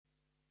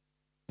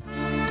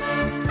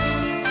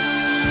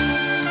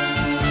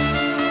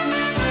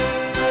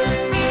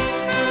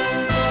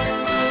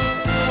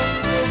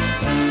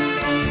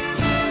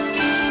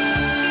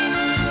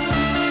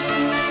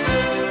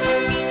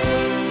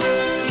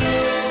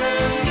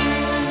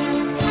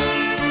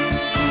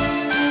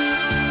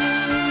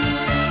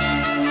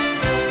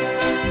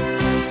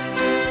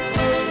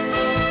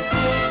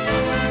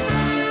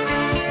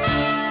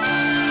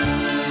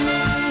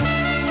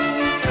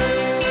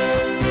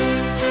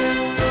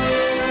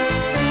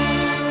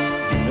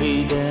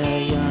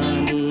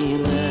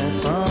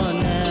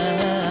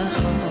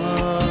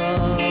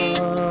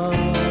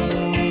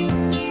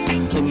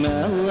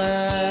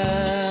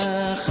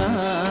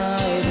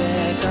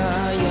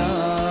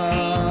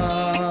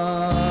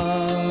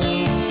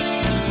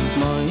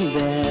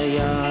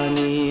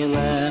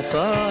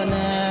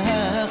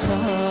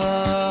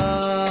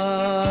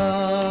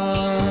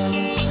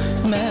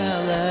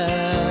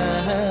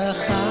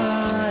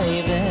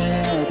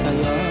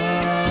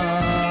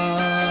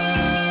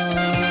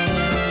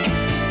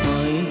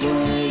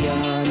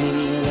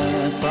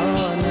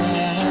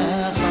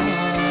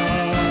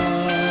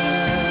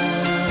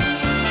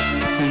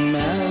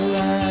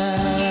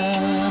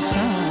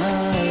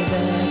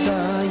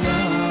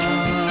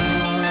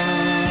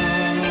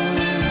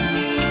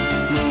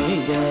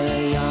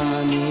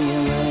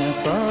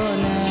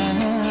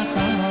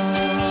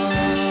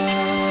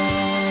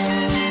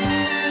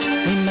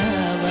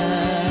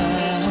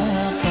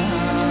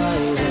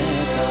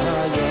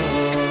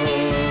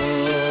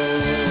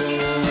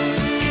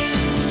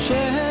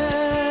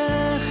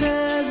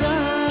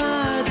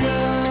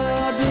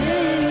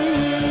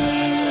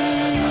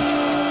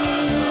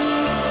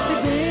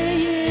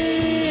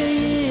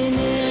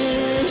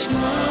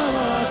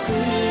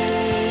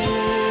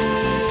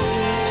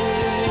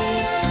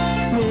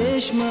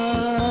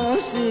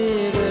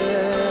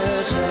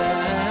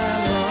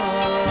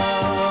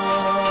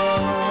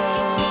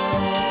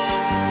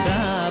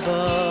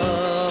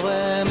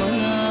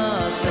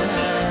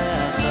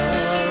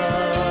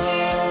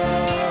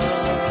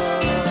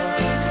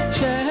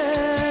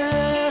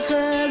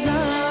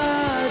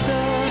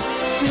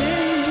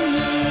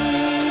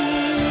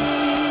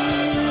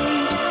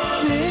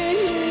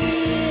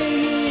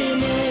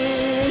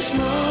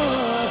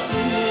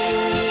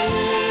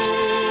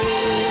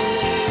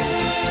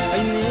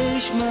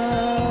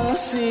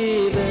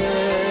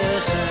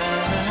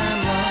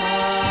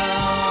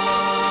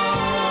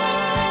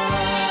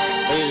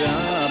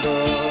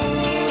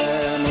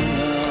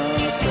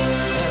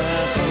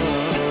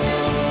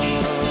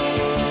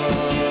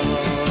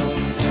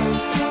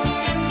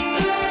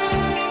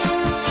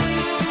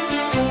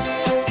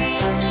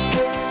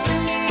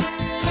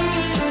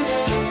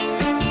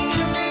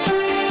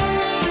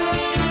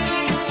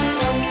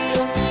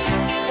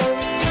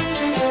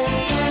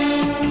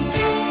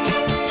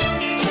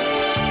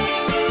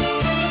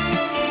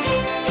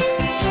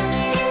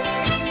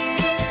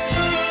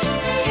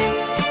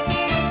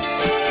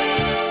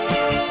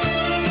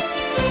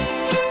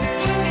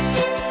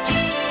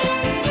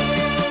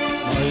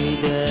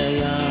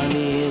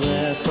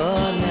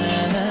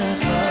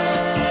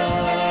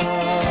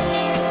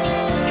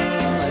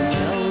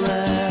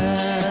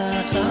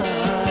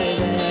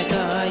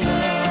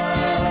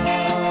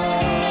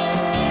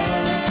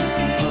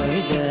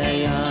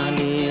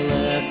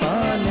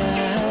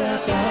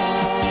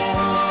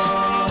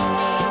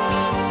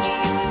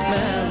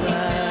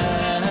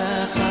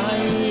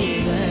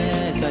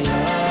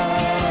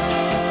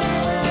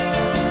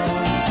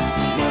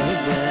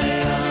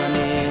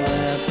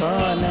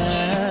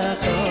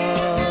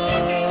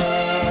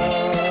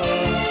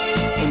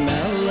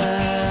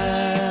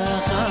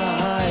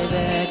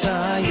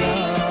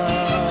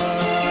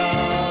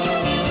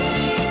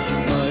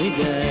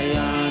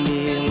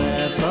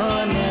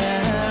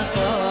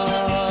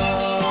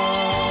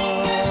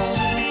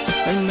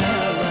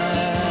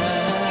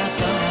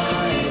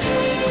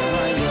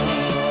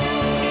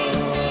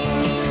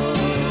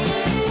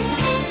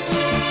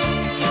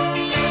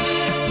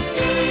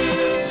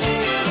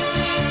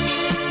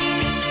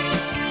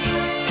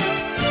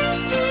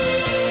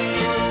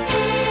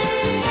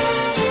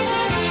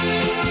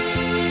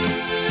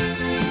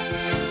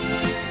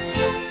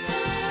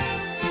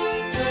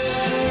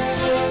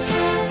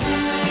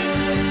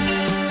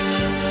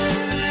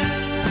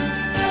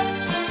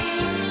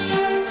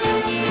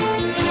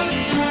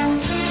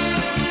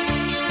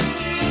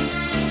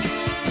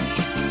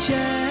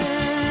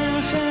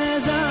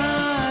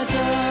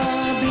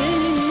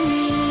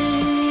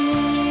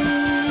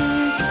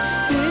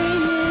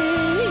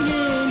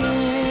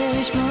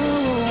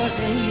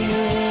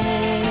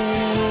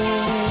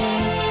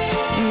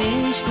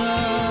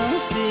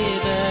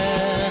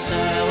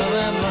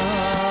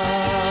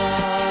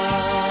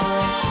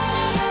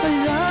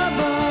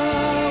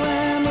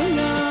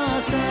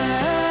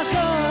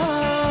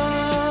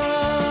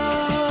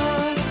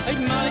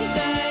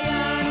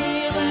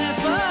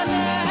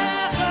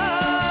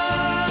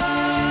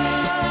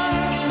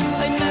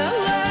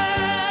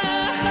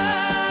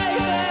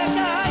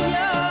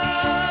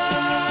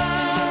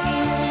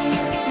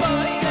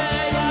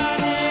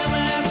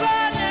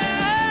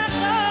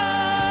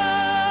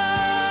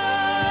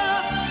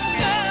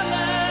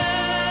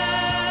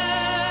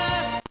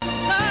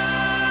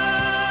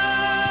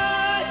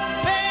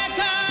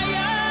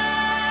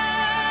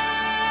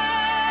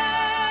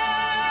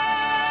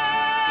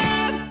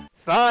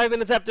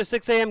Minutes after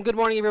 6 a.m. Good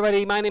morning,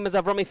 everybody. My name is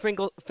Avrami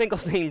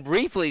Finkelstein,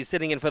 briefly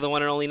sitting in for the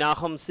one and only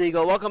Nachum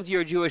Siegel. Welcome to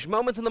your Jewish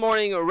Moments in the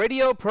Morning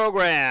radio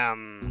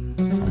program.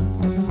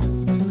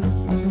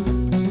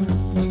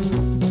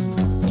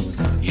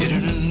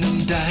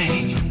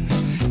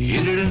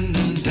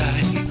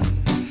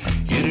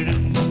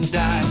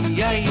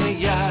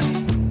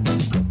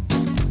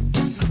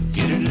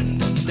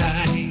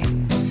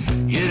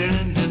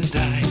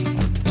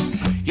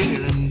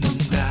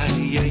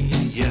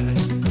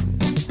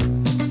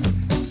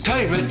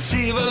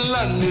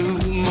 Sivalanu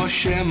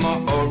Moshe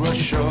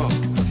Ma'orasho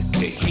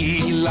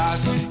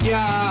Kehilas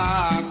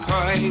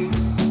Yaakov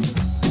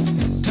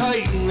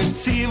Tyrant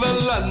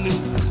Sivalanu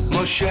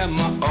Moshe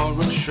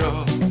Ma'orasho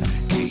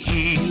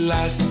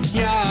Kehilas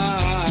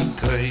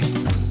Yaakov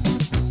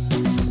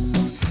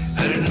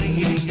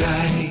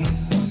Haranayai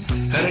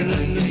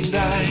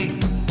Haranayai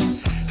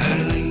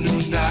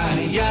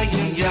Haranayai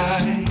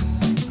Yai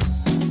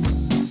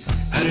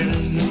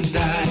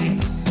Haranayai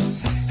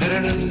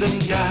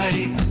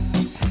Haranayai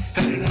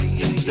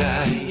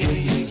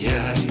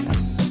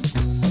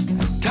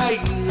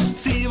Tyrant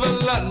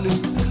Sivalanu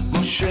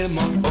Moshe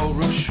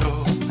Ma'orasho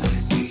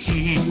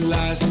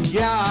Kehilas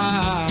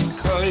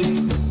Yaakov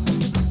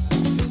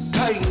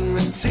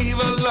Tyrant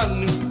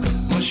Sivalanu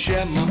Moshe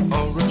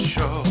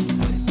Ma'orasho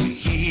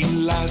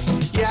Kehilas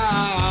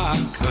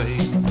Yaakov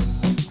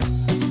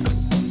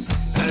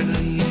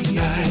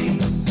Haranayai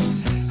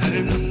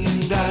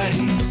Haranayai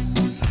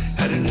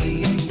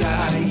Haranayai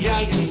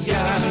Yai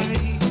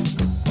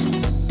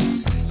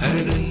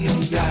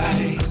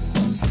Haranayai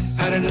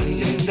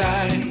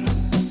Haranayai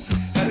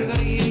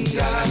Haranayai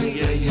Yai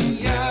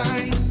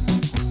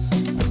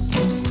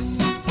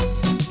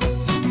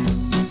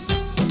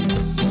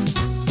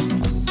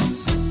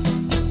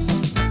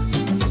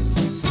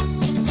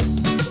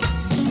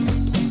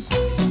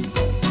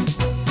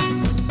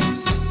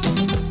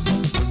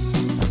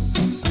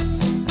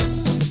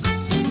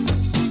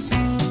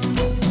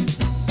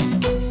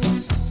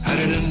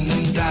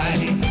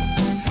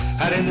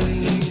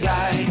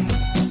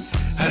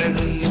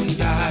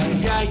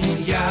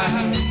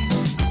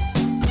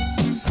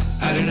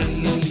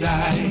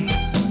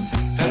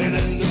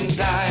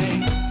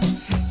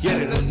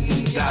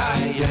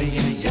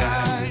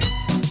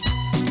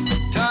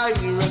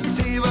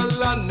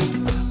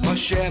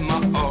Moshe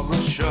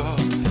Ma'orasho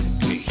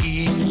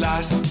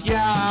Kehilas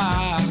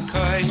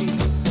Yaakov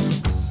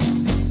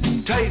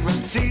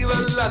Tyrant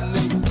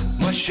Sivalanu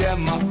Moshe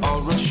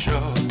Ma'orasho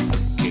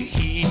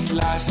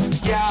Kehilas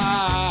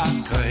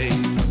Yaakov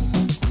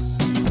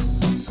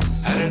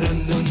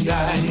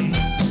Haranayai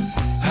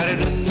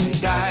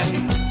Haranayai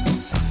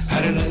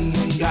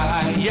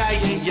Haranayai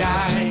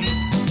Yai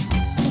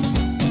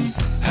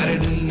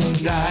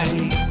Haranayai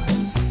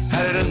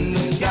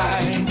Haranayai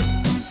Haranayai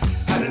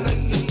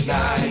Haranayai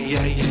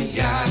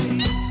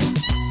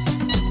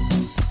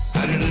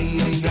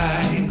Haranayai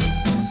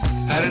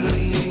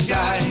Haranayai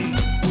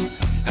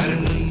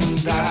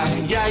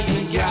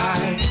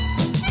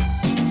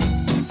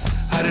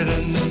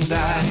Haranayai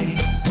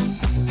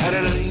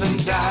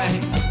Haranayai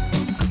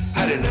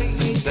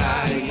Haranayai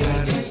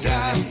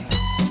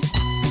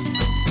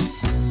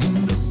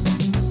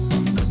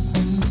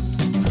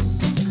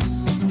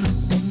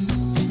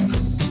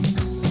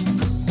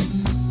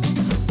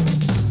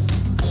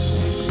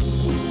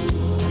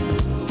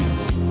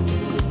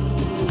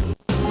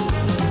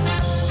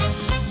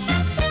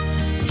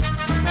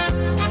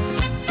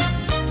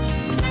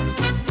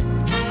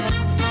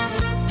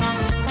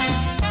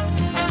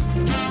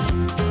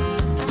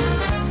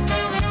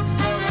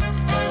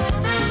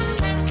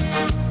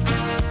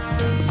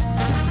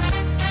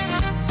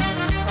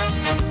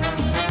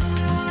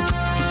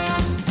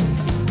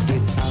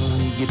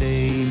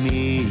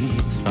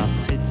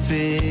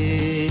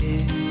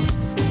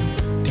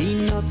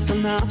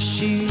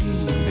nafshi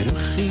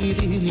ruchi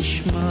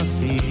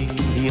nishmasi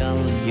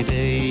yal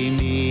yedei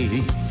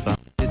mitzvah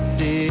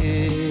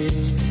tzeh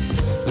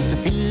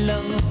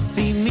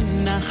u'tefilasi min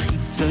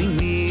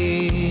hachitzoyni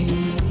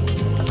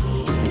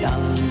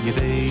yal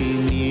yedei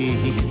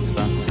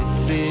mitzvah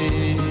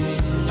tzeh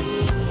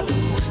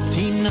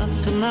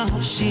tinatz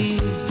nafshi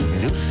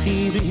ruchi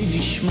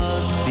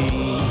nishmasi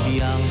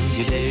yal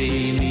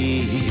yedei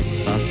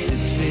mitzvah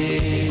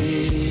tzeh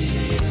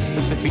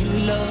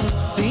תפילה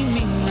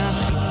שימי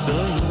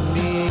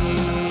נחצוני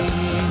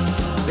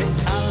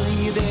ועל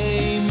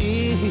ידי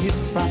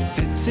מצווה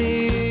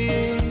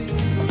ציצית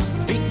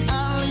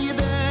ועל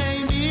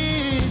ידי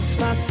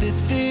מצווה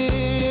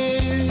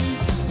ציצית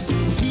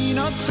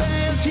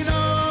תינוצל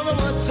תינוב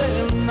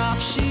ובוצל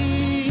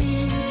נפשי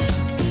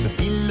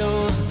תפילה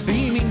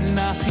שימי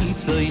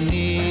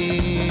נחצוני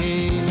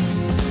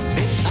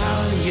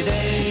ועל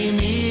ידי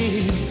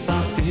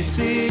מצווה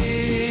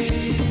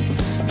ציצית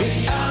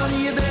ועל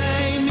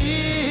ידי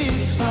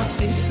מצווה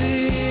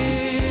ציצית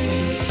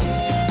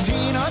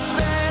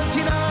תינוצל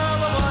תינוב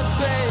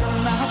ובוצל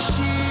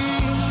נפשי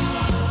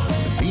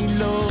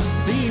תפילה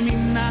שימי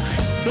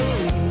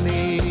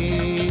נחצוני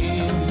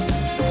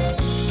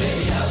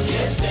ועל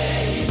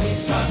ידי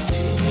מצווה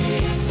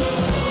ציצית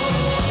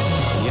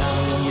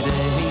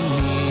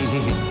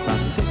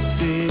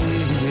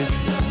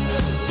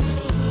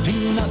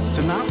תינץ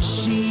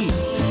נפשי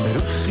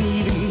רוחי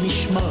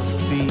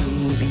ונשמתי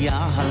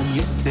ועל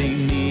ידי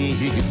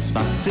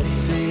מצווה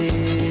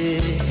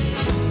ציצית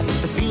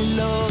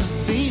תפילה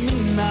שימי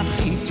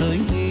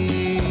נחצוני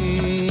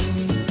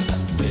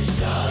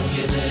ועל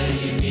ידי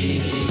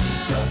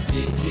מצווה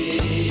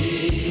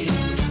ציצית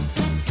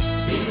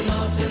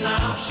תינץ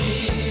נפשי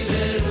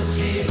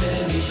ורוחי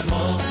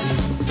ונשמתי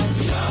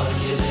ועל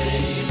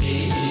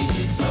ידי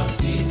מצווה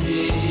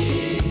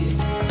ציצית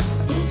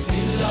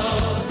תפילה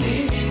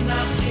שימי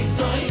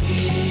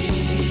נחצוני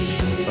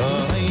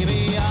אוי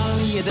ועל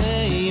ידי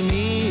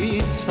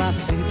מצווה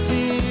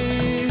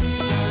ציצית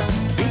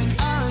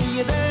ועל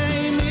ידי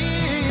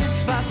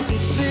מצווה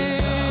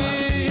ציצית תינוצל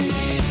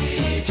נפשי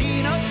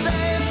תפילה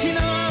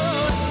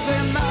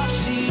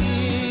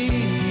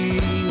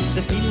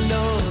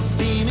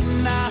שימי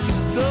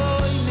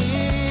נחצוני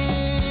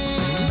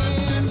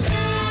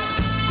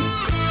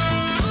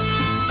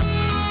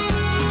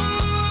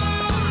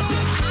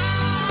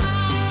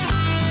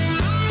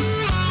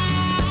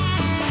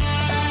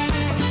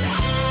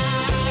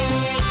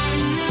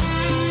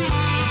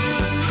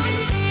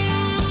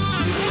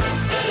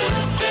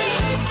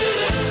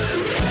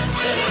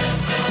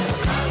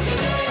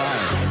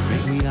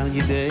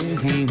ידי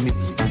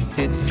מצווה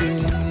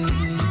ציצית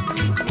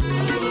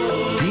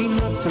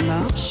תינץ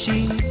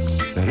נפשי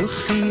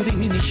רוחי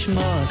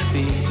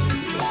ונשמתי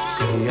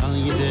ועל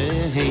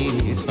ידי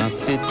מצווה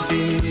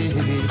ציצית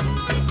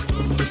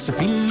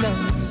תפילה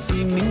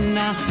שימי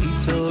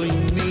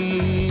נחצוני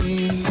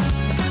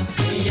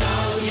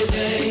ועל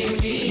ידי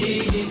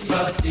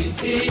מצווה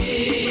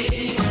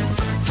ציצית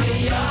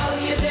ועל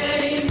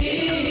ידי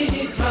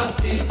מצווה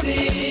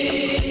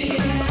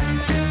ציצית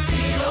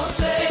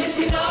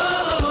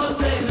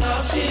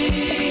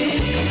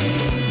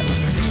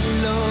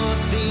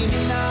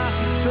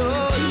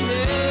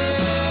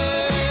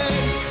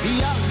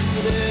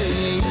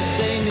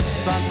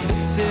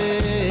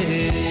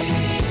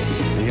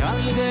ועל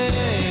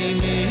ידי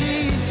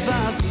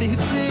מצווה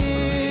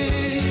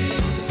ציצית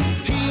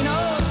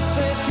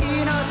תינץ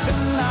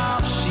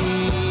נפשי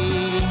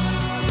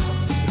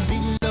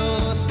תפילה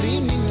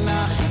שימי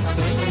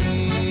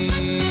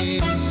נחצוני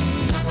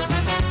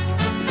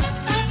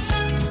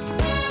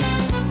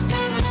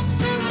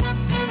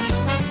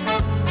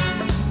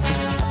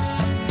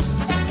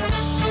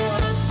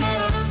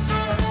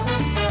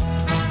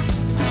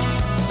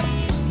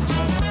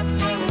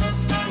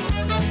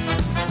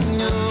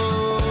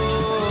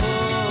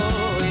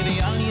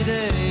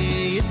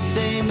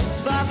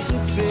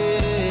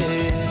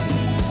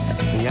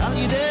ועל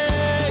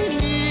ידי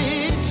מצווה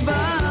ציצית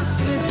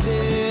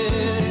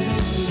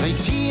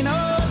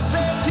תינץ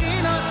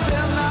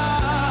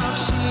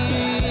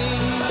נפשי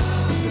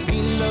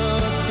תפילה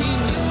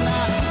שימי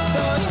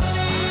נחצוני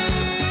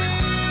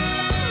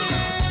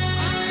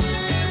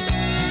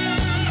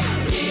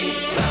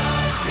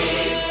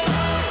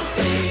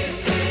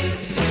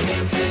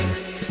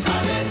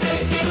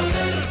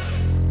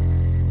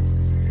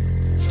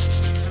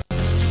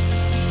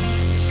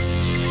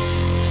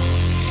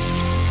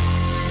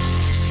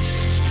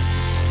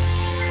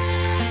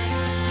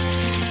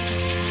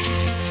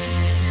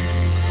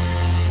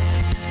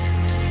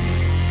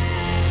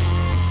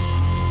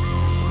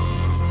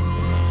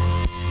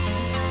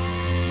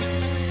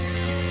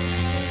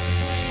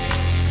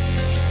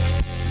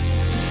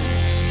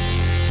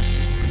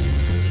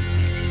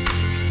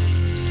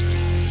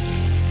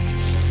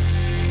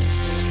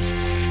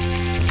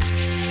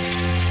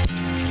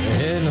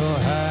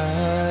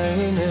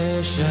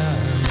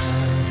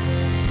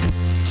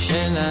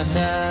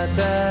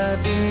שנתת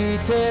בי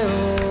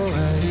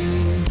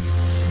תאורי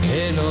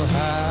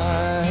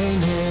אלוהי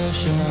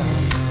נשמה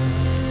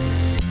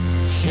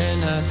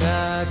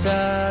שנתת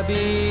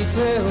בי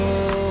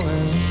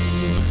תאורי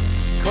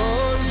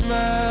כל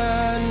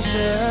זמן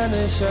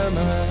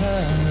שהנשמה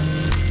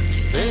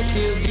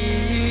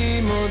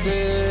בקרבי מודה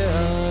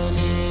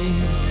אני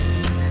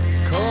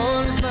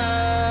כל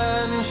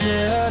זמן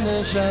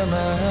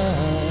שהנשמה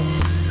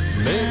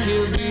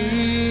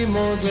בקרבי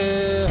מודה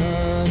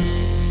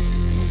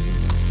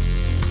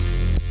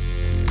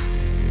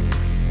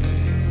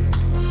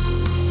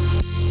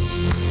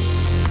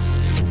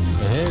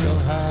אני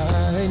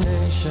אלוהי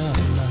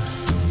נשמה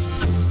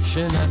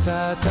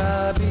שנתת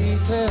בי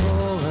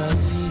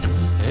טהורי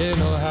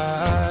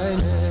אלוהי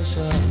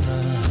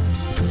נשמה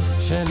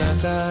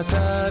שנתת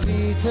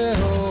בי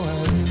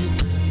טהורי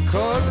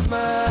כל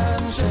זמן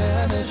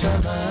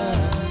שהנשמה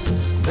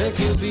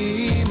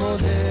בקרבי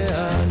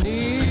מודה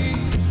אני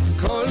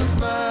כל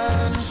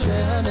זמן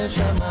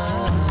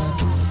שהנשמה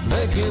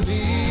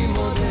בקרבי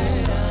מודה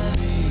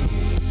אני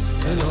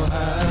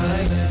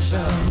אלוהי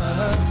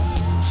נשמה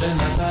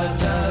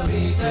שנתת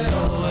בי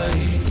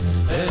טהורי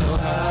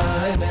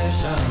אלוהי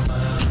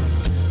נשמה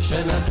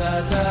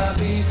שנתת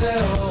בי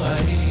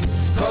טהורי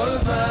כל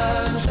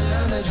זמן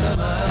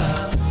שהנשמה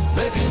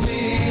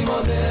בקרבי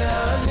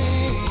מודה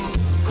אני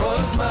כל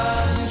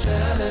זמן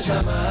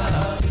שהנשמה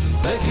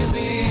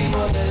בקרבי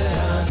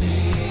מודה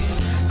אני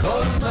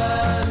כל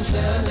זמן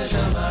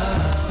שהנשמה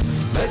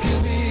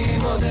בקרבי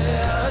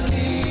מודה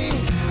אני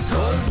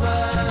כל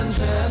זמן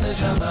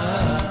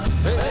שהנשמה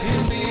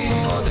בקרבי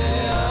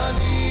מודה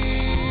אני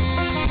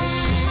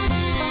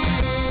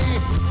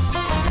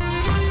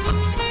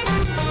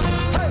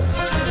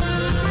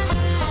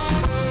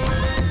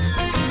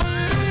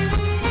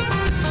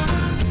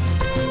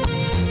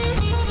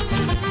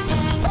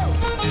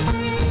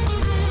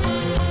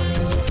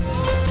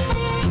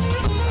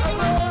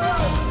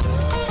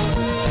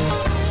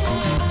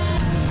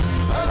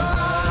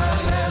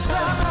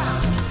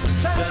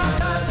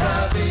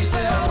שנתת בי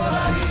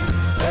טהורי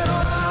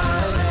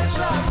אלוהי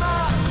נשמה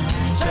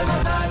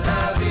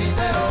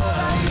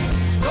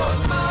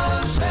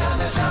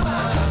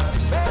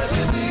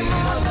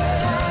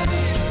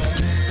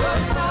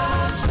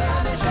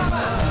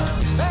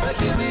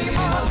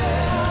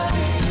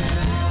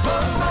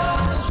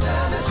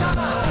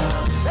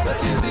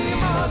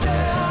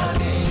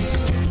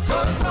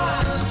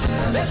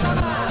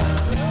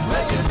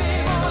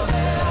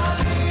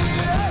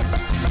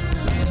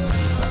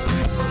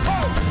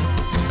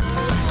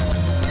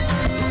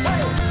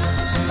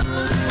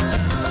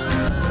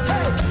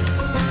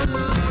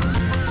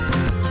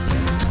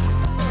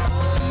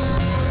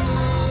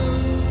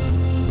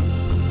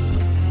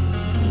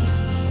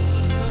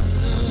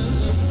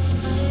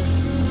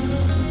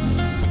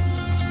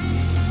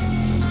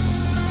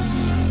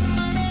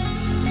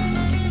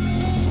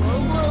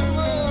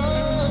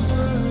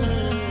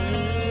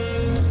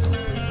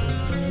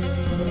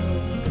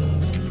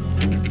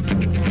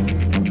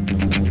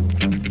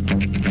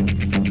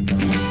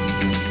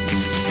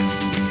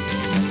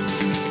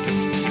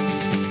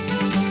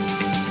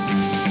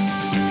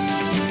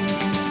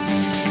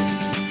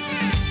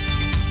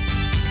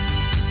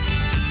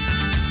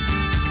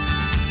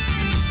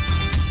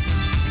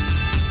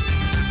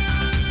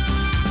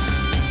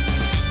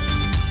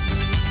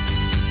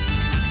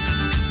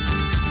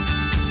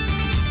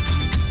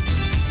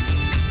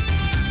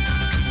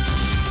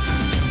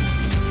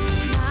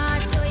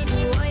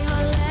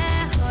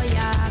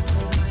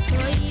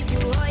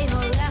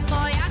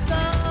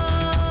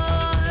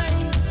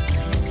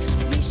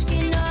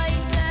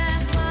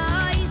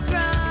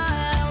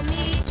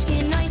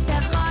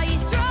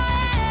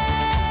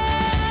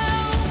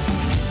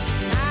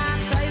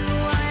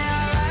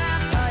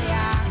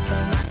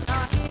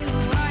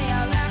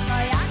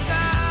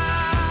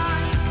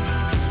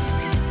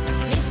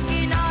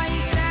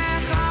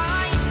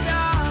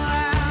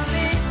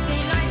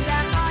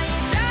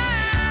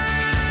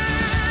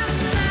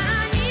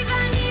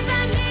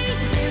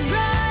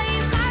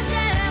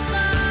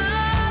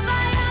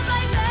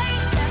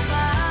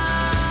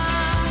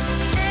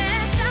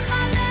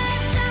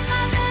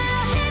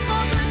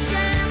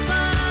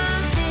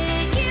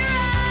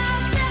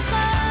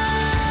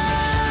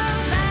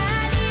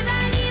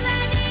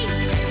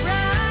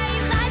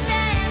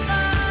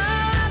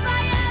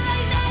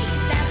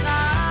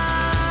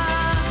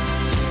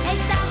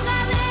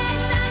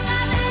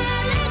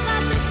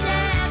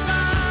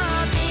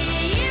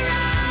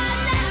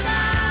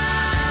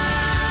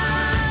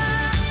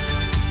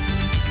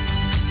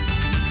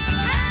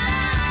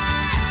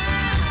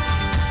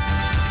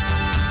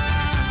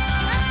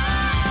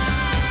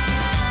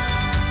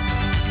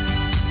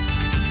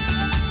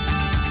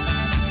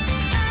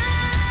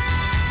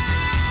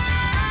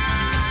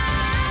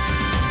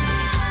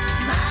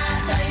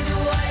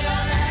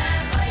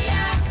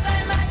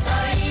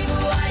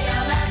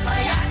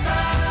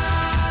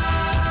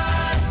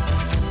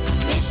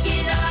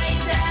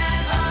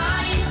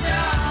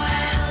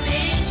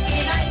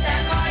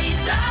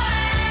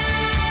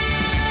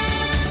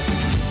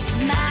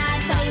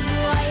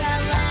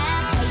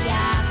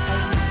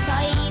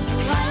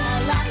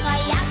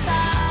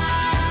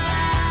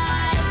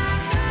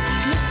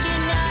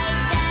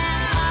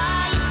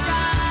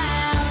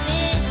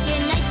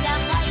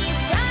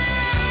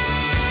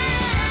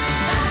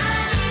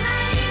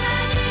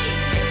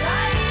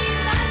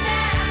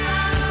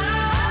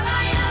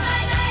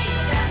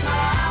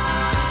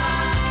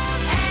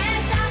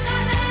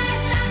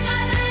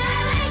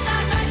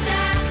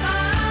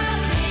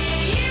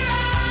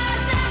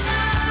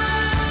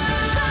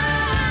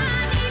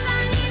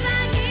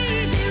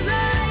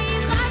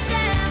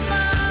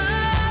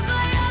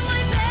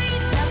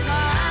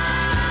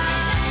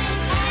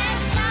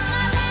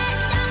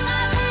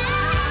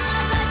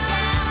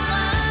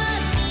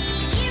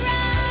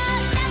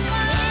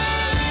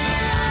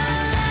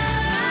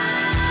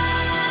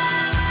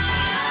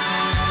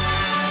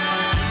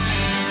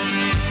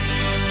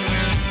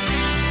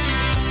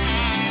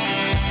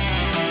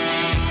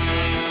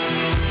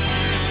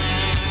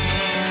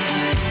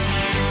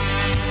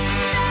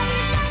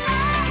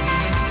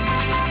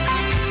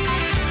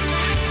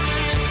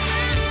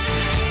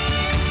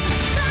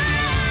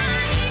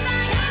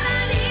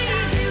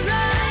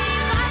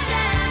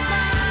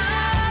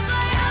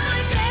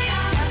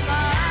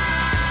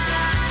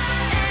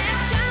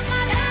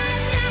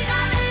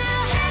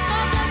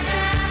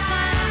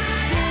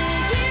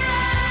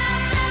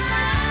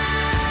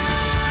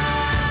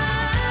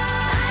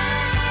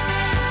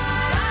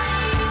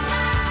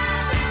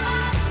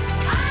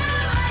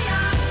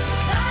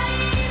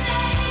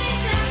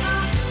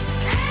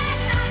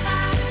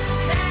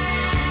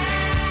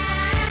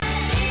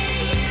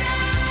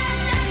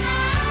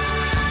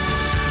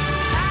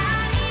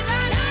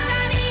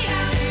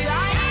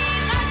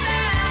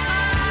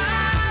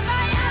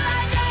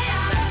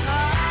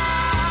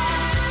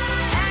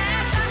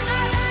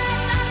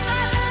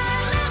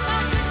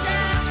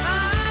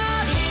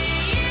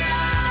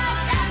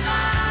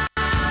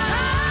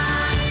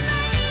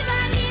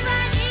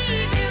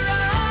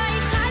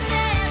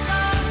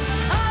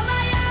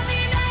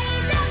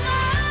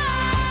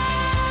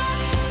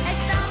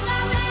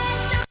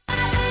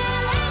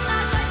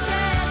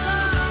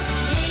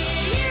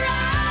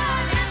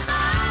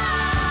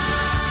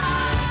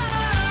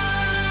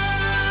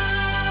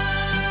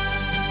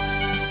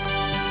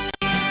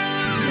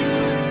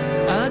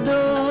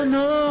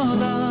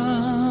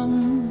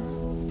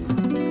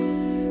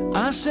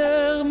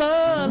אשר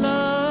מלך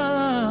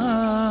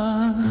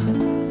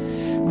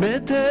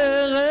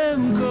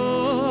בטרם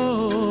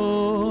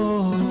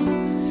כל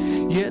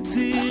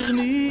יציר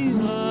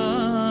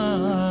נברא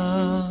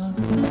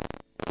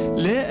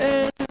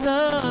לעת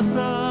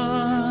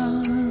נעשה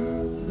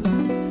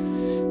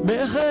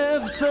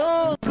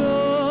בחפצו כל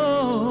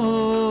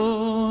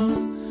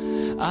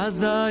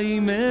אזי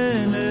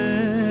מלך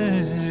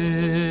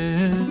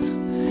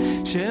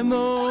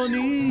שמו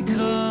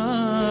נקרא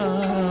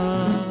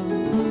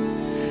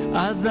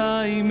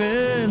אזי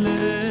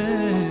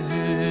מלך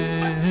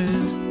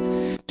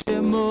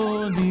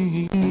שמו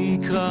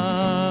נקרא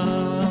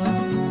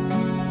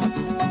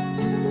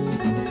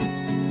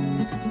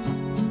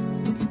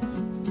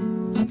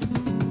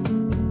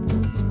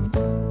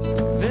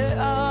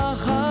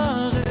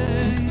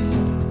ואחרי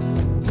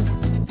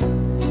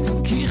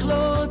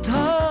ככלות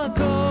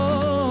הכל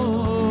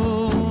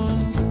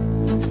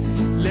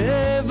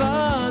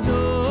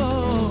לבדו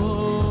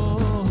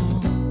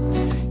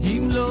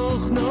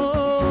ימלוך נורא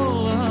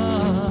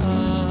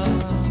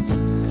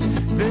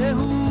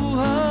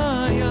והוא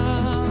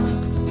היה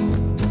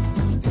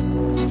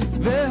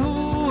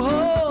והוא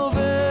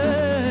הווה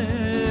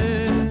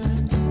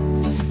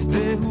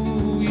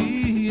והוא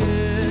יהיה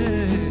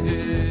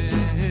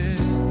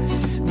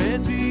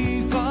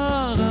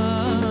בתפארה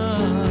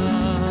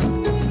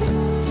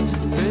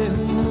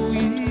והוא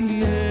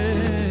יהיה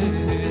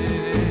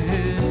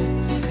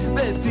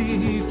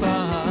בתפארה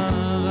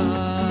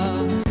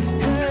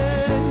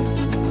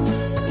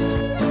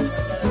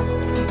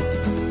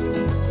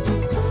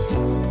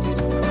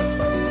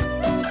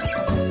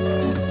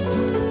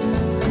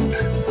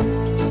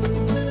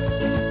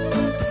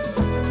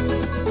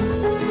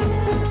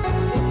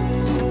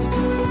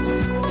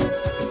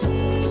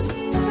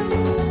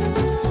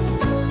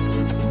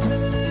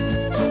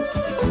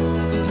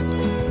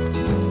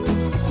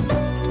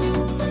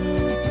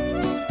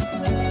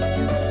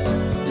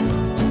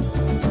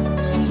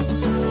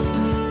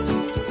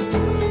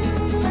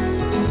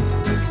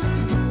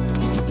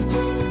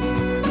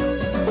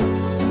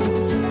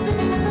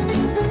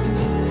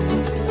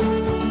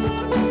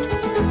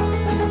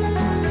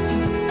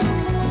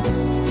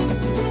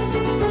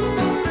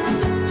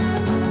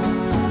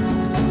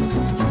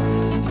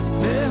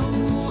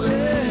והוא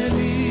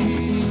אלי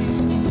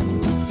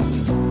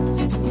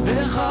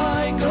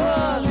וחי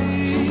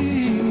גואלי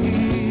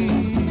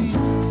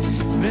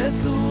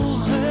וצור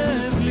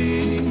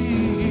חבלי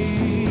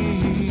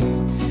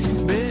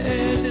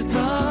בעת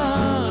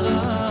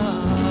צרה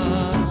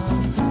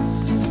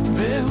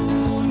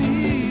והוא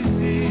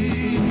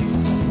ניסי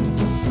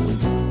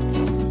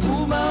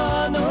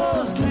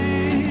ומנוס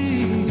לי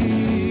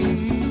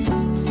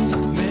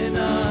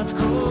מנת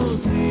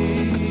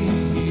כוסי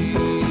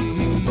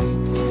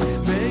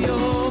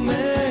ביום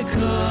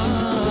אקרא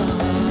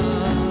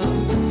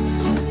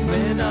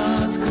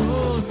מנת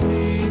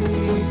כוסי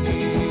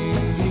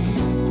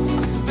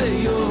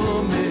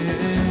ביום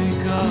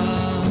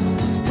אקרא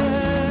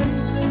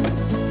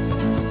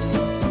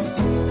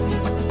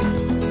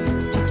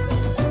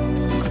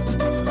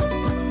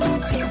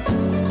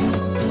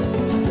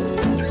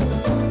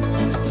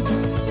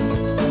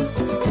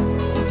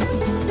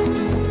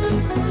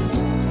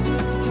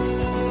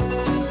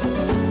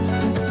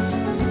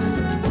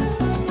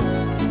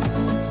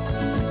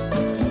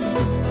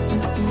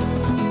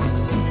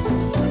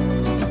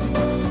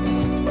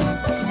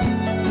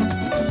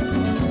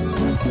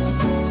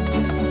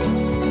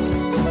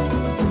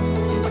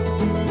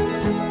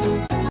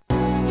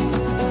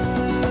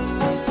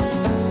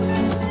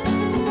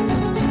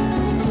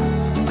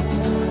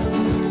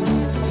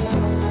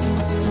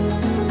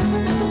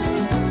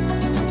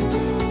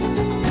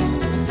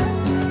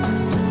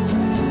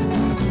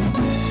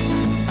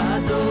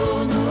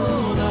אדון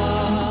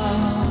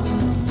עולם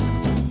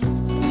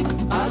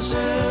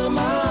אשר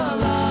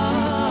מלך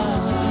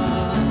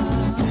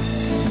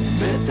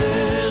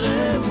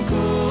בטרם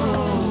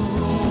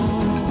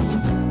כל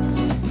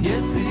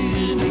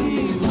יציר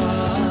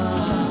נברא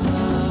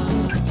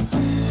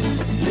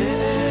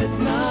לעת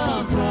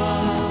נעשה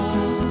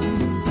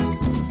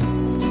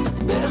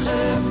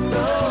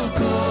בחפצו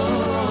כל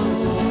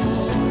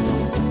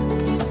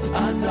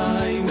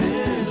אזי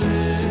מלך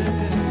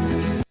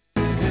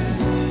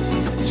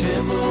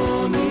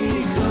שמו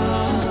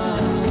נקרא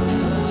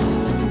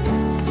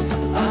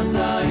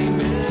אזי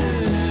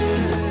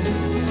מלך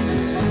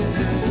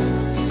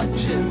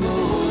שמו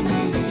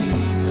נקרא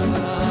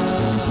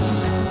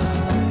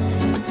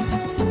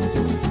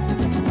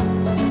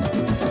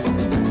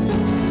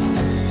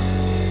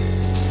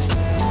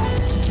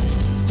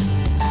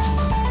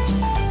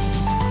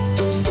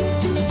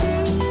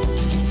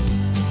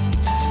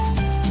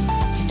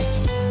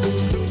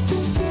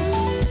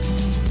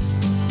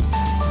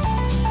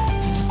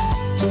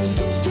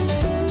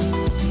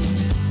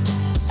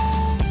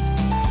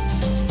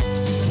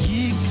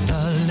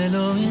יגדל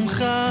אלוהים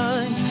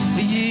חי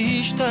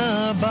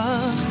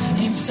וישתבח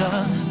נמצא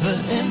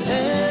ואין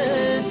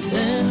עת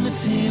אין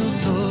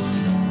מציאותו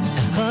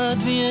אחד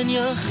ואין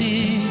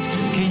יחיד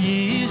כי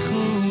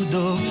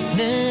ייחודו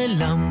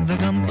נעלם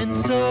גם אין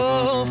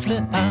סוף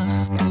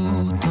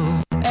לאחדותו.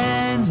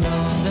 אין לו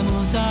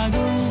דמות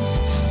הגוף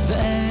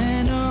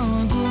ואין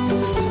לו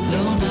גוף,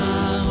 לא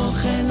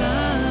נערוך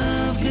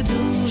אליו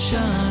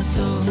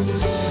קדושתו.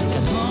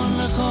 קדמון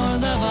לכל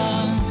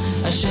דבר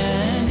אשר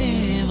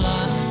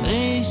נברא,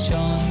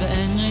 ראשון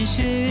ואין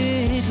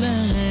ראשית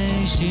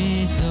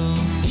לראשיתו.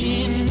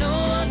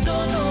 הינו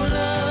אדון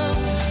עולם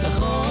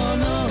לכל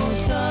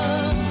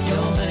נוצר,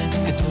 יורד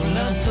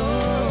גדולתו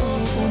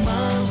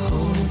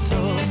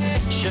ומלכותו,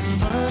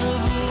 שפר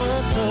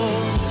גבורתו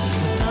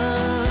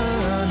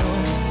מתנו,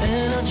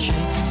 אין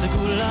אנשי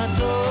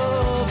סגולתו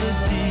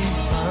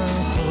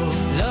ותפארתו.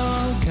 לא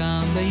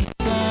קם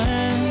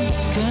בישראל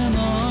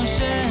כמו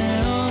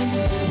שעוד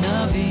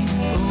נביא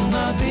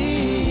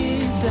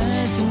ומביט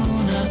את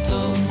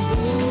תמונתו.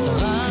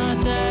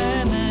 תורת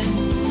אמת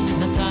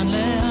נתן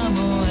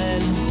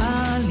להמועל,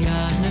 על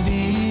יד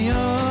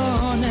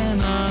נביאו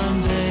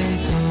נאמן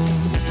ביתו.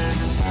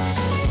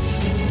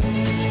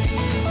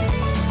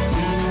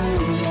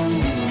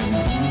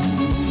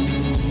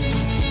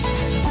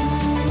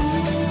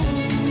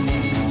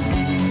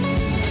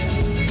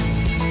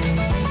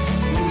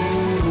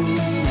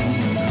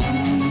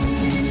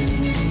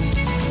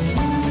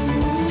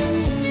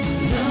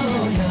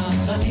 לא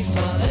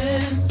יחליפה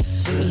אין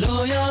ולא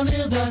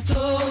ימיר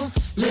דתו,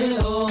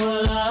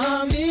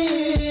 לעולמים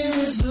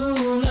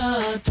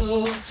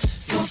זולתו.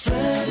 צופה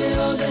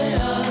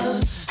ויודע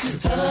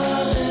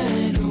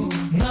סתרנו,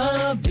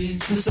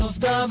 מביט בסוף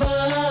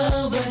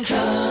דבר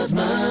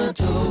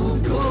בקדמתו.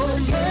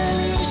 גואל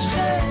איש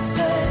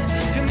חסד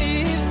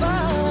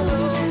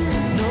כמפעלו,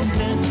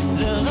 נותן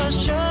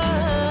לרשע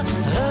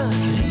רק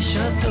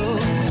רישתו.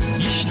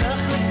 ישלח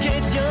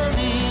לקץ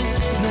ימין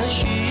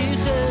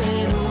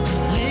נשיכנו,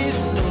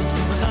 לפדות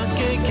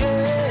מחכה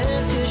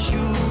קץ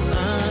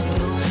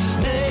ישועתו.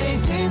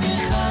 ביתי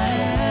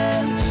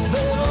מיכאל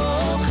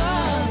ברוך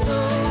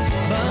חסדו,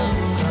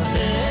 ברוך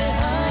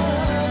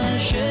הדעה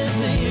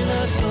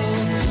שתהילתו.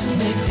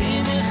 ביתי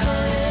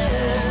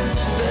מיכאל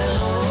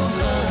ברוך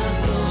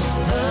חסדו,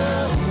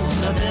 ברוך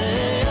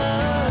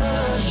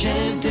הדעה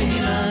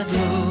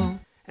שתהילתו.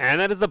 And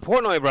that is the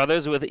Portnoy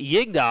Brothers with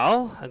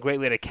Yigdal, a great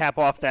way to cap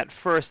off that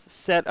first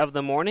set of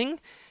the morning.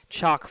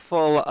 Chock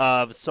full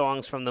of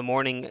songs from the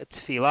morning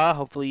tefillah.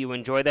 Hopefully you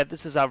enjoyed that.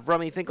 This is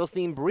Avrami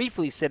Finkelstein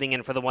briefly sitting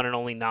in for the one and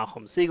only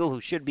Nachum Siegel,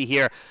 who should be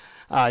here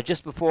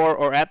just before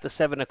or at the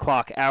 7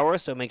 o'clock hour,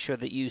 so make sure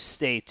that you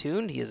stay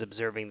tuned. He is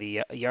observing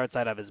the yard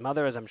side of his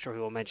mother, as I'm sure he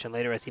will mention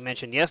later, as he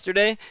mentioned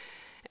yesterday.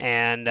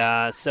 And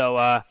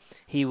so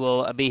he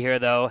will be here,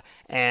 though,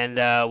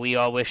 and we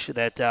all wish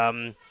that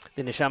the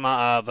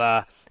neshama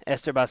of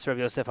Esther Bas Rav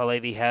Yosef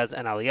Halevi has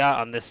an aliyah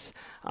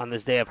on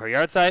this day of her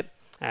yard side.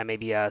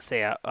 Maybe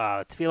say a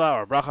tefillah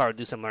or a bracha or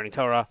do some learning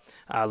Torah.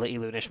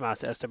 Le'ilu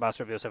nishmas Esther Bas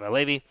Rav Yosef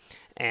Halevi,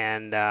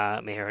 and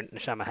may her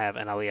neshama have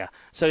an aliyah.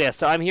 So yes,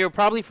 so I'm here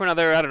probably for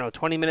another,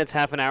 20 minutes,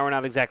 half an hour,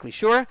 not exactly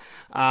sure.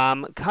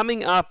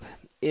 Coming up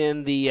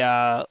in the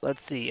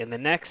in the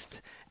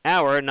next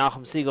hour,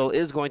 Nachum Siegel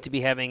is going to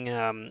be having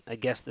a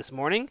guest this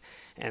morning,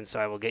 and so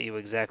I will get you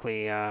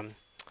exactly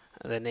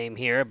the name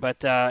here.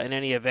 But in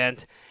any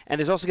event, and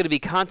there's also going to be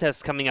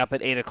contests coming up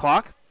at 8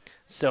 o'clock,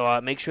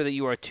 so make sure that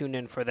you are tuned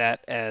in for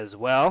that as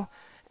well.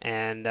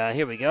 And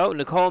here we go.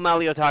 Nicole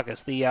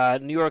Maliotakis, the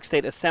New York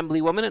State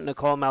Assemblywoman.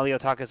 Nicole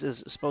Maliotakis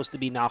is supposed to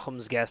be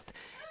Nachum's guest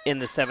in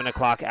the 7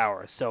 o'clock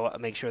hour, so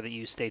make sure that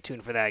you stay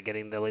tuned for that,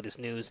 getting the latest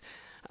news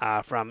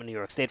from New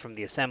York State, from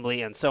the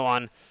Assembly, and so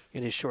on.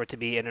 It is sure to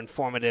be an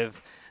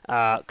informative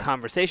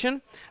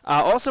conversation.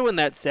 Also in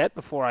that set,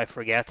 before I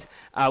forget,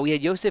 we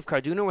had Yosef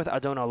Karduner with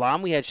Adon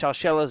Olam. We had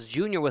Shalshelas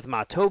Jr. with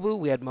Matovu.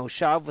 We had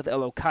Moshav with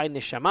Elokai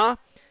Neshama.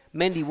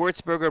 Mendy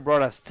Wurzberger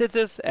brought us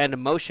Tzitzis, and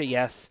Moshe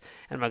Yes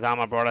and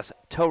Magama brought us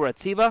Torah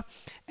Tziva.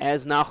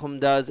 As Nachum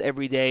does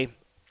every day,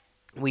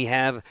 we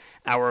have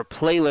our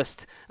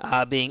playlist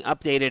being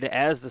updated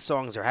as the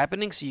songs are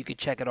happening, so you could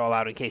check it all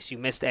out in case you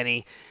missed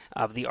any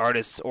of the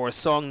artists or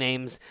song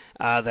names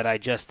that I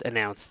just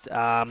announced.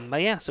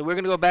 But yeah, so we're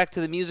going to go back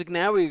to the music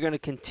now. We're going to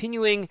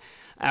continuing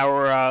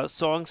our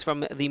songs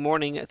from the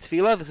morning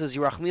tefillah. This is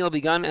Yerachmiel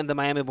Begun and the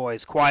Miami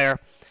Boys Choir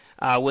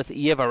with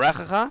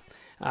Yevarechacha,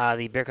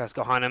 the Birkas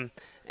Kohanim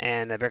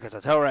and Birkas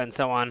HaTorah and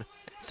so on.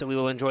 So we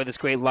will enjoy this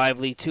great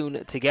lively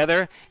tune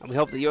together, and we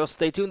hope that you'll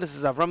stay tuned. This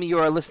is Avrami. You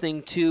are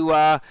listening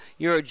to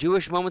your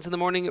Jewish Moments in the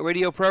Morning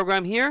radio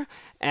program here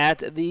at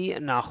the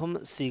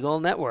Nachum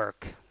Siegel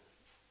Network.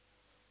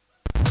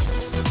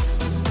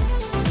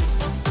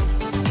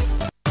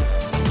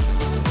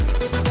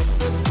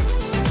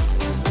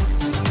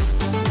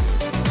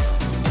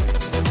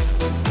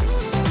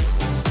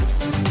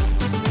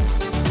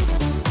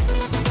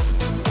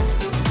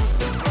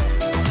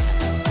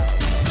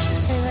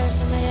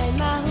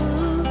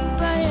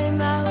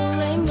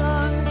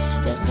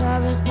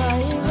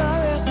 Bye.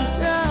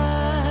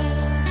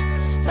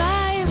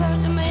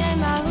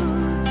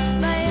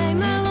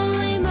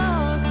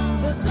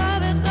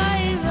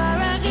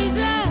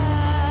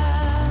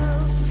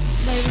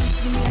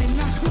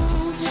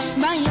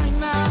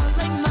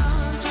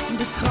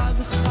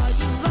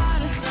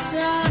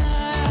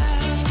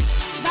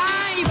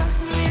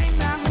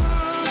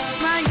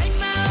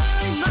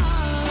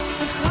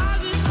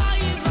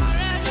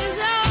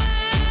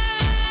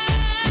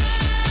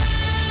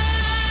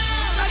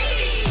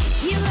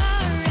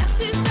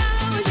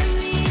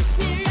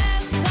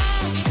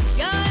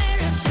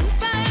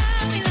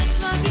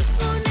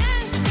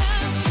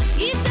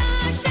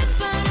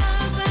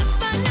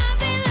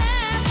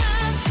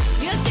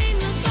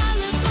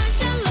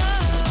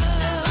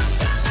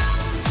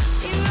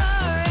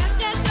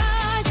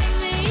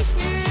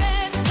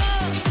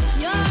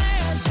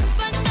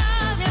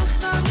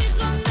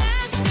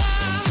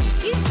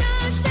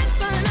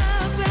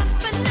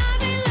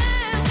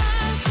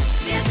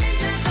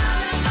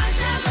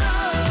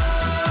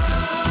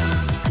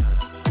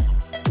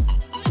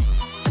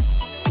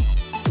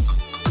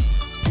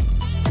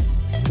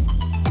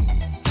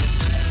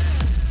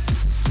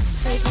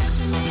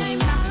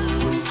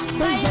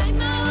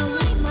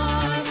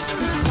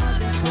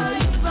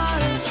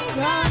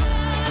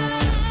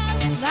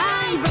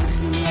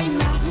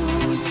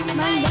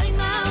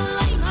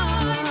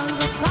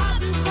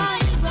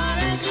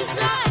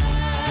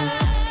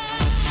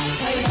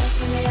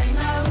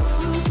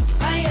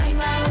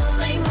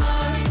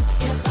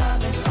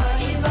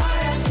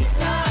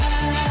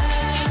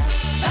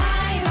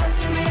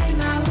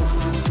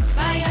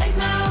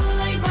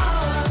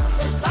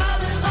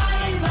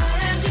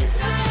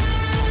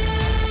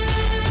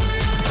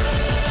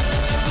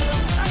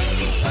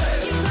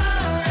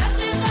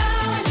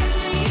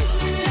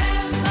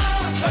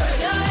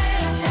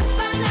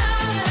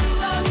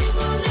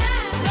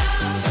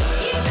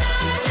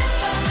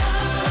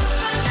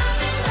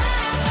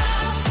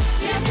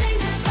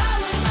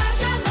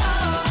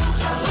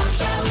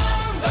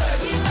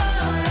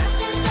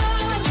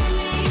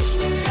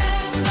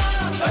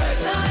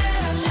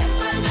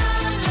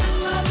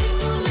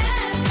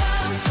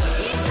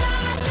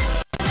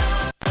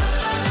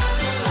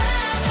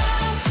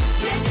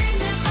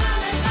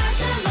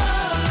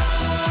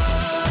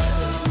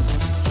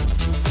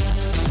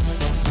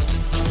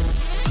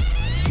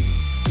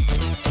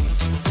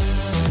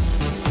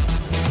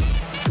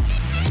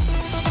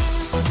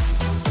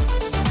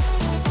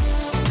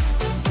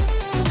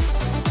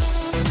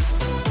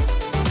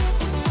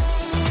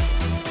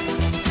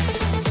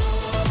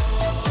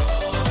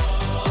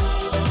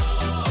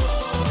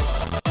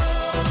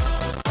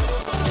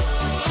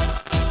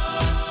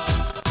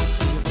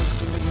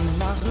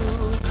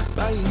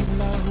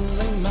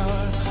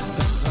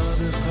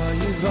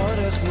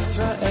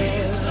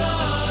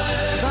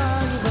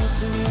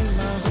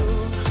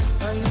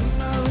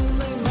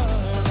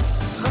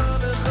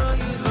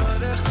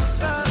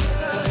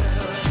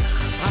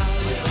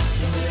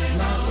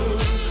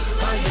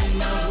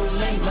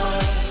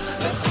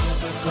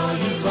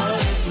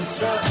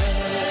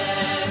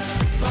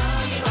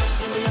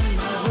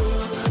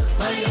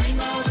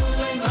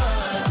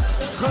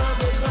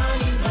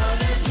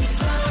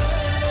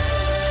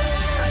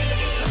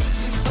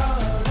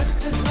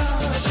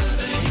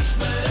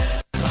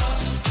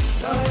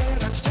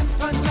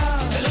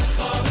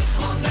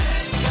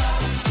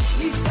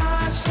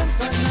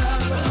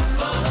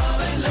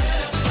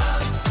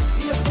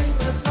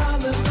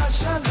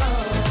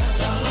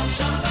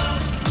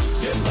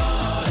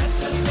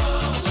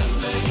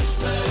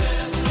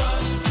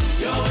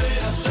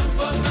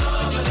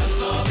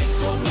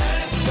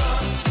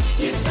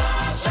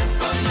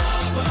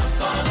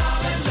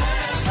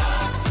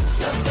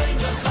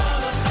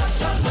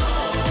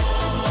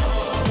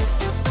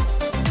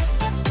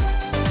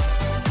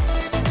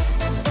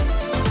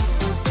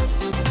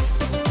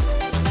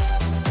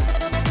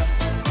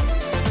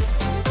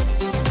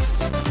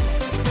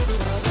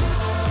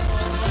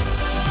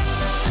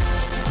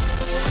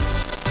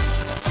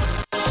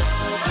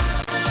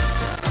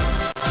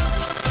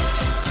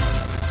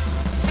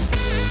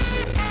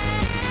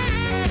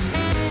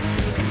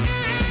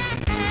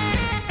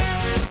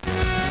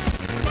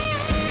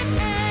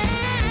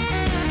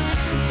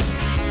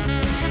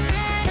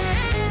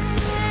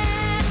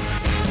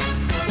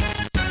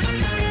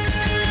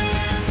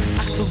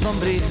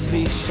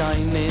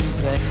 Scheinen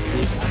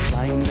prächtig, ein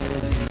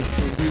kleines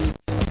süße Lied.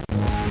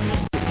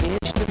 Die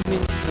erste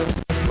Mitzwe,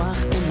 das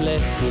macht ihm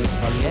lächeln,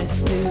 weil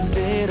jetzt ist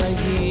ein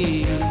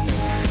Lied.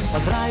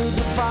 Weil 3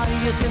 Uhr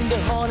Feiers in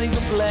der Honig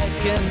und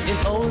Blecken, in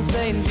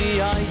Aussehen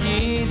wie ein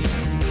Lied.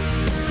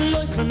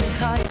 Läufen mich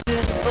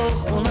heiter,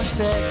 auch ohne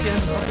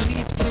Stecken, hab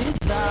lieb mit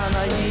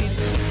seiner Lied.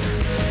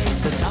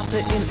 Der Tappe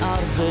in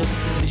Arbeit,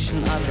 zwischen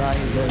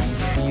Arreilen,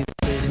 fühlt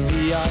sich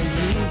wie ein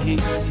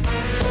Lied.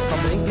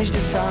 Verbringt nicht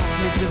die Zeit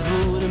mit den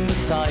Wuren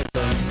beteiligt,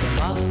 du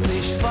passt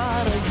nicht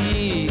fahre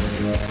hier.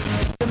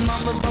 Die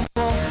Mama beim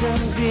Kochen,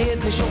 sie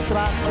hat nicht auf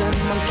Trachten,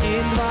 mein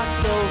Kind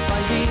wächst auf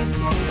ein Lied.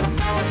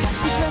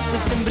 Die Schwester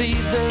sind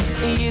Brüder,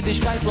 in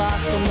Jüdischkeit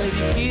lachten, weil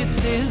die Kids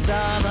ist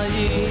an ein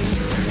Lied.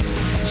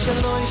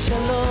 Shaloi,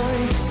 Shaloi,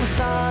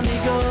 Usani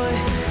Goi,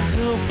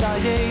 sucht da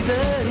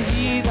jeder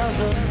Jid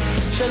also.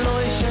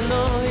 Shaloi,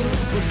 Shaloi,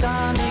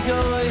 Usani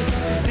Goi,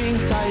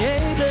 singt da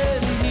jeder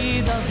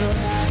Jid also.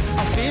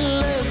 A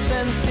viele,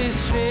 wenn's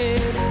ist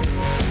schwer,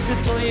 de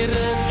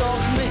teure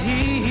doch me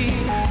hier.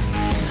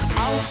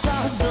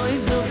 Außer so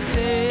sucht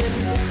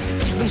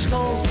ich bin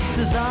stolz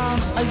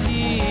zusammen a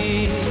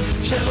Jid.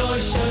 Shaloi,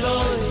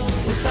 Shaloi,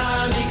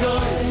 Usani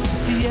Goi,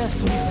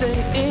 yes we say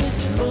it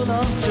full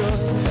of joy.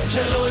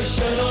 Shaloi,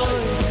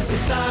 Shaloi,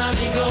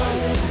 Usani Goi,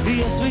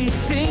 yes we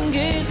sing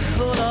it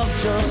full of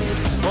joy.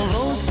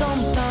 Although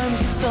sometimes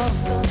it's tough,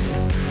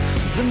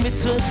 the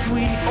mitzvahs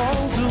we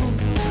all do,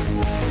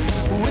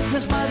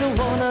 witnessed by the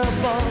one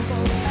above,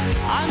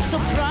 I'm so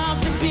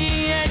proud to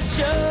be a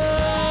Jew.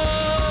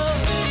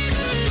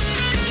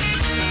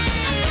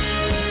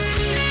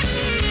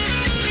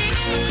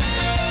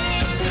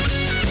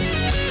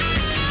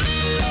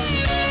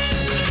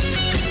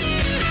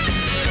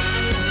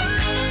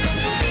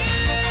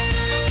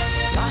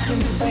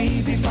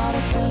 Baby,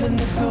 fahrt voll in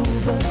das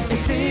Groove, ich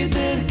seh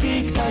der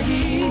Kick da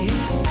hier.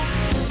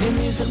 Wir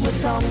müssen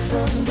mit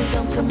tanzen, die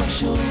ganze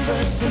Maschube,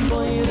 zum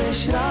Beure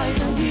schreit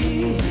da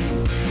hier.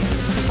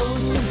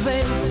 Aus der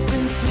Welt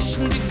bin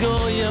zwischen die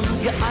Goyim,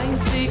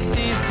 geeinzigt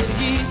ist der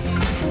Jid.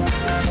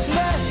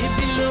 Wer ist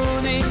die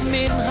Lohning,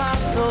 min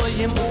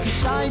Hatoyim, und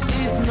gescheit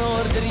ist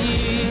nur der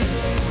Jid.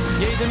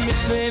 Jeder mit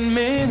 2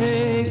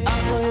 Menig,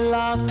 Achoi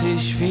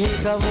Latisch, 4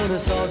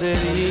 Kavunas oder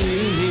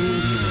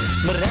Jid.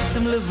 Maar recht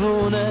hem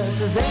levoenen,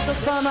 ze zegt als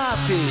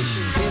fanatisch,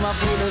 ze mag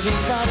voelen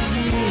wie kan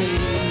hier.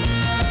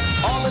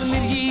 Aller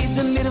meer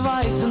jiden, meer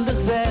wijzen de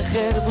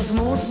zegger, was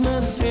moet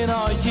men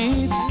vinden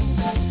jid.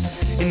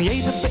 In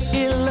jede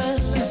beille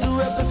is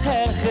doe etwas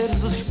herger,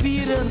 so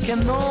spieren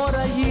ken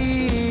nora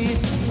jid.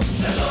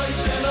 Shaloi,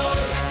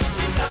 shaloi,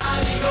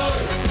 zani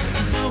goi,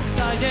 zoekt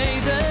a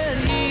jeder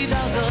jid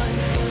azoi.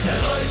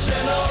 Shaloi,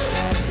 shaloi,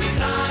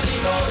 zani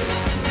goi,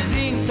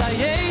 zingt a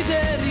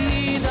jeder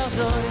jid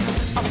azoi.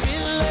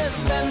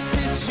 Wenn's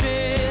ist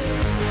schwer,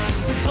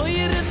 die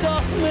teure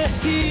doch mehr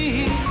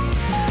hier.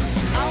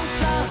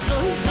 Außer so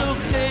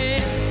sucht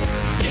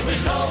ich bin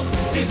stolz,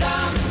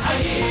 zusammen,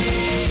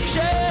 ahi.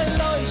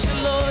 Shaloi,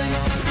 shaloi,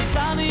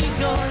 Sani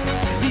Goi,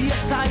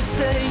 yes I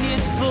say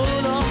it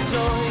full of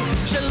joy.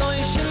 Shaloi,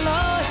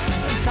 shaloi,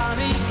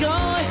 Sani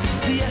Goi,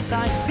 yes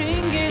I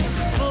sing it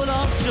full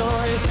of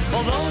joy.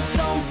 Although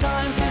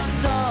sometimes it's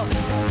tough,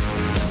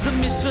 the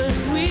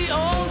mitzvahs we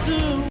all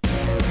do,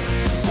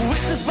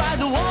 witnessed by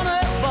the one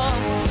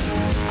above,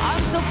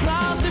 I'm so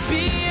proud to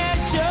be a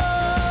Jew.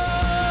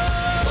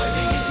 Oi,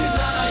 wie geht's in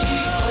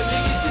Sanaid? Oi,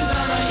 wie geht's in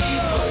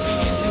Sanaid? Oi, wie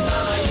geht's in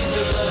Sanaid?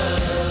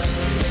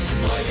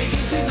 Oi, wie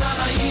geht's in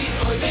Sanaid?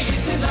 Oi, wie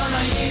geht's in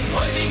Sanaid?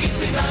 Oi, wie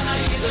geht's in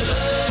Sanaid?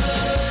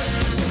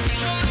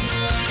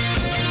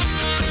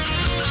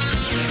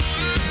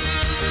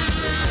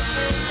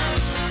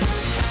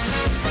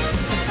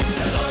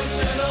 Shaloi,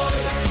 shaloi,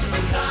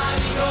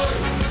 Sani Goi,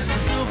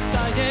 sucht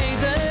da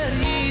jeder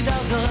Jid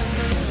azoi.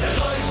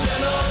 Shaloi, shaloi.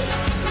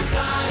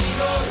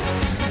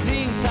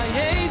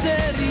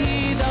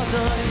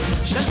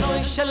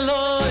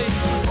 shaloi,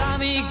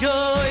 Sami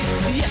goy.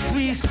 Yes,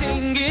 we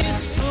sing it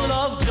full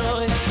of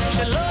joy.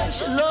 Shaloi,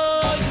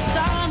 shaloi,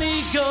 Sami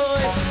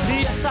goy.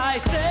 Yes, I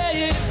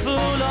say it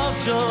full of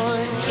joy.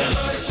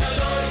 Shaloi,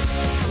 shaloi,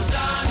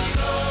 Sami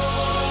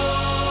goy.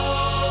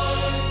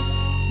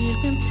 Ich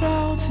bin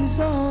proud, sie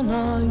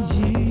Sonne,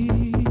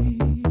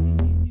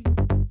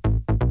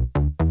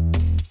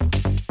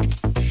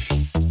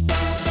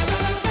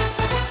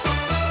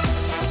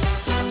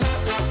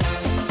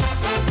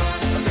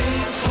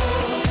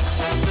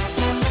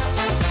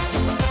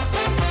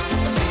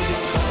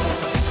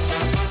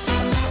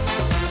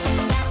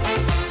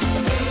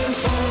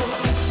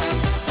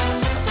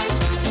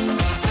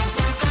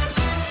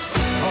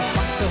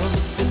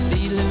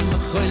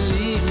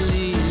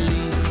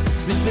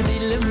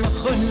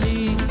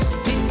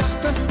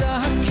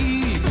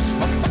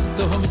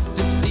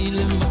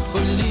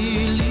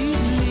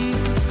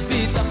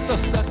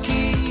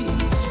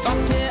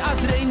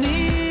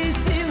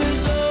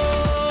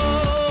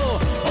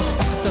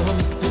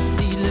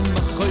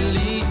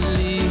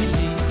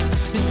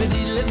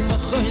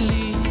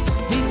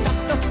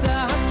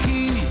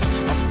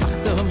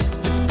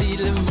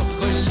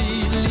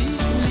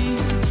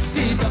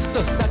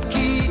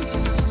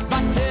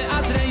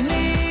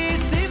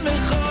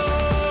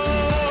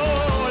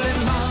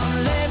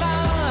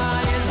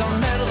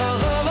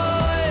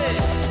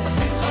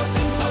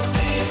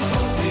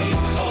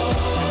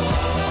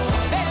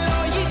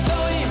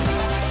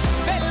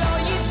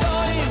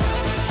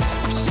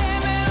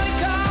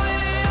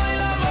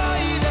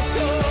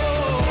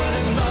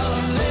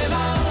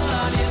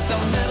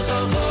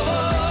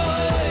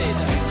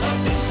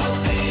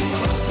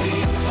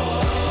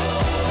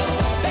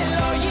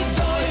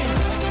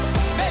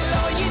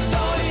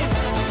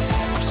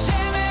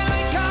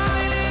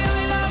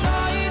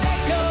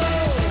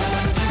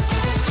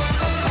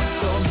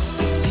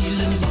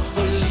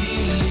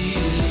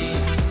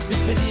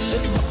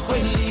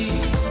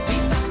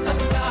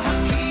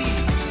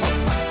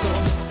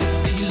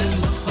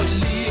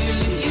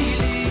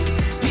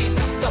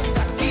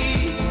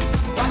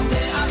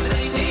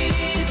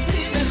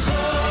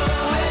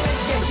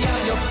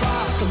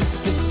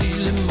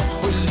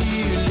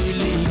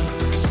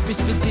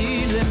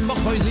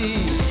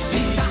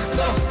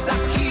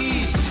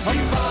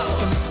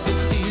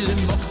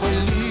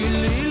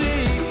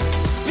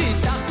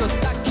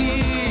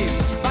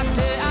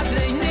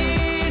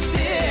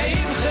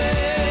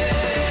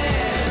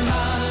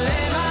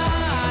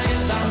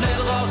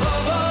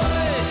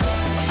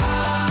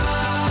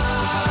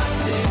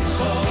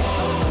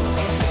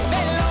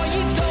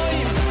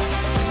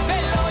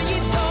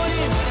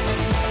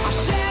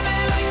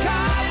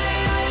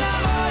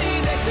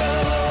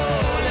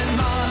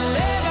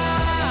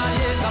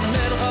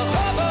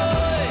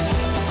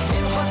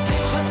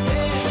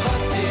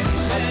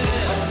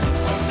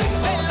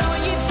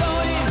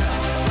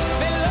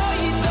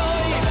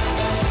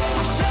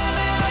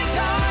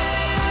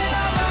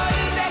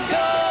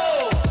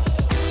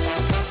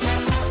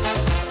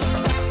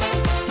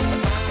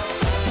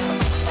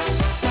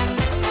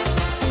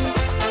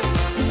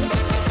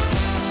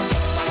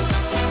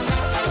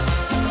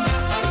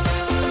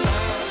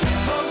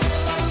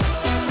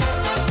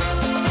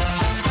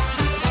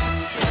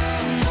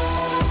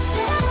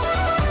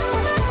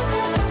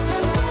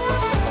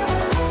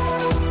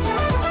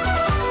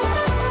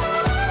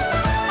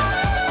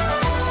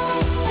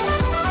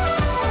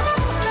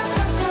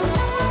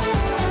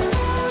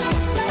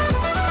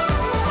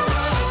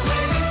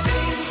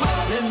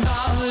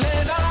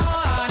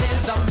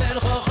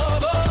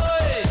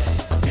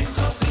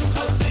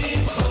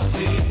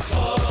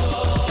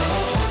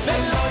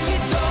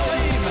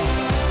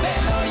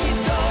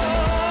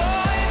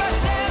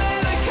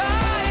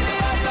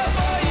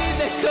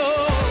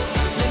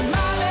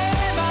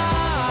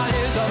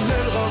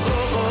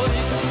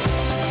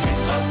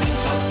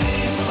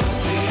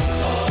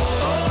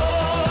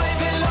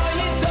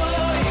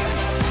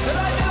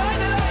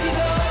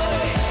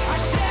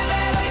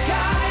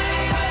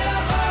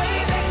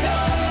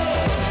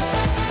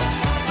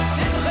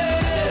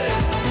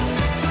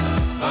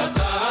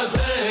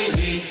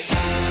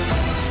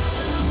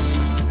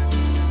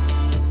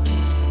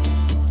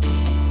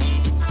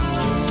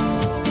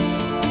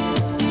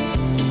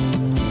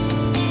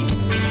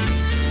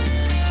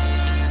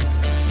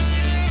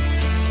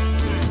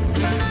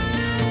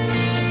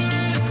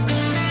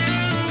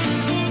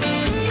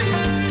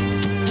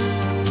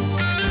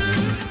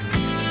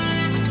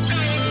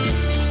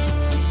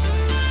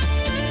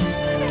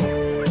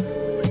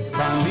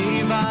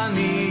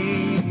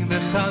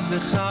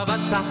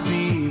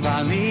 בטחתי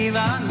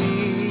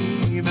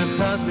ואני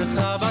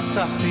בחסדך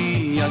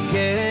בטחתי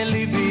יקל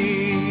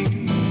ליבי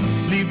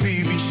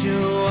ליבי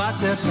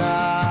בישועתך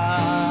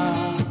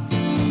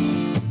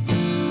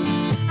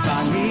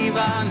ואני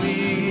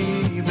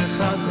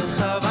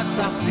בחסדך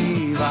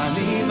בטחתי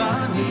ואני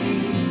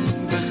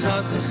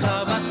בחסדך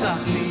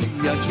בטחתי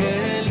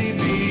יקל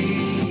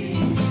ליבי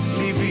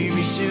ליבי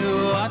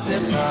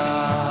בישועתך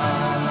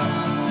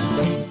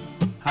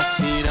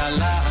השיר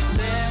על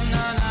השם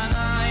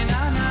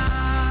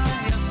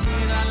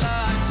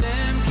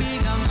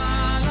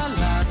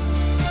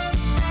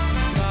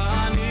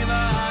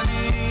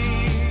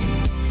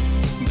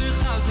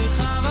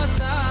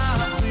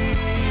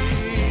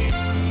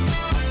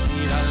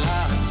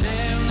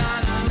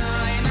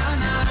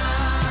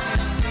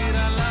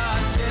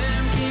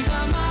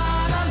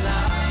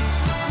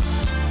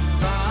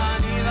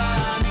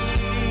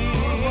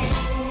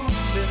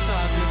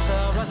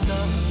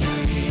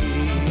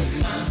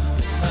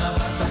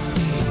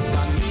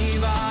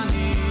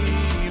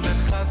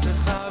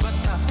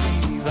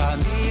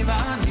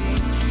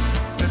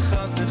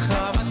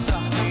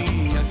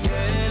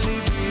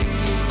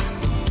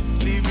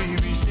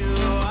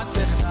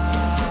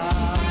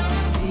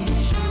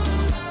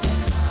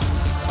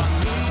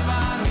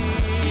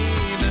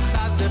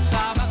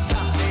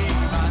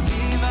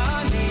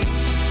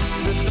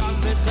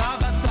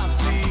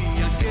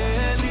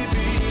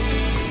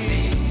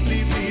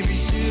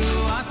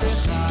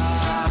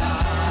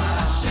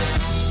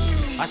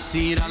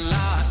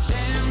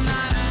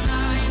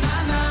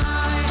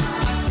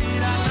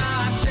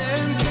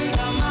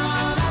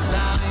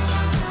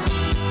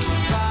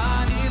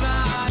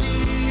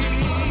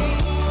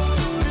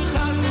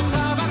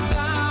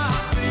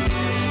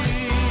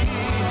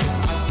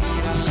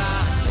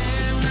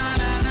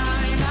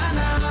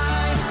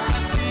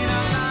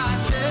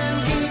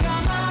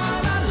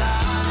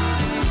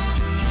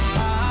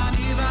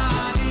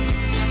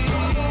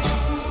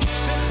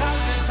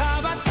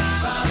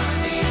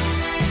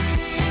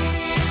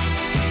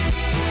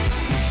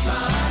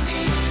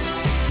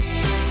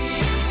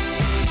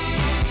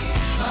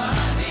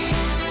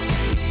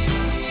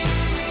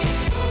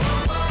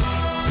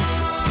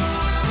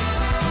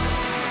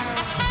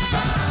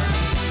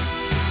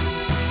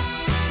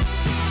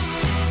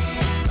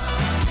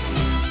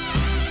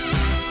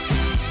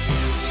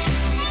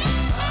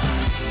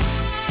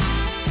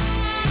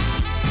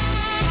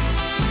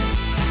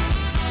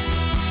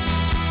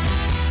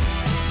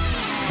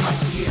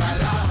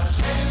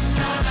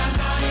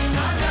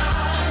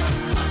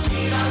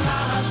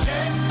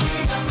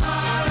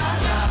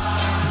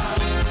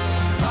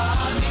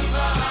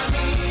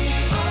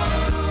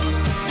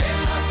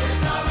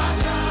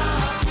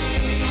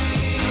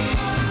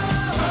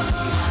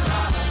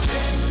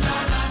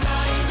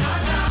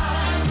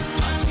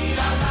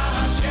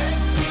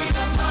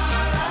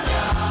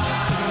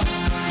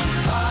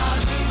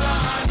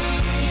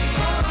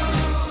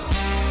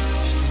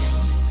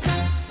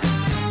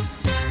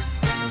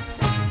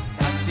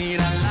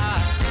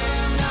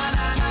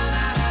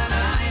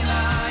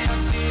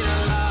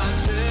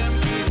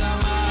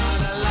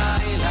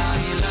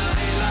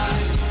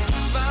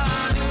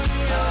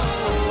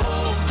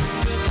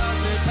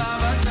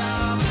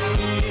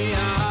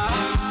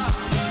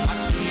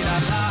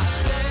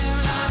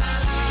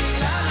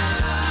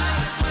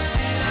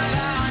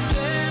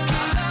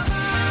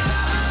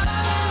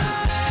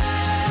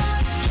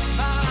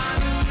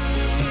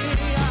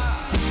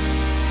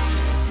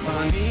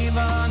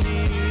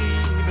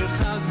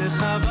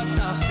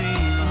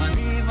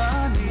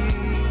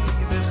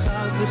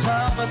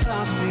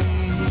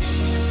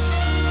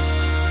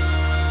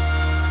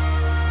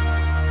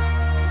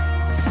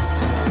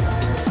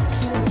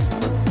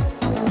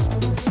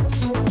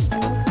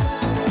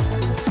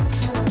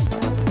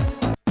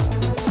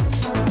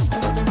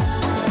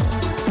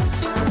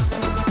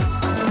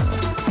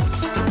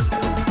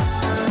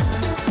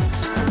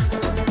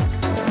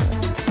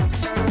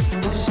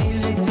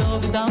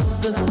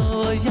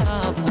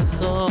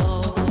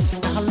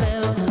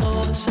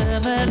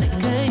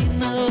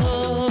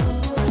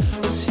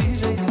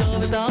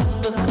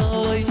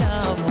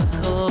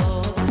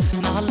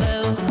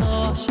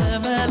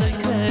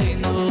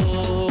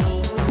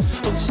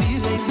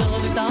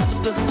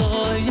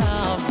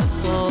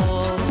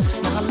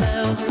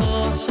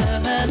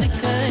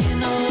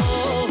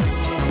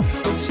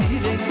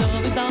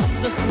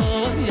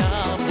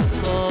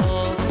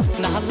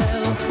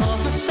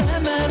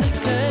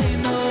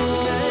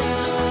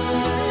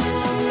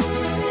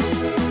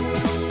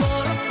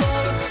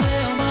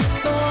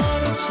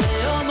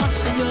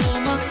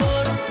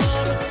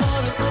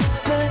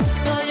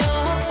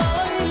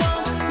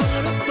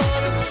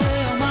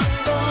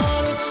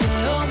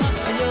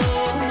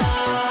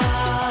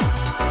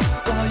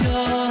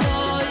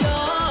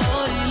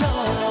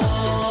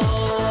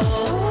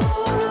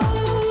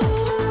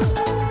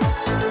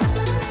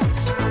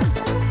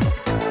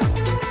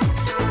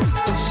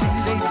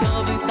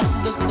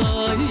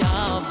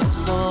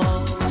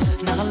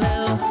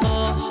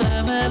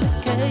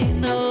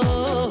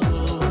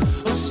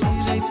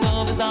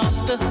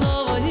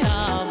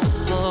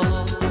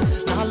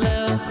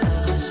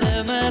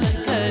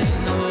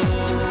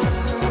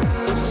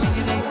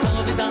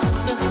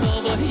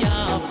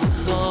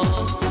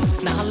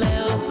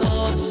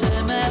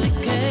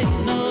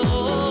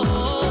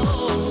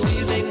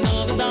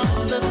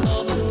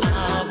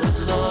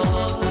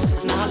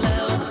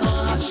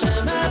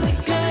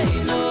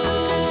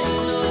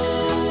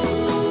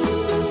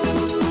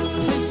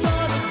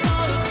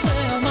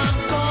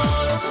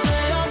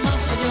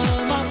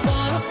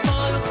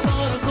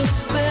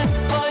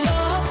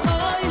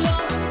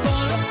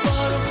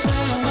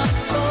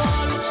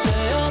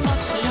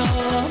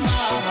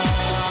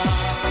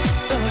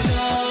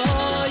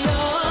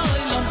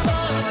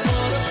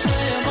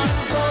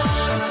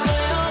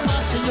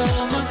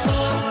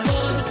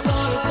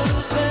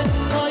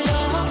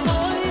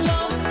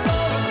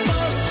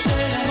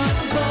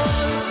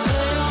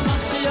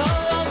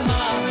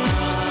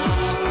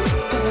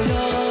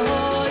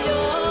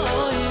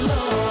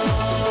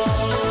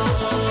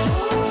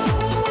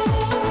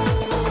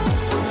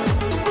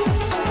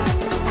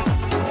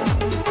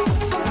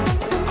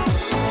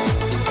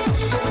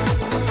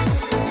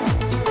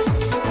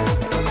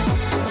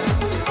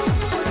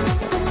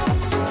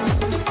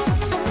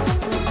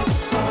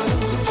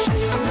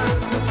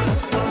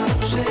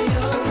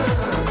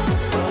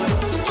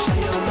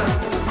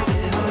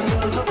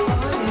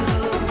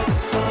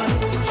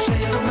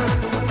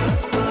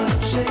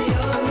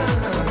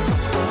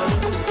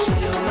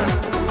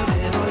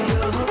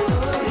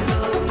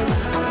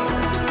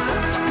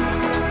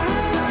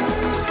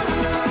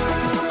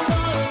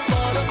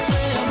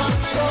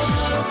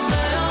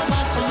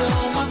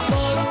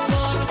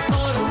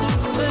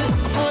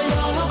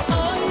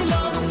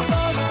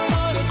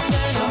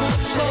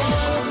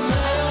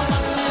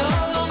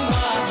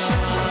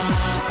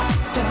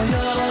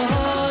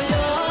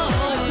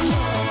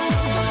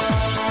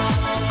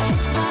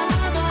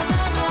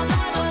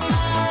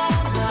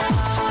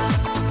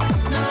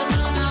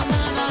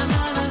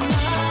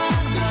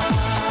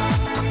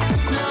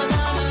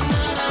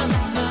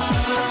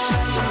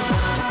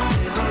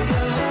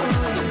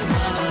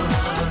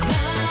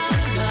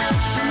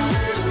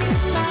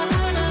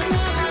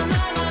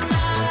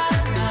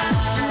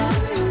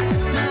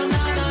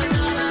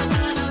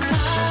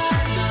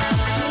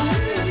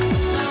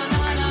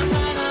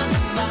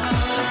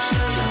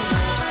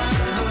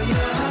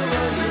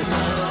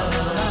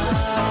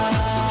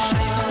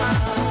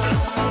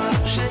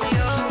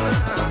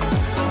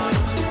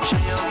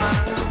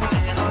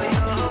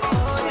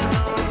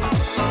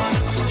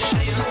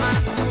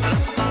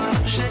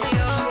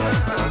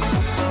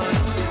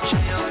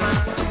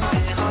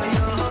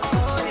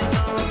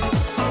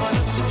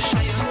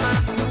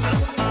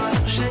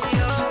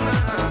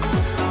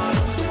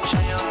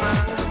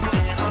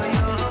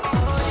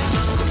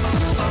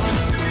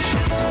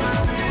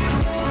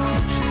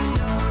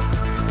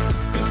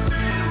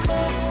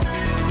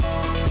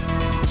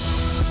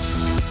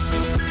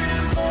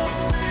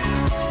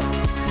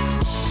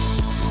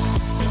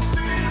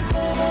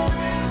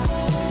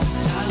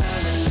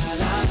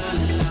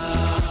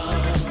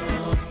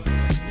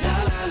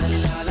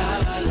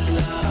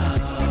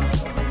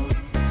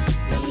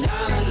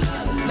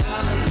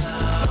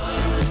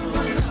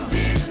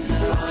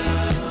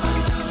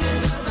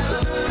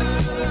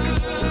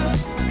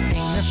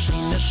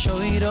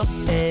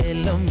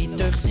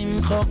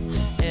simcha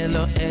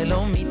elo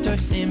elo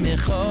mitoch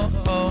simcha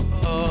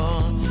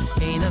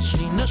ein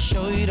ashina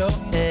shoiro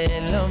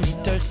elo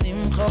mitoch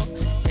simcha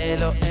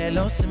elo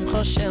elo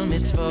simcha shel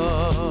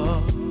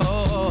mitzvah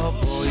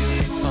boy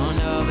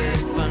fana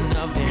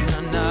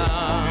benana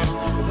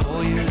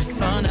boy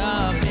fana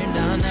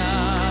benana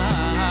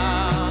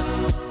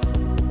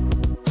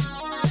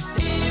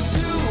if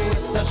du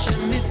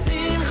sashem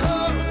misimcha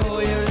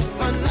boy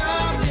fana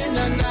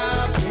benana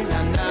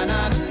benana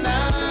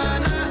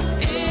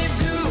if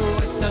du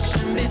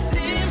sashem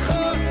misimcha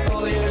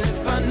boy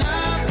fana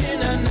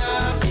benana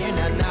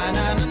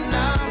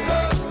benana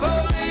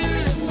boy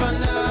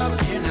fana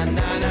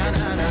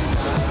benana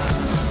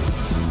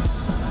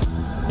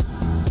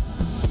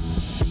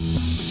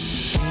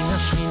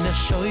Shina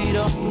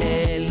shoiro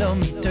elo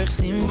mitoch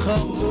simcha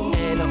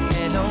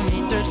elo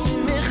mitoch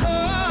simcha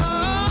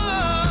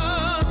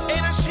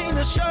ena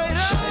shina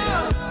shoiro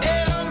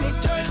elo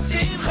mitoch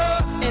simcha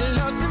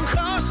elo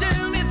simcha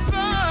shel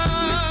mitzvah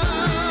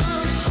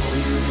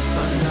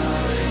fana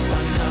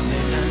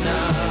benana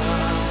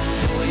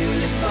boy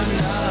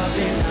fana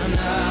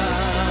benana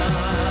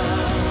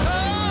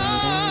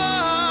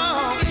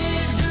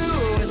if du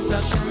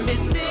sashem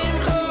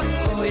misimcha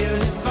boy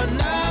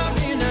fana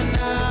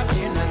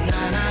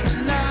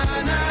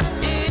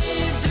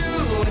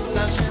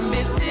Sashem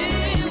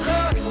misimcha,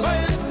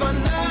 boy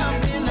fana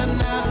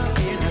benana,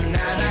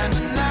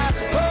 benana,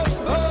 oh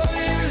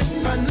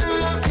fana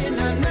benana,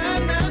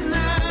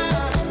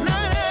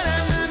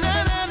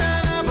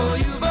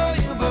 boy boy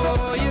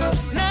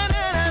na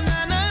boy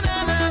boy boy na boy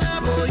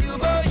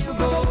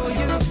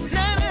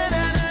fana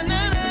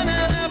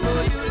benana,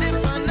 boy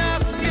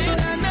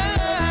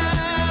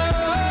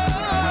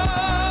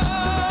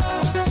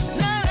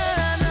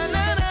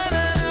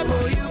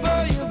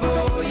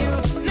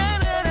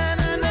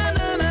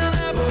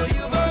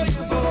boy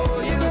boy.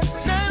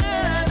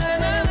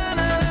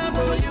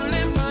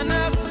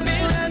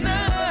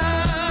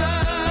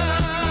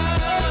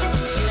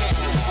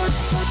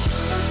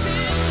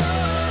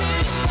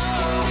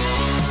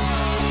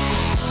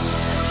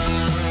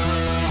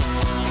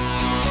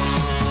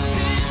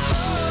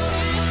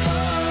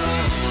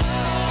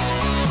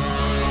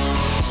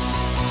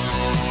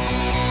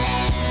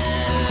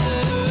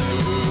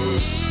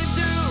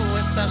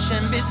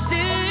 Hashem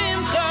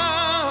b'simcha,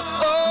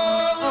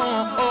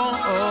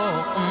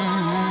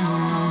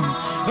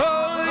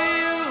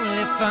 you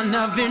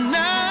lefanav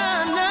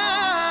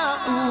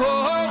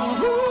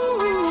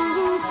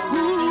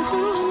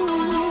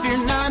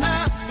v'nana,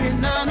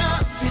 v'nana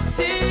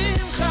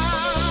b'simcha.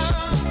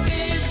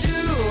 If du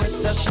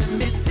es Hashem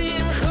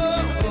b'simcha,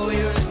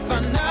 you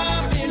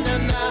lefanav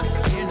v'nana,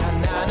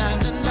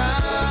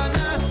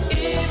 v'nana.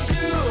 If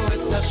du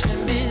es Hashem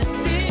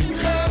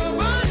b'simcha,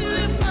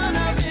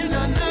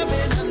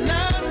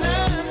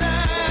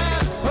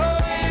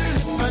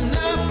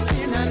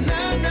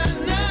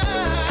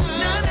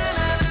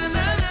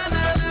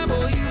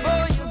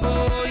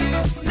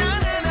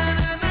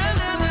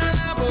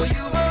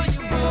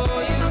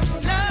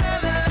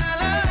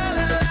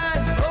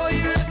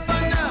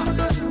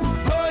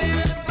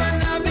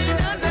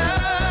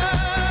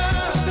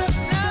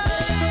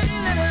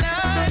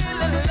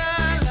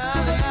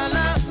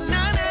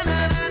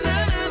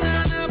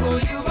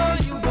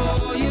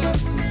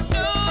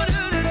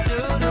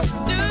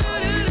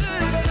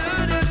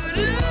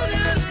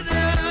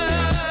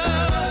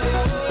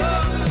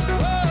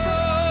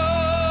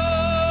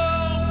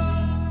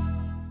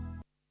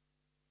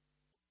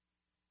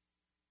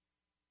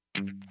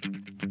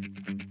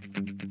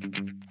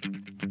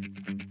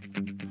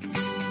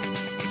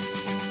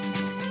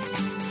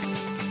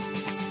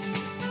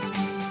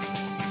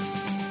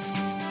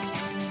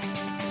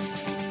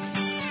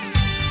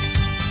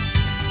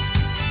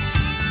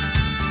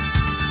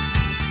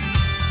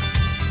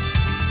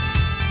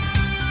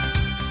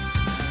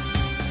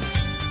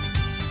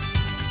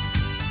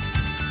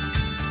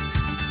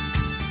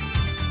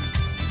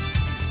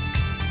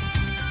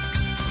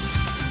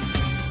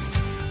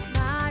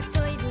 Ma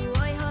toy bu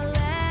oy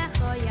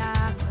holecho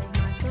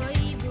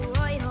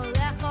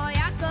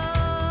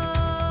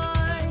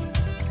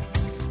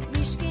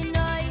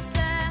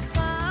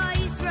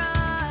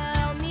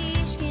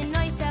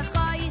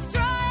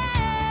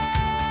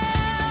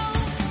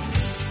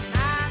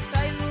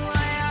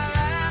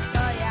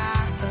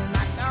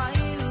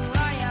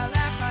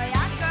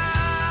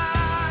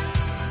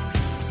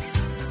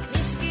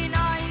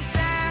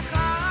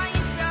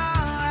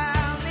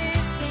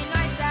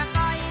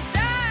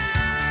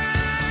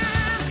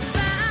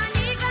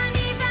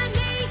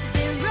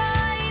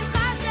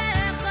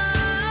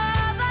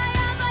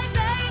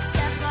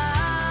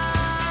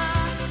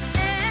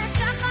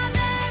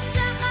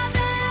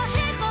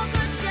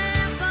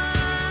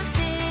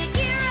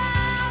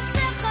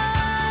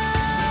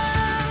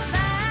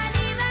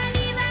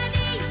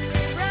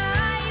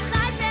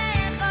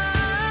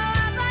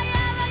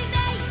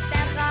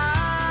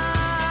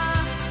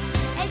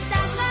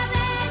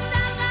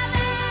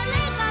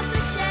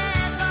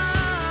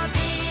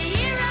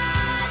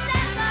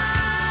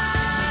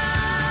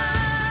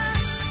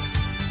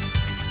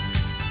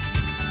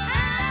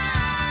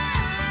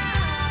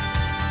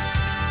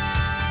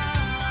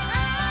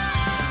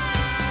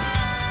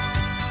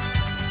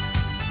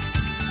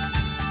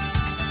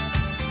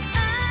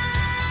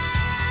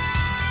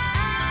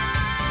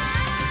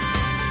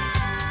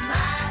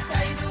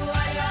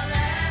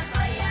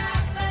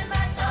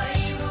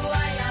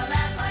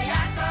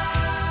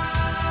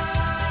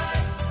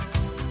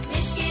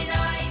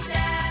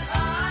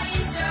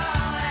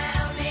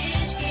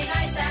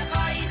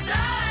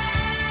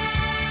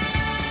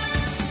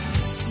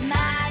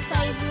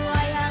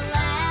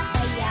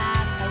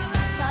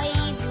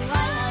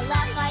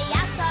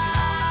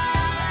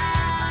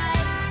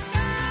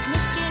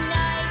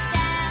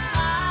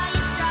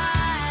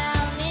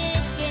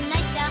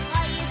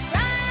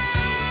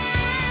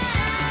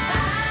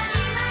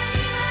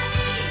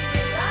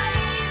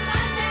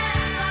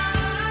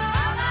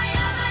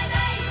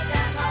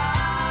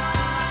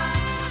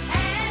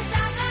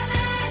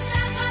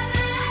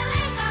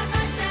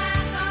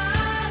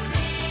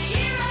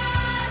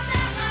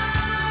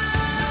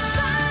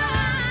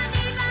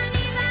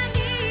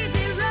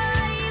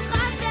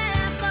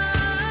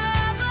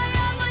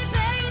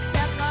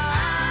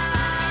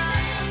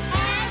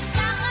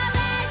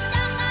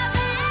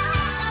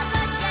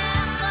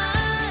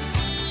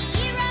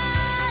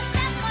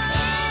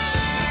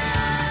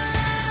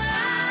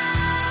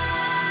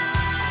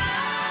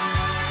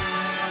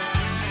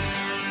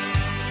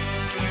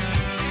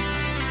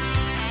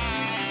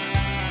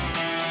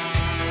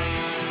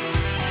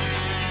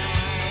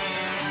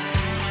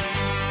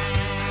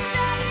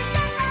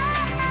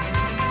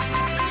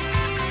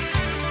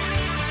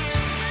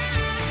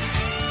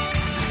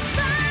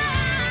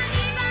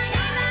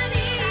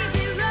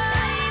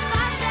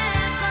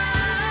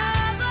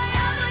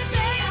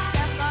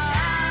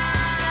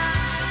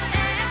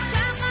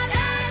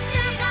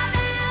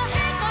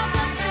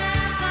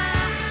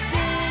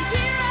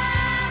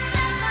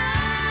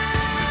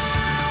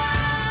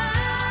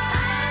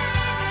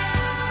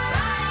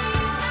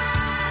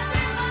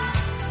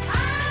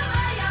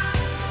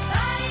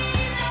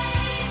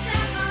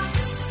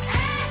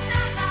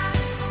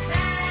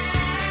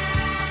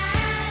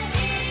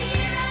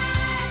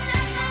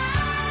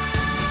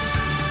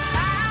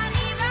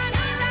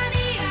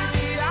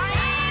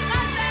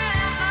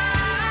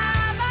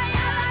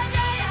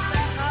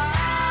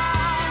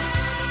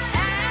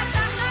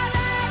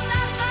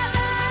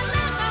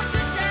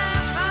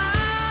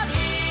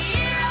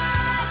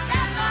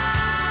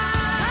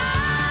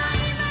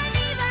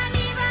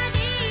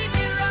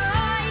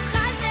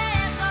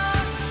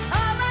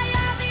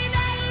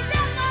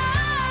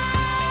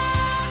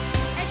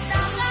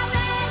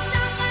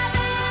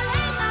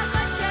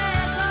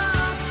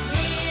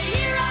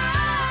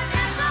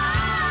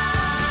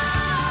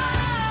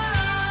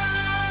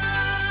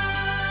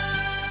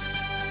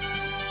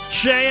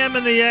JM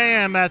in the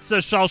AM. That's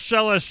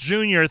Shalshelis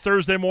Jr.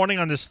 Thursday morning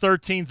on this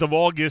 13th of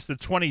August, the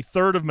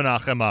 23rd of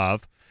Menachem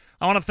Av.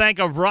 I want to thank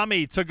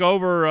Avrami, took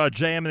over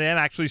JM in the AM,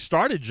 actually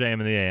started JM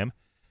in the AM,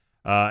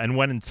 and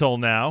went until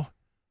now.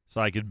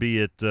 So I could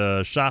be at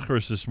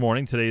Shacharis this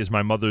morning. Today is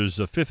my mother's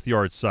 5th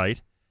yard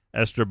site,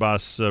 Esther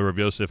Bas Rav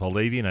Yosef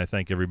Halevi, and I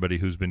thank everybody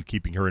who's been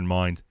keeping her in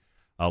mind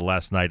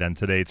last night and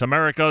today. It's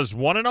America's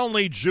one and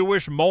only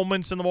Jewish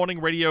Moments in the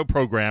Morning radio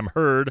program,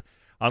 heard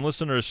on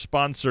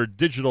listeners-sponsored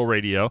digital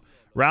radio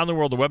around the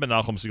world, the web at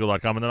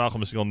NachumSegal.com and the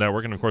Nachum Segal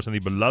Network, and of course on the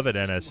beloved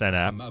NSN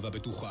app.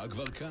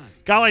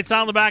 Galei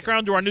Tzal in the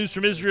background to our news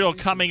from Israel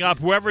coming up.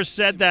 Whoever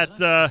said that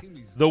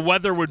the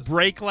weather would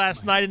break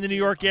last night in the New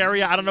York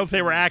area, I don't know if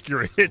they were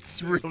accurate.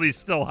 It's really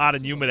still hot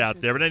and humid out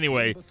there. But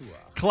anyway,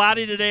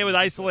 cloudy today with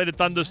isolated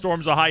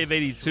thunderstorms, a high of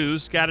 82.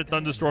 Scattered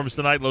thunderstorms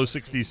tonight, low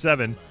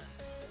 67.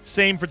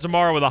 Same for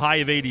tomorrow with a high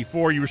of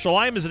 84.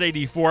 Yerushalayim is at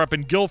 84. Up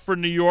in Guilford,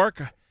 New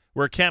York,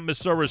 where Camp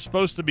Mesorah is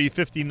supposed to be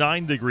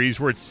 59 degrees,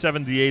 where it's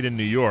 78 in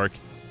New York.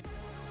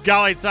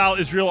 Galei Tzal,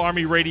 Israel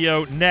Army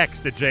Radio,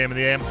 next at JM in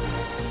the AM.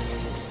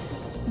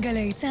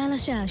 גלי צהל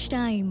השעה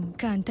 2,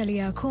 כאן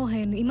טליה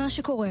כהן עם מה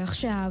שקורה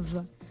עכשיו.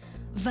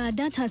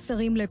 ועדת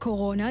השרים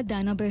לקורונה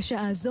דנה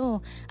בשעה זו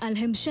על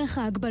המשך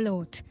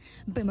ההגבלות.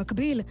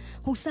 במקביל,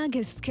 הושג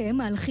הסכם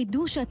על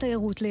חידוש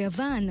התיירות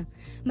ליוון.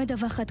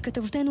 מדווחת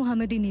כתבתנו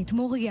המדינית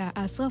מוריה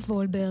אסרף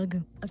וולברג.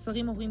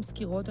 השרים עוברים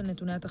סקירות על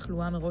נתוני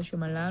התחלואה מראש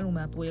המל"ל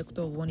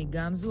ומהפרויקטור רוני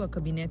גמזו.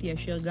 הקבינט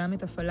יאשר גם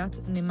את הפעלת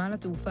נמל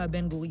התעופה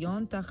בן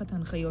גוריון תחת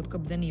הנחיות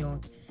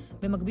קפדניות.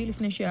 במקביל,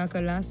 לפני שעה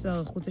קלה,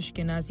 שר החוץ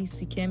אשכנזי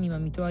סיכם עם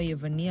עמיתו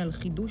היווני על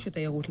חידוש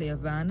התיירות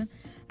ליוון.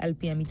 על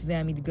פי המתווה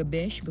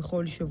המתגבש,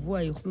 בכל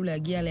שבוע יוכלו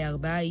להגיע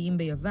ל4 איים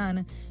ביוון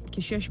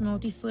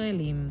כ600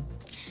 ישראלים.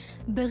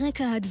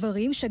 ברקע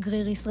הדברים,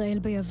 שגריר ישראל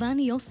ביוון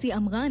יוסי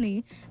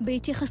אמרני,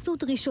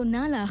 בהתייחסות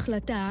ראשונה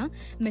להחלטה,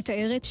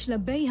 מתאר את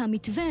שלבי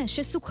המתווה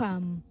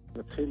שסוכם.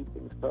 נתחיל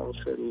במספר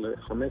של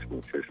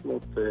 500-600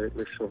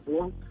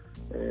 לשבוע,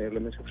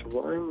 למשך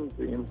שבועיים,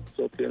 ואם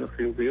זאת תהיינה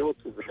חיוביות,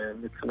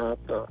 ומבחינת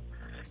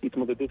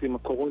ההתמודדות עם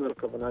הקורונה,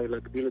 הכוונה היא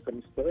להגדיל את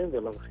המספרים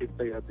ולהרחיב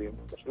את היעדים.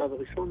 בשלב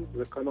הראשון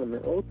זה כמה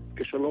מאות,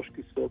 כ3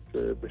 טיסות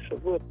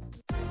בשבוע.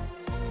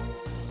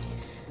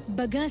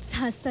 בג"ץ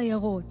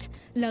הסיירות.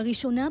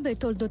 לראשונה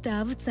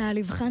בתולדותיו צה"ל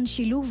יבחן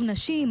שילוב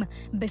נשים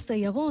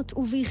בסיירות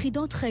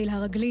וביחידות חיל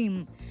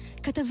הרגלים.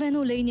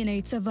 כתבנו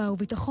לענייני צבא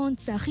וביטחון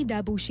צחי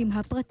דבוש עם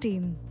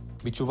הפרטים.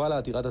 בתשובה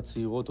לעתירת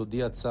הצעירות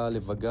הודיע צה"ל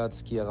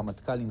לבג"ץ כי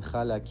הרמטכ"ל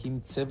הנחה להקים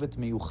צוות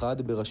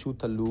מיוחד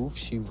בראשות אלוף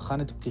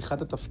שיבחן את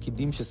פתיחת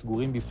התפקידים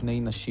שסגורים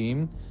בפני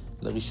נשים.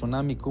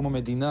 לראשונה מקום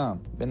המדינה,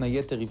 בין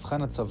היתר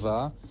יבחן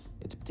הצבא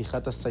את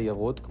פתיחת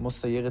הסיירות כמו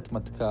סיירת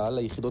מטכ"ל,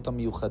 היחידות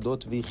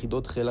המיוחדות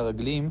ויחידות חיל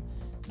הרגלים,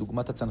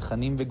 דוגמת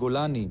הצנחנים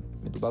וגולני.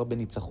 מדובר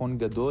בניצחון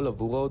גדול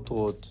עבור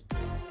העותרות.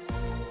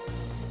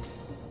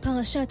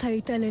 פרשת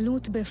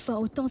ההתעללות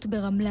בפעוטות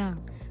ברמלה.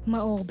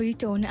 מאור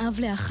ביטון, אב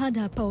לאחד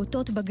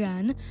הפעוטות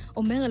בגן,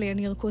 אומר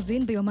ליניר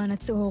קוזין ביומן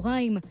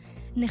הצהריים,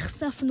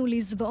 נחשפנו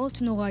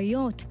לזוועות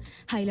נוראיות,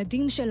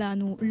 הילדים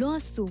שלנו לא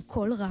עשו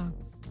כל רע.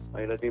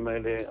 הילדים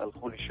האלה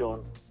הלכו לישון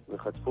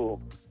וחטפו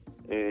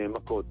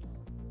מכות,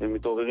 הם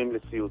מתעוררים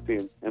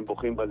לסיוטים, הם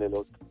בוכים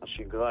בלילות,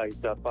 השגרה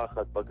הייתה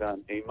פחד בגן,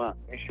 אימה,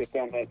 מי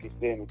שקם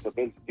מהכיסא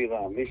מקבל סתירה,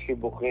 מי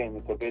שבוכה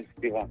מקבל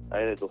סתירה,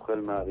 הילד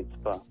אוכל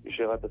מהרצפה, מי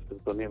שראה את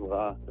הסרטונים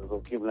ראה,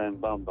 זורקים להם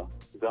במבה,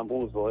 גם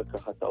הוא זורק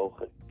ככה את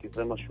האוכל, כי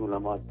זה מה שהוא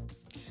למד.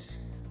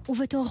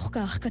 ובתוך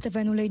כך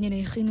כתבנו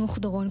לענייני חינוך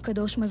דורון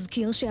קדוש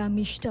מזכיר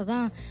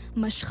שהמשטרה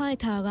משכה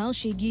את הערר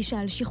שהגישה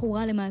על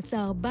שחרורה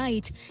למעצר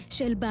בית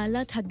של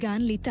בעלת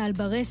הגן ליטל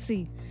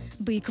ברסי.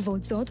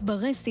 בעקבות זאת,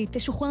 ברסי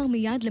תשוחרר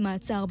מיד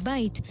למעצר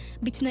בית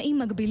בתנאים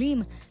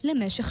מגבילים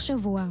למשך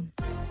שבוע.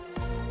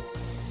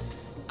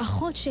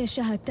 אחות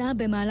ששהתה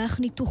במהלך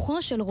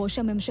ניתוחו של ראש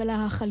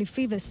הממשלה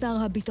החליפי ושר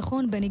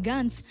הביטחון בני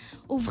גנץ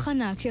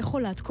ובחנה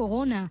כחולת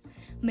קורונה.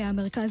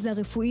 מהמרכז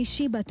הרפואי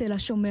שיבא תל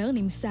השומר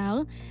נמסר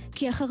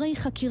כי אחרי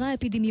חקירה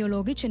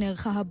אפידמיולוגית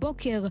שנערכה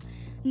הבוקר,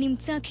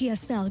 נמצא כי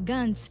השר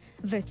גנץ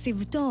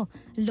וצוותו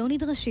לא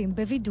נדרשים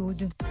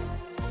בבידוד.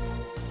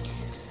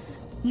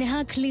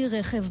 נהג כלי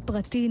רכב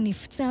פרטי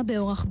נפצע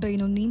באורח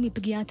בינוני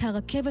מפגיעת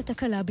הרכבת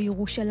הקלה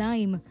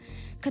בירושלים.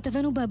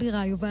 כתבנו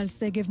בבירה יובל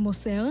סגב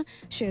מוסר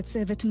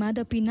שצוות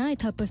מד"א פינה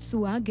את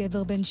הפצוע,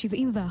 גבר בן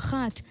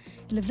 71,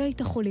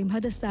 לבית החולים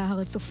הדסה הר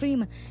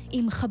הצופים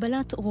עם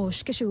חבלת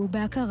ראש כשהוא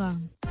בהכרה.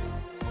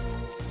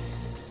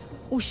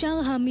 אושר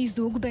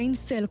המיזוג בין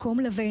סלקום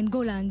לבין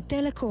גולן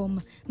טלקום,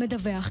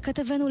 מדווח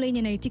כתבנו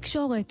לענייני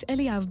תקשורת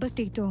אליאב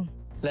בטיטו.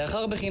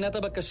 לאחר בחינת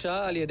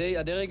הבקשה על ידי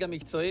הדרג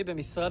המקצועי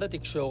במשרד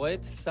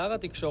התקשורת, שר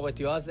התקשורת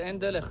יועז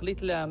הנדל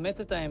החליט לאמץ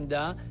את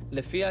העמדה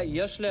לפיה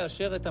יש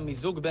לאשר את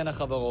המיזוג בין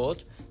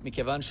החברות,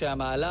 מכיוון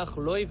שהמהלך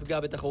לא יפגע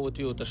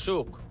בתחרותיות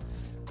השוק.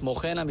 כמו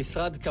כן,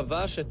 המשרד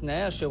קבע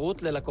שתנאי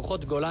השירות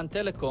ללקוחות גולן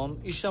טלקום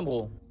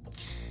יישמרו.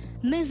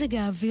 מזג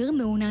האוויר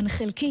מעונן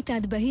חלקית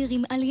עד בהיר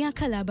עם עלייה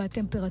קלה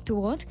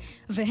בטמפרטורות,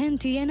 והן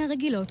תהיינה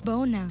רגילות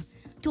בעונה.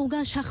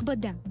 תורגש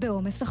הכבדה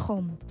בעומס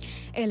החום.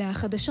 אלה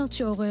החדשות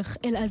שעורך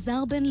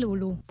אלעזר בן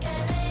לולו.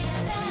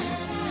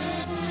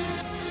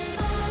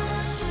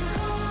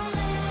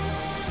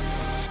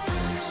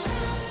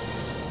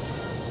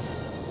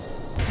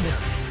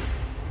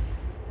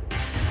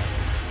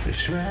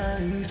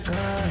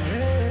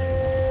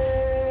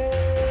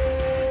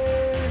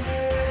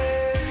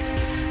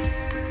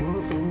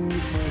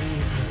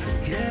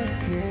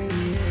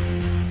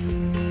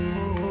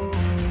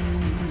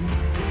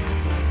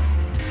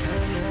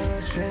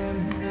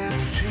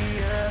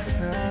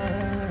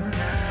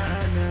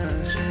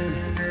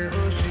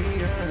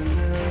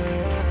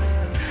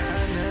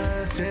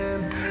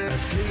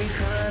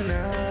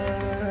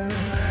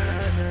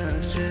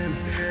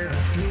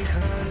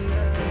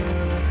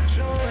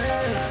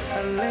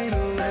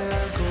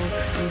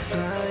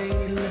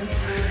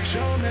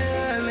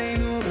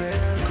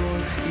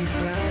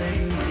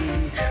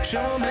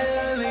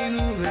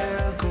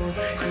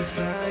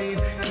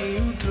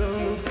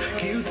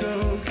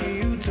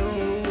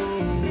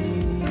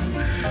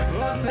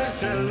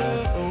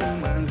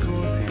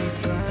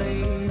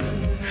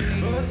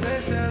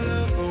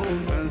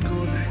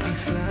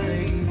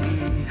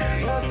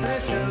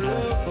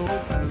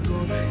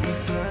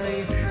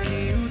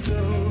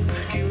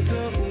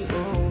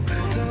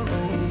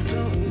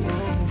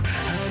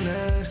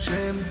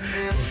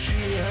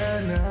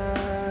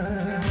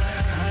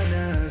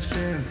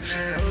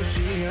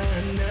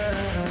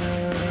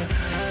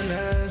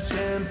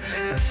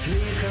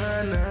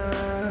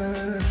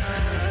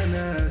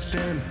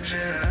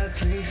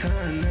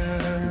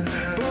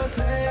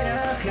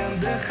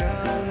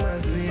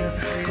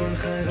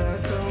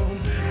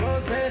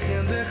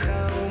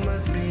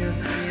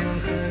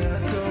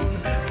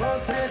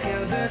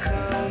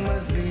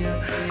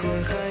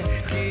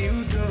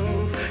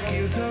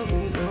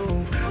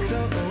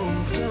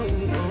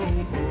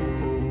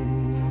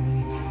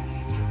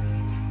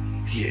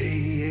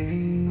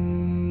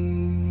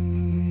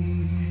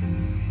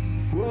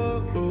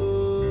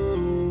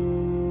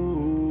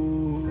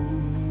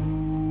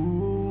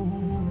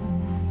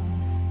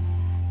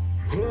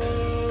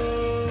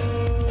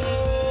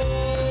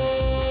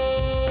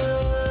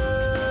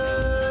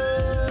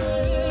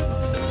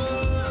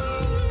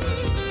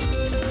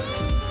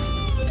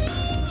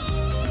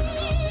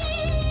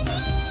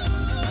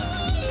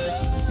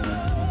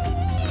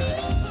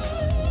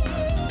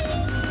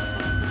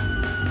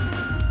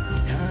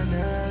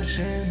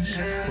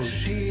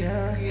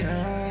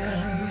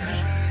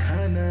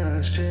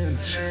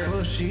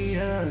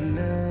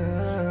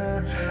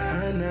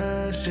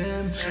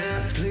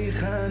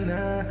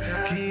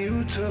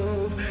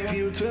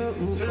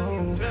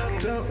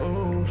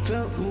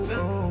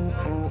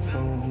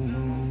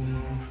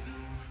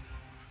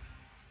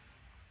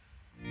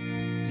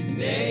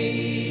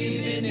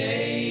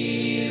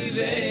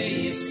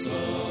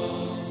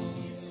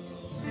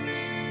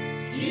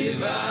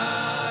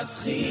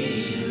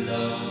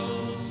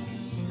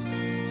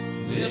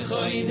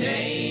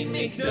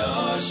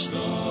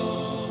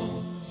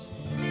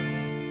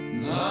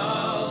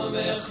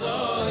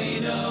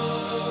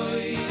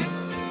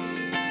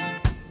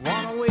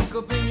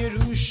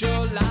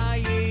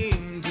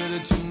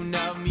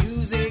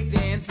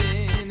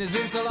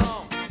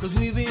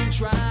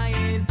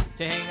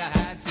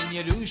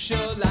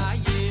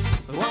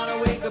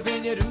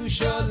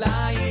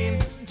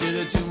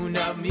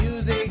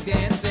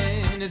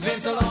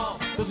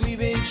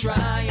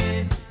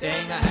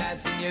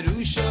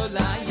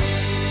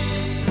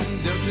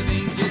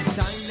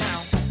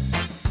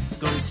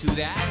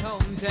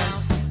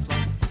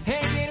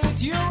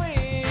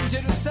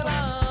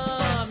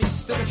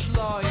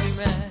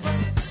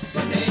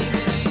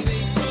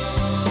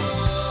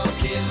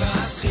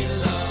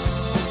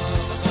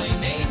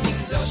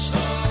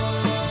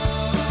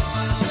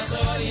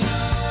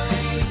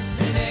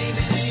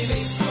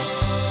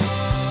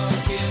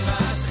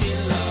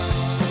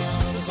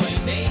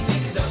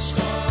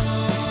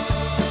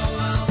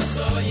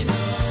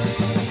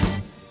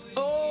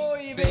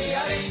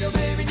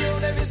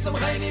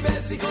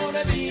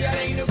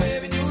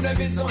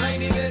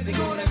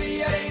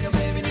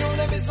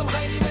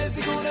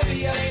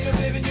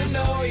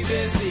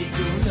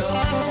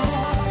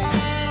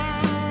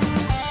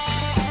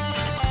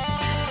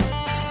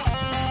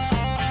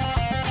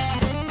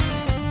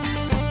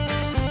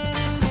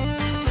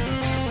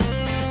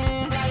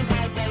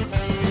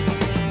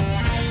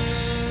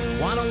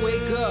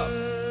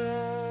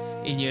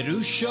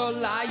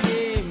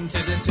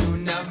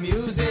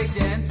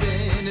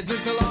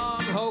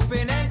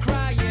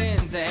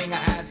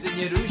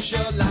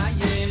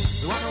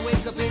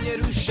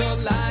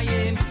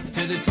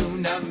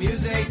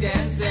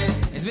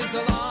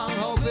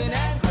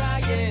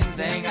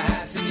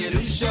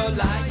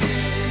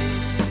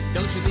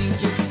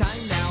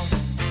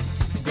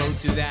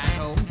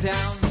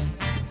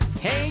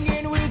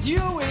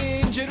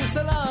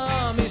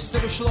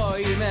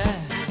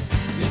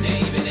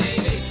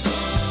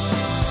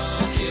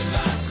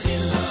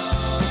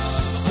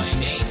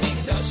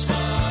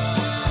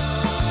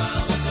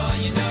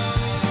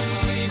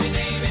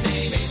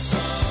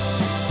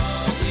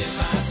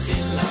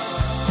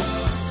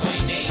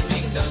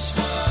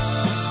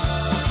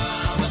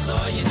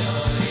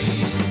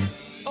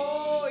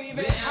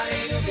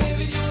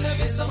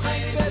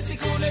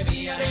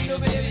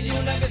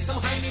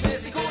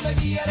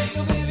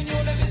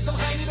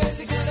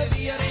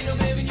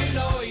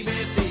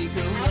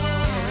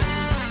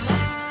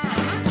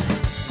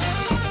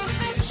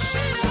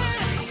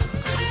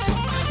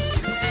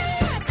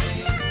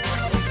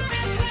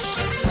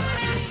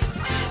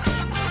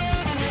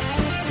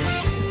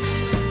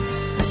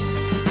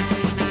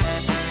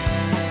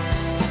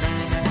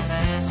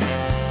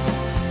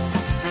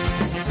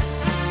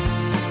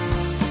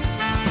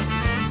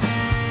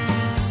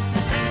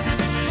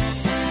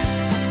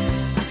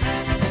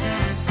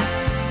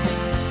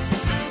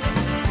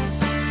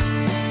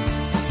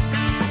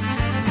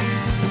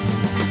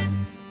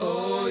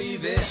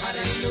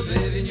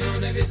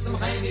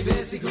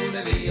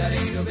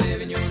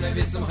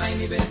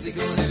 ושמחייני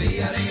בסיכונה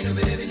ויערנו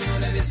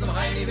בבניונה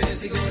ושמחייני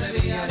בסיכונה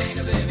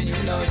ויערנו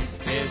בבניונוי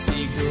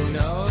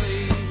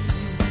בסיכונוי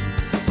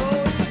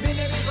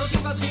ביני וזאתי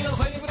מתחיל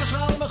חייני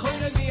ותשחל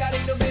מחוינה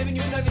ויערנו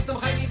בבניונה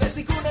ושמחייני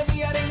בסיכונה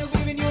ויערנו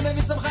בבניונה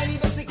ושמחייני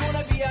בסיכונה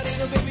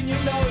ויערנו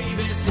בבניונוי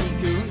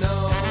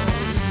בסיכונוי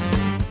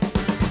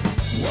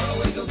Wanna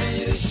wake up in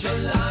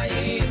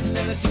Yerushalayim,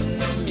 never tune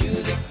no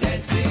music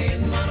that's in.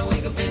 Wanna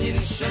wake up in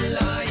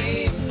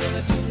Yerushalayim,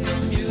 never tune no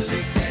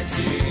music that's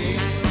in.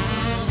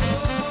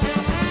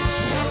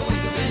 Wanna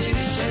wake up in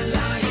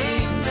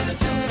Yerushalayim, never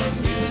tune no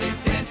music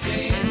that's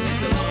in.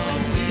 It's a long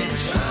we've been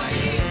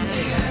trying,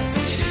 they got to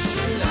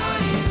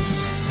Yerushalayim.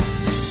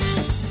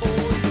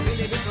 Oh,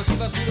 bini b'tzvati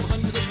b'afilo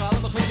b'choni b'toshvala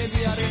b'choni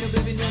b'yarenu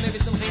b'vinyone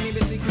b'samcheni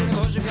b'sikune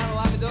b'hoshe piano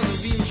avidogo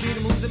v'im shir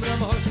muzim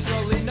rama hoshe so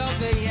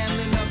l'noveyem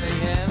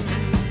l'noveyem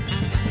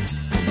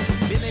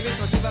Bini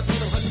b'tzvati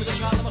b'afilo b'choni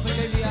b'toshvala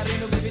b'choni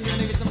b'yarenu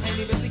b'vinyone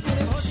b'samcheni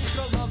b'sikune b'hoshe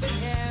so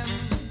l'noveyem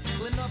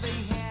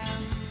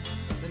l'noveyem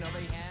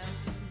l'noveyem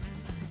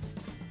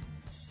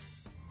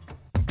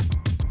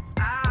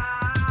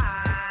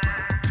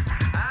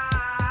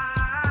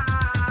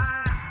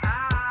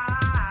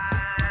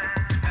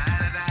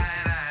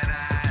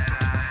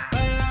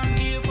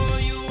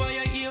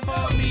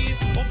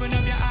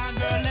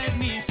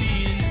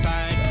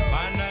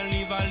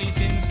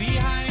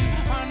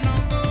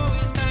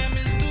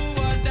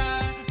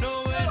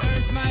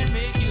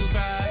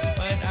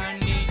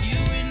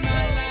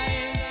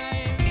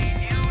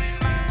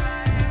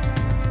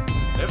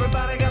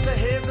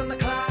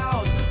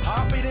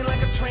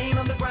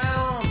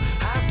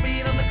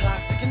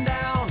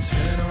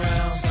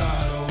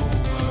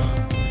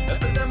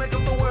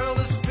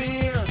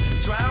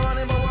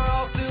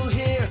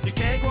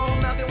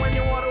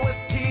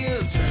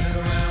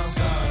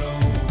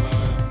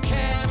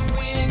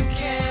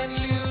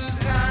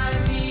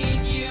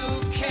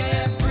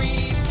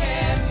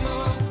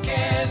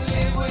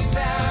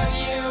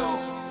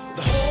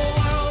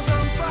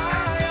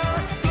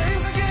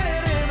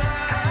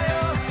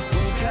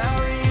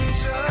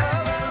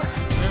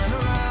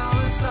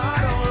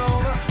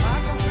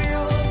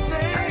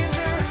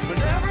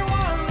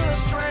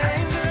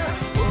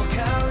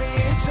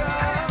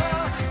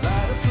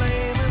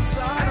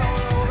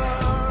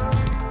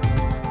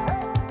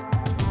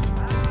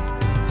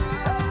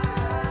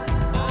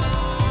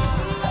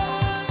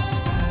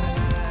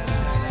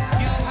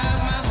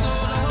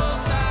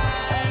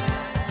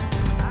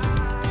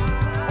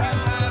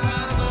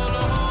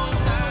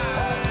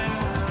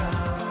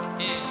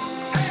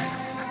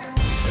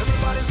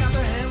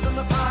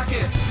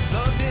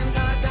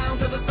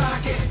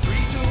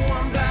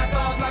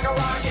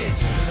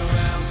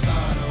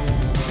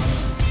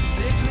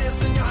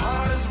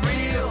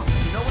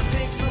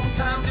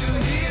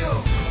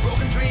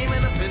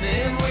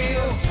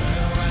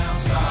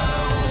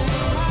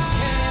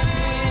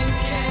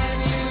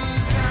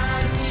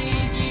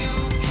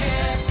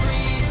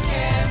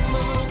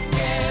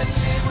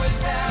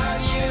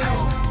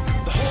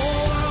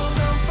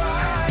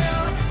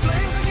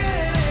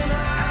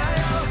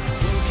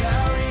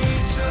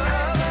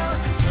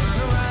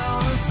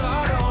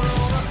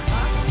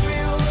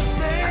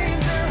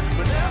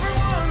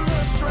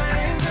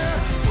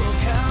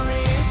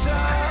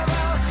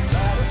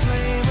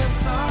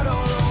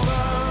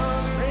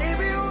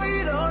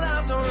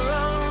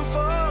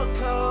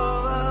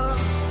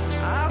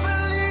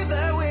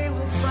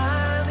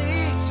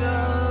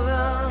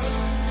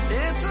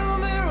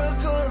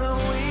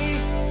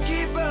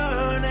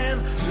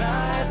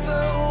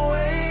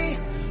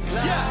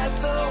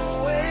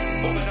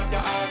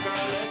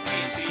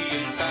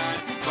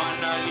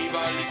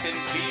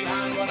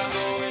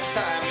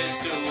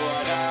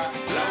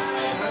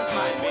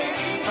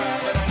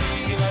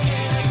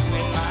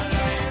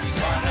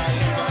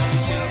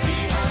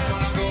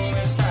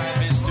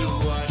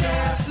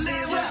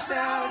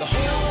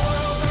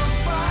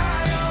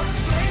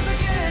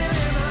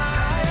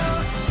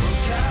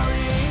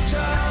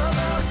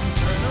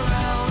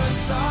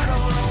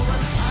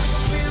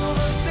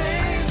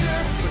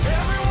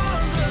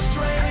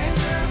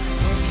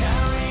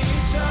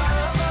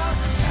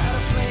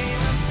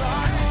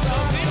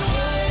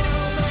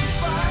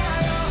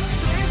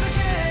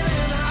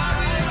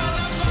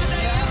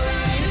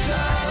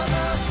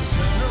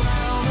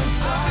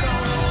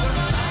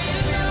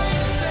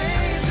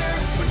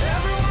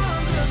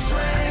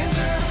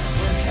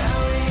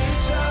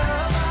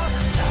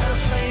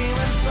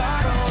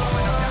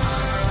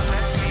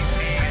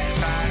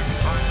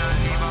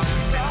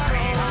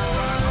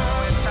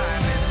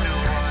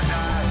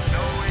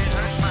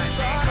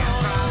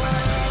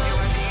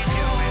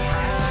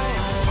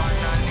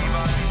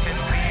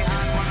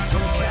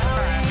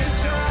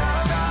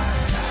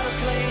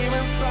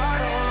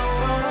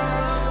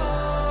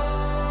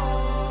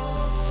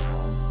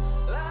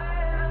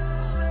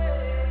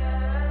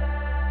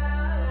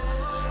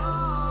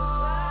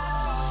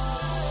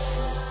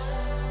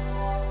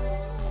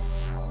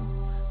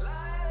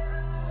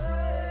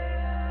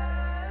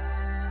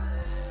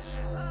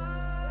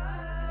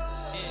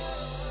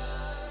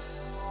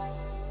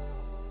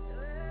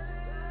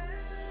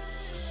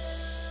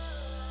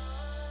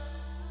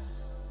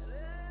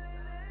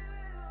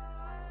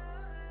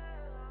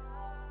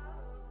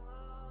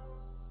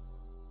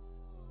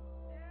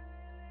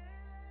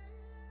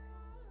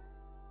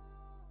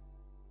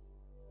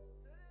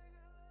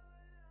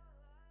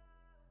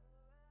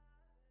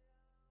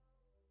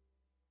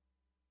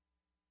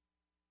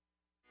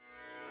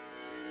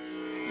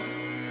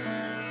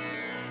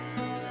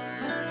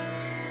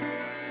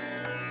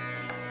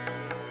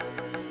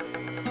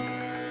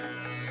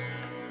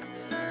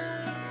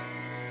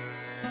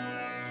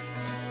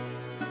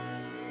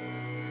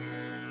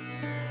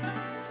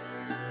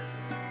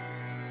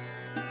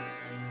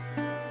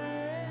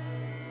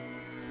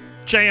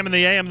JM and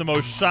the AM, the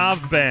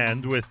Moshav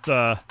Band with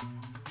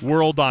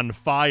World on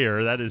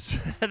Fire.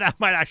 That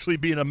might actually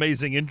be an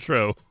amazing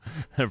intro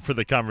for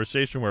the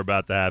conversation we're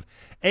about to have.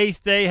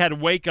 Eighth Day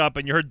had Wake Up,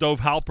 and you heard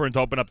Dov Halpern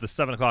to open up the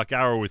 7 o'clock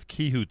hour with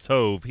Kihu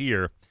Tov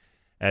here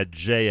at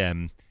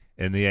JM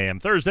in the AM.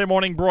 Thursday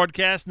morning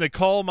broadcast.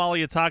 Nicole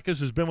Maliatakis,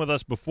 who's been with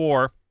us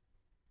before,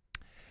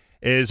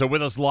 is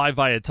with us live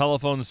via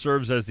telephone,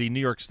 serves as the New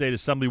York State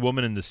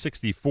Assemblywoman in the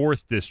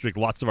 64th District.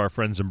 Lots of our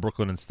friends in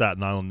Brooklyn and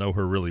Staten Island know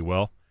her really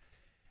well.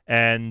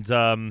 And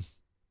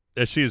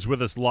she is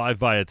with us live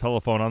via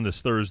telephone on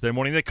this Thursday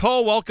morning.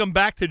 Nicole, welcome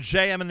back to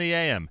JM and the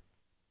AM.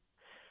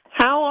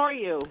 How are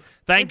you?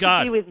 Thank Good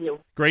God. to be with you.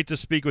 Great to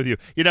speak with you.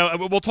 You know,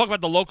 we'll talk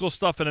about the local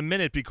stuff in a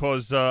minute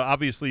because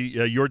obviously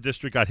your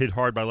district got hit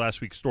hard by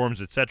last week's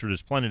storms, et cetera.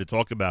 There's plenty to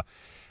talk about.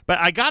 But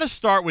I got to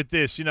start with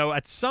this. You know,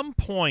 at some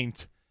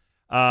point,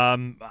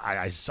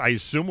 I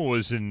assume it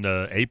was in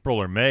April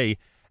or May,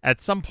 at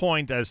some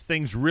point as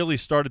things really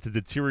started to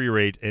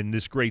deteriorate in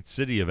this great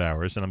city of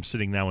ours, and I'm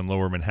sitting now in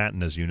Lower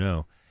Manhattan, as you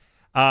know,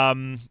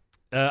 I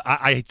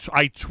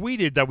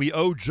tweeted that we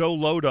owe Joe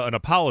Lhota an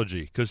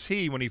apology because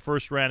he, when he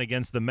first ran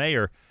against the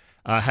mayor,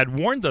 had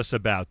warned us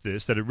about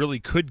this, that it really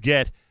could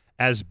get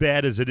as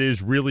bad as it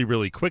is really,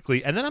 really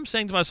quickly. And then I'm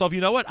saying to myself, you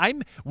know what?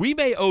 We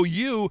may owe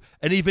you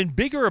an even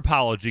bigger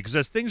apology because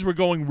as things were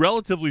going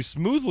relatively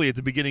smoothly at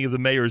the beginning of the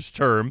mayor's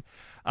term,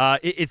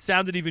 it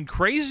sounded even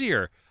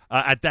crazier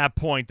at that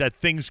point that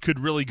things could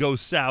really go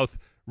south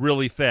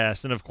really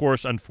fast. And, of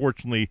course,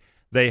 unfortunately,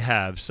 they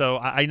have. So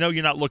I know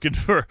you're not looking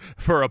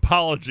for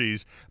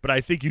apologies, but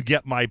I think you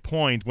get my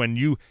point when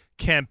you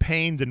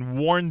campaigned and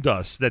warned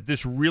us that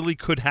this really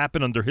could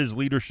happen under his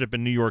leadership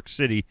in New York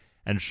City,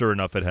 and sure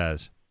enough, it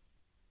has.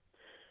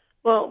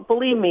 Well,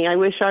 believe me, I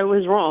wish I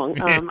was wrong.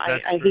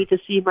 I hate to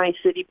see my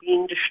city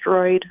being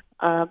destroyed.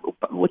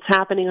 What's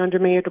happening under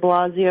Mayor de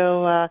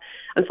Blasio,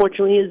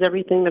 unfortunately, is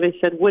everything that I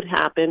said would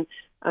happen.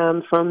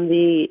 From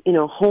the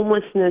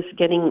homelessness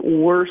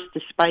getting worse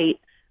despite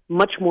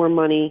much more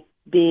money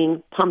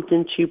being pumped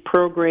into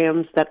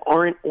programs that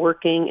aren't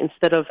working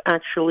instead of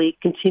actually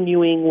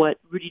continuing what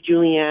Rudy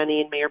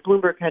Giuliani and Mayor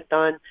Bloomberg had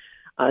done,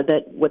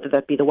 that whether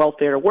that be the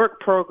welfare to work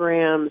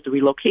programs, the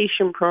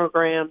relocation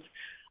programs,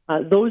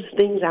 those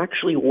things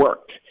actually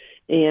worked.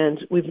 And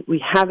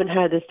we haven't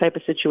had this type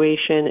of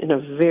situation in a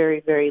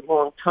very, very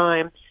long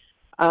time.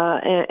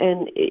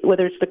 And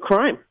whether it's the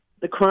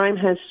crime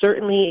has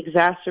certainly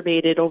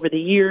exacerbated over the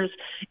years.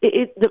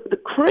 The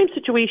crime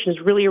situation is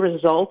really a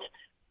result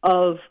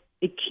of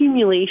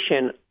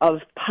accumulation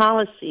of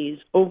policies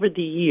over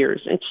the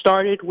years. It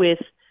started with,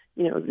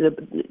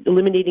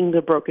 eliminating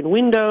the broken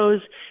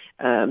windows,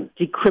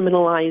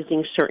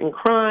 decriminalizing certain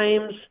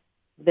crimes.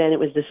 Then it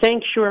was the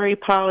sanctuary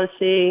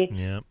policy.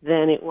 Yep.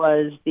 Then it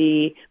was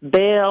the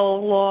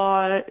bail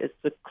law. It's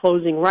the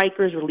closing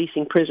Rikers,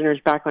 releasing prisoners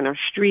back on our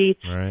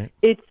streets. Right.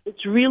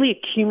 It's really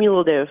a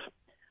cumulative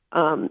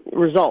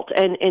result.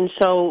 And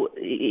so,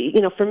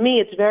 for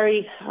me, it's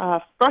very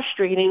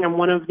frustrating. I'm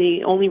one of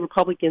the only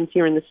Republicans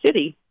here in the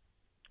city,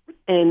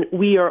 and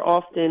we are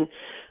often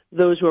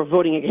those who are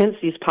voting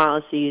against these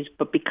policies.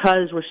 But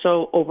because we're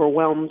so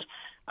overwhelmed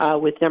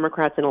with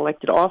Democrats in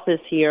elected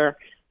office here,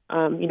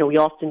 we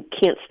often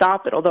can't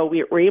stop it, although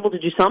we're able to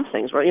do some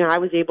things. Right? I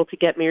was able to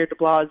get Mayor de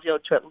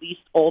Blasio to at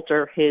least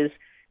alter his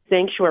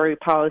sanctuary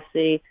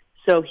policy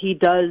so he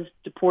does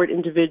deport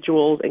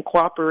individuals and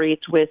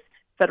cooperates with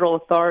federal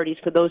authorities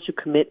for those who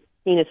commit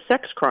heinous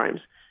sex crimes.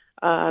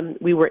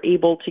 We were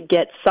able to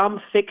get some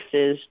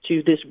fixes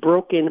to this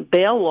broken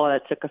bail law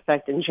that took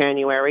effect in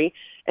January.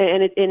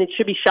 And it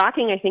should be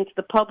shocking, I think, to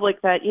the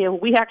public that,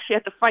 we actually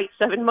had to fight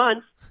 7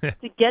 months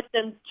to get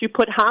them to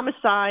put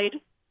homicide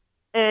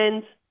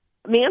and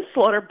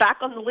manslaughter back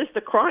on the list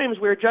of crimes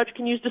where a judge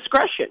can use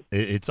discretion.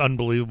 It's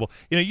unbelievable.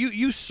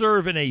 You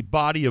serve in a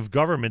body of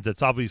government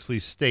that's obviously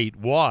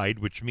statewide,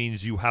 which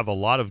means you have a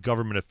lot of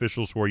government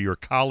officials who are your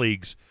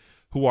colleagues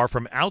who are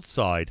from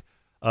outside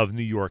of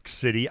New York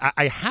City.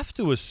 I have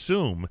to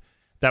assume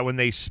that when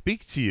they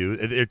speak to you,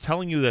 they're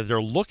telling you that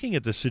they're looking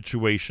at the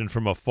situation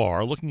from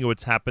afar, looking at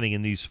what's happening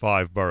in these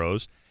 5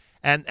 boroughs,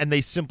 and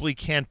they simply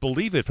can't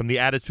believe it, from the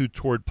attitude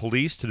toward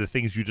police to the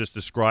things you just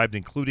described,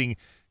 including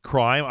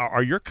crime.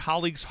 Are your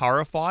colleagues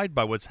horrified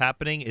by what's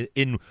happening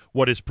in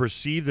what is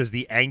perceived as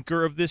the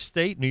anchor of this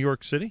state, New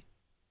York City?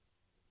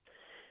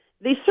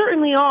 They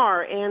certainly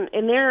are,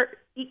 and they're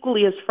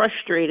equally as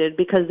frustrated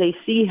because they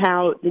see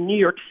how the New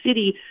York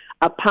City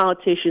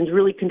politicians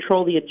really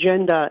control the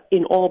agenda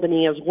in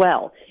Albany as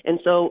well. And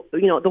so,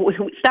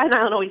 Staten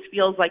Island always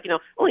feels like,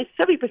 only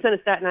 70%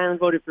 of Staten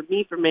Island voted for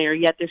me for mayor,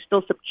 yet they're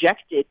still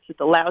subjected to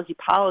the lousy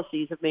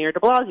policies of Mayor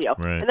de Blasio.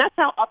 Right. And that's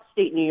how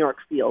upstate New York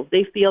feels.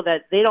 They feel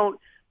that they don't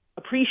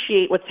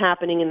appreciate what's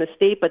happening in the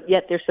state, but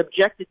yet they're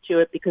subjected to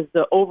it because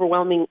the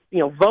overwhelming,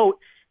 vote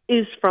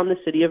is from the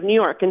city of New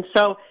York. And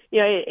so,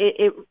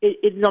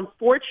 it's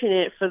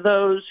unfortunate for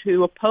those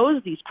who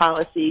oppose these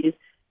policies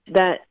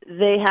that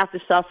they have to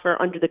suffer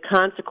under the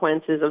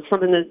consequences of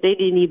something that they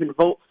didn't even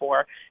vote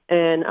for.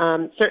 And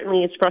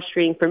certainly it's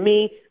frustrating for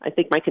me. I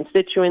think my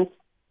constituents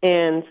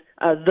and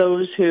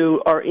those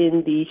who are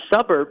in the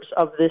suburbs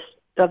of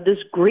this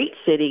great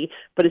city,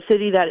 but a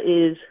city that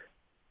is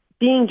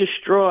being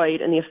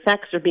destroyed, and the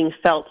effects are being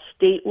felt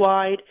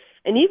statewide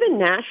and even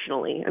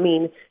nationally. I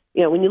mean,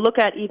 when you look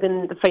at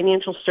even the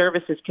Financial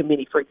Services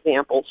Committee, for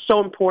example, so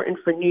important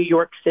for New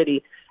York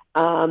City,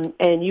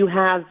 and you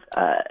have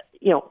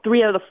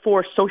 3 out of the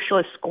 4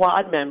 Socialist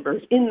Squad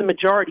members in the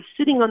majority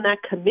sitting on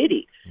that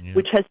committee,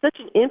 which has such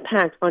an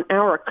impact on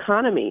our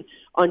economy,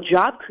 on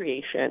job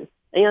creation.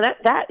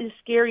 That is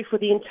scary for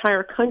the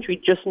entire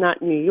country, just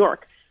not New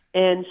York.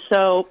 And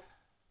so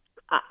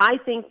I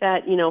think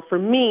that, for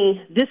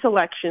me, this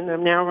election,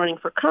 I'm now running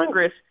for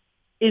Congress,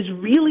 is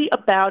really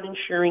about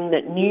ensuring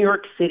that New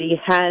York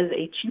City has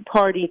a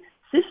two-party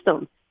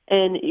system.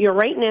 And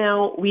right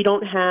now, we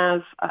don't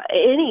have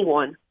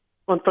anyone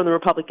from the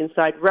Republican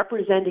side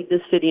representing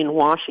this city in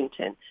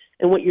Washington.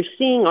 And what you're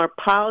seeing are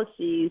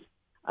policies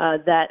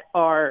that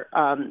are,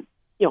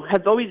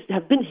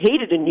 have been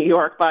hated in New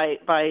York by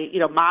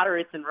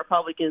moderates and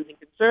Republicans and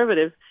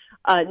conservatives,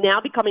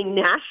 now becoming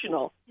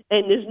national.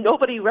 And there's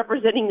nobody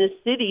representing this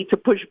city to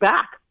push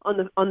back on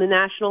the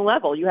national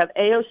level. You have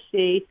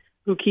AOC,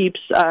 who keeps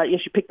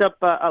she picked up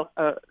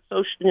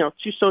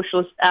two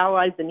socialist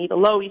allies, the Nita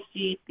Lowey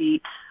seat,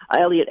 the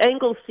Eliot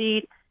Engel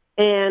seat,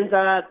 and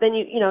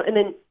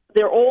then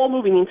they're all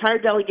moving. The entire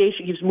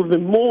delegation keeps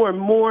moving more and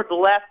more to the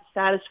left to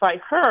satisfy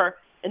her,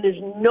 and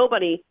there's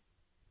nobody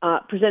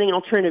presenting an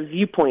alternative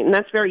viewpoint, and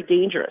that's very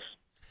dangerous.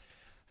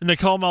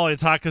 Nicole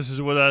Malliotakis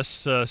is with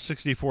us,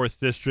 64th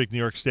District, New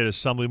York State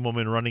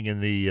Assemblywoman, running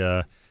in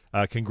the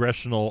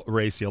congressional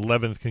race, the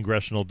 11th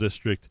congressional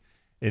district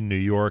in New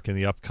York in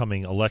the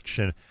upcoming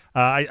election.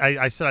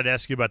 I said I'd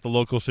ask you about the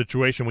local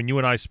situation. When you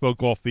and I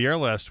spoke off the air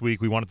last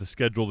week, we wanted to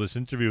schedule this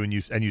interview,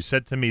 and you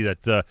said to me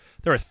that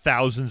there are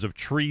thousands of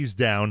trees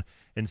down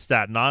in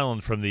Staten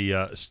Island from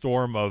the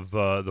storm of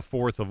the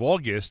 4th of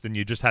August, and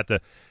you just had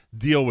to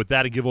deal with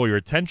that and give all your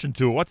attention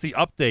to it. What's the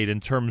update in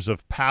terms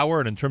of power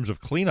and in terms of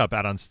cleanup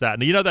out on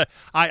Staten? You know that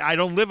I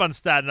don't live on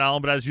Staten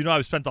Island, but as you know,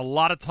 I've spent a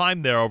lot of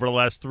time there over the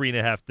last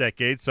 3.5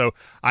 decades, so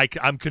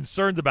I'm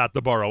concerned about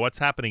the borough. What's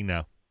happening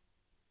now?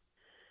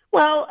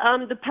 Well,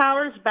 the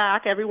power's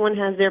back. Everyone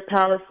has their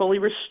power fully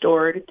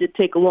restored. It did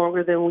take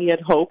longer than we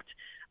had hoped.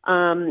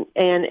 And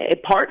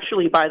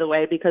partially, by the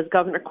way, because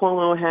Governor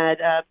Cuomo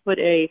had put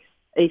a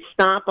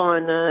stop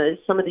on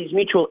some of these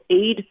mutual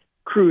aid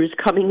crews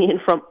coming in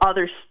from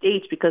other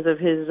states because of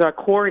his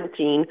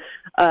quarantine.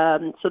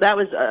 So that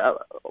was a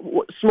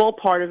small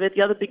part of it.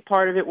 The other big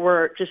part of it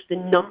were just the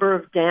number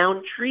of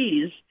downed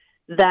trees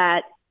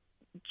that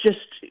just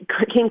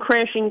came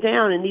crashing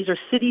down, and these are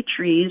city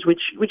trees, which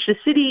the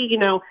city,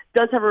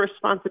 does have a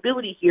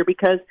responsibility here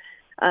because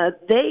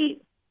they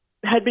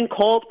had been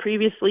called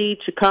previously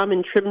to come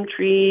and trim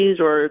trees,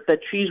 or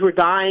that trees were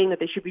dying, that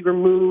they should be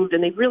removed,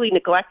 and they really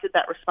neglected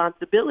that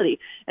responsibility.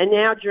 And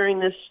now during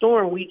this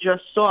storm, we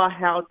just saw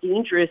how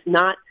dangerous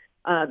not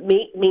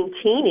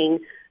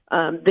maintaining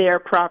their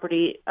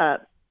property,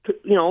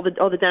 all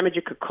the damage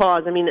it could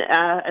cause. I mean,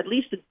 at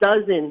least a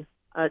dozen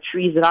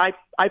trees that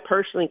I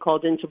personally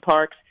called into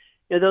parks,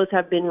 those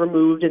have been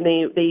removed, and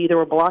they either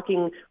were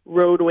blocking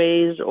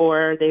roadways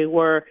or they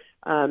were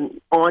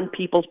on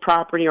people's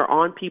property or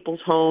on people's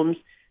homes.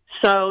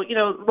 So,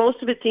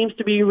 most of it seems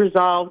to be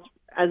resolved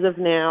as of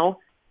now.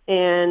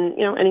 And,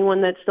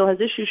 anyone that still has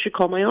issues should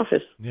call my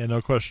office. Yeah,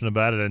 no question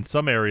about it. And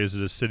some areas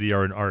of the city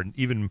are in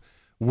even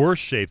worse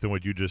shape than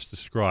what you just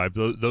described.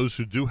 Those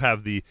who do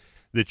have the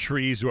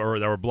trees that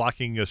were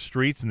blocking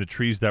streets and the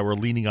trees that were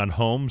leaning on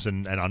homes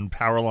and on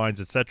power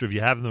lines, et cetera, if you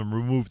have them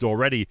removed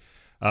already,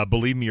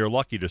 believe me, you're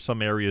lucky. There's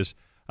some areas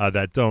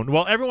that don't.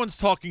 Well, everyone's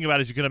talking about,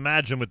 as you can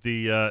imagine, with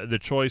the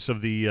choice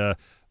of the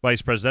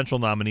vice presidential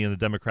nominee on the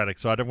Democratic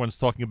side, everyone's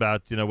talking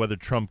about whether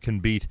Trump can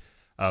beat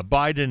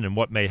Biden and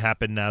what may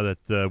happen now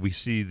that we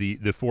see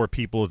the 4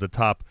 people at the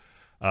top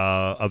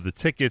of the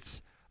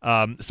tickets.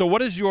 So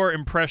what is your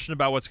impression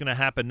about what's going to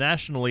happen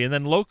nationally? And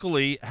then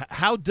locally,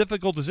 how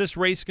difficult is this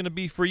race going to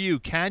be for you?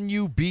 Can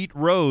you beat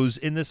Rose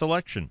in this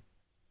election?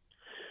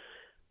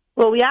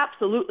 Well, we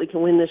absolutely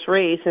can win this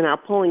race, and our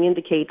polling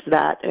indicates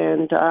that.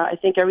 And I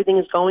think everything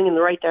is going in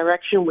the right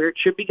direction where it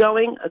should be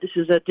going. This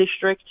is a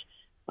district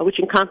which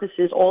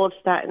encompasses all of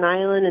Staten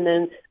Island and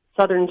then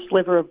southern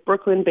sliver of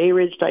Brooklyn, Bay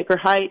Ridge, Dyker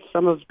Heights,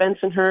 some of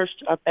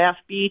Bensonhurst, Bath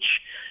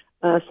Beach,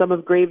 some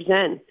of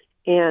Gravesend,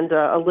 and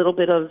a little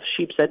bit of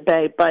Sheepshead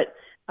Bay. But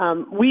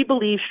we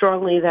believe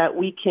strongly that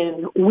we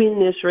can win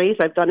this race.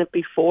 I've done it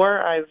before.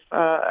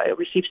 I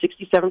received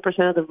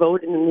 67% of the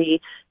vote in the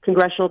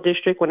congressional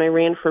district when I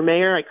ran for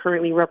mayor. I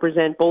currently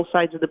represent both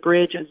sides of the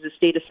bridge as a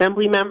state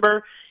assembly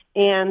member.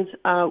 And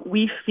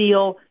we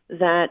feel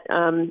that,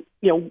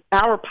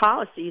 our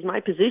policies, my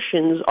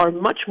positions, are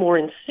much more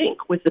in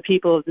sync with the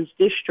people of this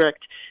district.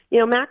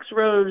 Max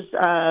Rose,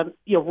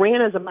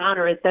 ran as a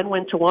moderate, then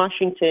went to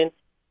Washington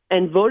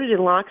and voted in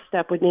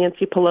lockstep with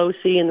Nancy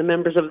Pelosi and the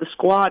members of the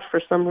squad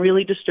for some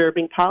really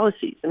disturbing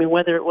policies. I mean,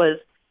 whether it was,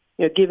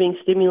 giving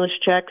stimulus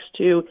checks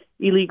to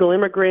illegal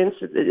immigrants.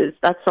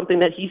 That's something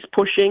that he's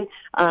pushing,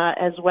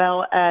 as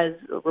well as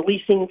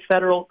releasing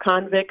federal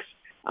convicts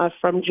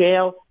from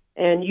jail.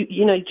 And,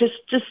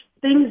 just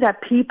things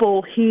that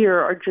people here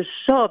are just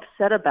so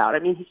upset about. I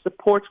mean, he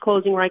supports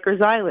closing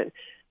Rikers Island,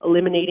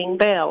 eliminating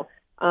bail.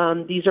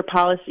 These are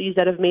policies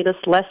that have made us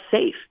less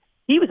safe.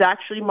 He was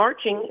actually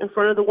marching in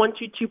front of the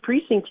 122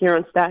 precinct here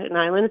on Staten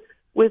Island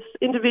with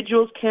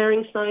individuals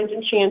carrying signs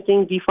and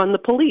chanting, defund the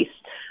police.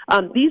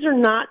 These are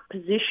not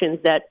positions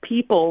that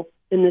people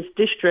in this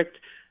district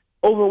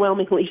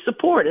overwhelmingly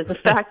support. As a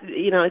fact,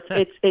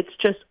 it's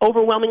just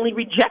overwhelmingly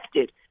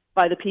rejected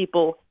by the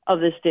people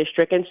of this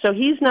district. And so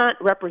he's not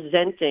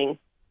representing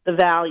the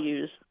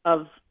values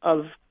of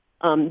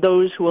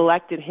those who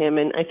elected him,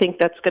 and I think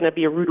that's going to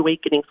be a rude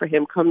awakening for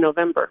him come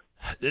November.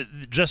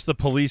 Just the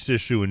police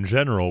issue in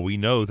general, we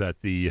know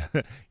that the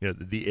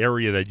the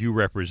area that you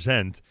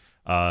represent,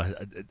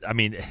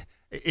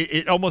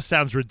 it almost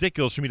sounds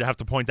ridiculous for me to have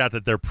to point out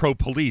that they're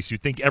pro-police.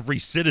 You'd think every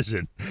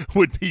citizen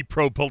would be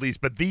pro-police,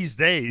 but these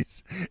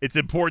days it's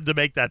important to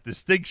make that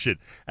distinction.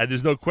 And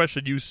there's no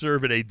question you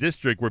serve in a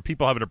district where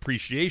people have an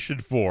appreciation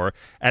for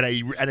and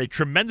a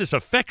tremendous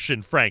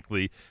affection,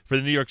 frankly, for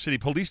the New York City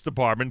Police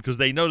Department, because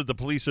they know that the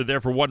police are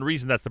there for one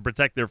reason, that's to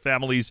protect their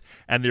families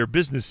and their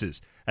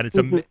businesses. And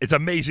it's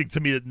amazing to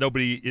me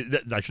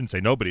that I shouldn't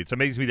say nobody, it's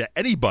amazing to me that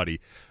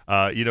anybody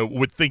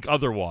would think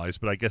otherwise,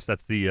 but I guess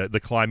that's the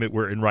climate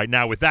we're in right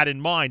now. With that in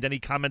mind, any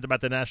comment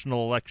about the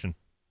national election?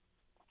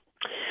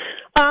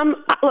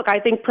 Look, I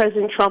think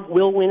President Trump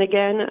will win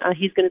again.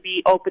 He's going to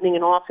be opening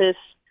an office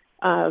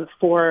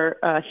for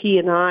he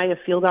and I, a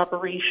field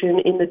operation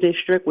in the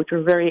district, which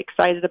we're very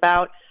excited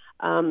about.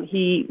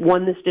 He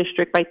won this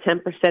district by 10%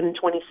 in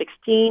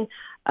 2016.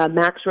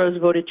 Max Rose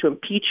voted to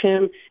impeach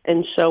him,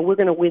 and so we're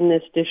going to win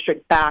this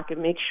district back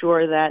and make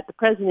sure that the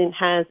president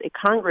has a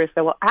Congress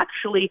that will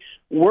actually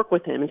work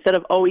with him instead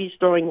of always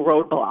throwing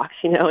roadblocks.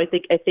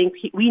 I think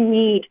we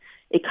need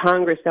a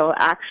Congress that will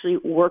actually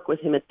work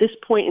with him. At this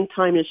point in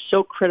time, is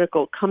so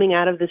critical coming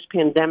out of this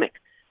pandemic.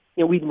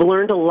 We've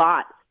learned a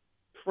lot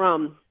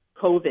from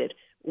COVID,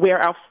 where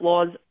our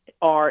flaws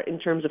are in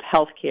terms of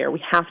health care.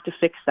 We have to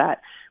fix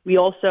that. We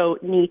also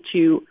need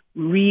to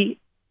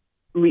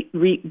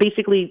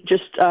basically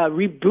just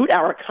reboot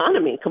our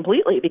economy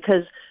completely,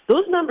 because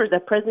those numbers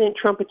that President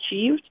Trump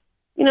achieved,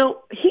 he's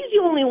the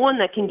only one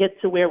that can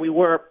get to where we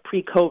were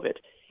pre-COVID.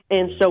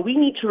 And so we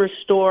need to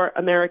restore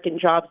American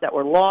jobs that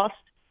were lost,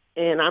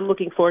 and I'm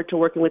looking forward to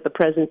working with the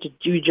president to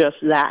do just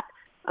that.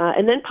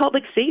 And then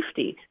public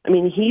safety. I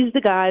mean, he's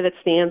the guy that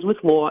stands with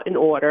law and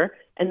order,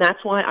 and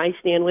that's why I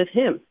stand with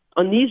him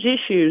on these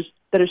issues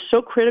that are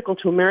so critical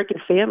to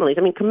American families.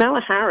 I mean,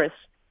 Kamala Harris,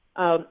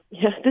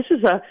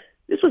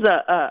 this was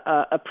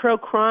a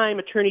pro-crime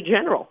attorney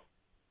general.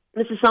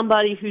 This is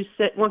somebody who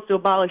wants to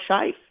abolish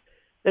ICE,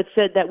 that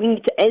said that we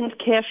need to end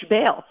cash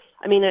bail.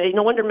 I mean,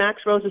 no wonder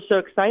Max Rose is so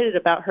excited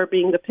about her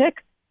being the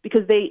pick,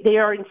 because they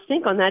are in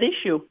sync on that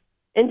issue.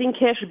 Ending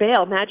cash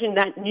bail. Imagine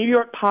that New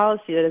York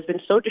policy that has been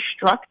so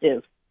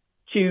destructive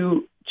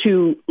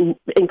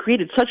and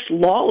created such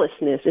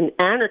lawlessness and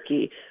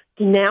anarchy,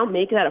 to now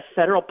make that a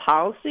federal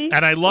policy.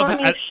 And I love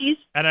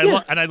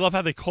I love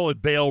how they call it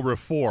bail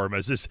reform,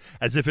 as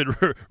if it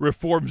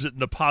reforms it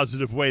in a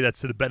positive way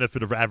that's to the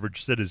benefit of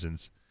average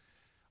citizens.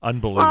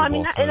 Unbelievable. Well, I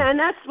mean, and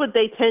that's what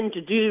they tend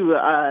to do,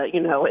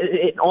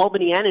 in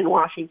Albany and in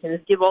Washington, is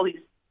give all these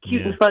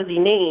cute and fuzzy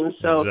names.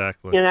 So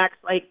exactly. It acts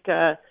like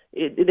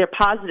they're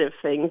positive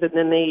things, and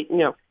then they,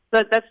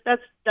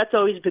 that's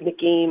always been the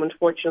game,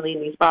 unfortunately,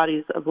 in these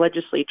bodies of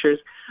legislatures.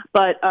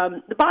 But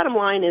the bottom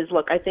line is,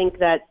 look, I think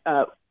that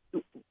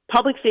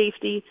public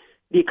safety,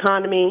 the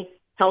economy,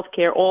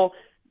 healthcare, all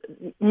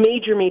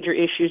major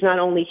issues, not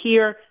only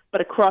here, but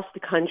across the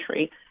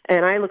country.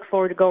 And I look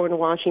forward to going to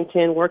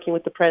Washington, working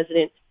with the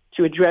president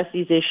to address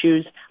these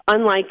issues,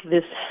 unlike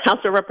this House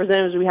of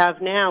Representatives we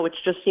have now, which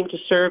just seem to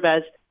serve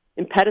as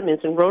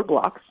impediments and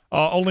roadblocks.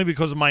 Only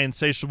because of my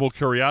insatiable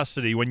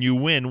curiosity. When you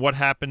win, what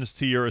happens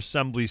to your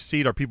assembly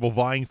seat? Are people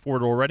vying for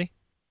it already?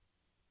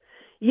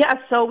 Yeah,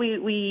 so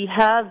we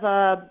have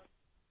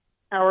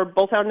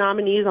both our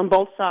nominees on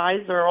both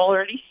sides are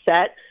already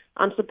set.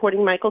 I'm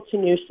supporting Michael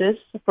Tannousis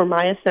for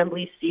my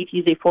assembly seat.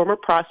 He's a former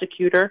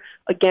prosecutor.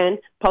 Again,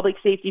 public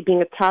safety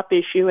being a top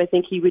issue, I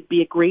think he would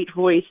be a great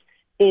voice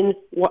in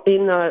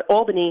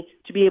Albany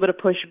to be able to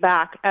push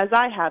back, as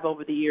I have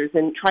over the years,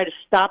 and try to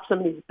stop some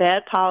of these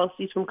bad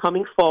policies from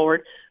coming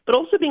forward, but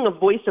also being a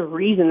voice of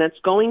reason that's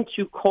going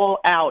to call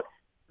out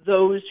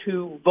those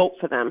who vote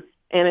for them.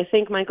 And I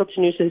think Michael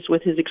Tannousis,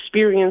 with his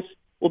experience,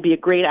 will be a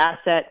great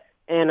asset.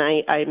 And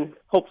I'm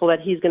hopeful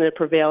that he's going to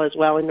prevail as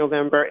well in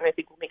November, and I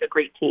think we'll make a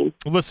great team.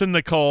 Listen,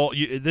 Nicole,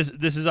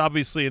 this is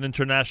obviously an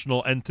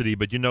international entity,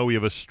 but we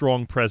have a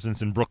strong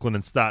presence in Brooklyn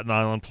and Staten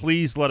Island.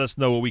 Please let us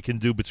know what we can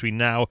do between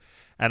now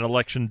and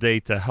Election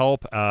Day to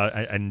help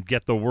and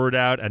get the word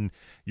out. And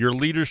your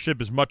leadership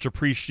is much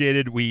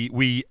appreciated.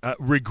 We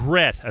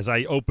regret, as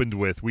I opened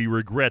with, we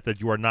regret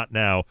that you are not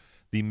now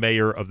the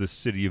mayor of the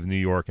city of New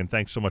York. And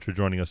thanks so much for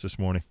joining us this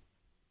morning.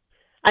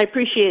 I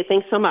appreciate it.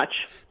 Thanks so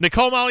much.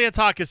 Nicole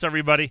Maliatakis,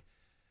 everybody,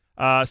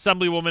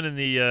 Assemblywoman in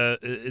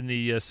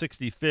the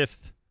 65th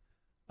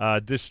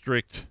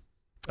district,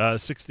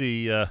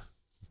 60. Let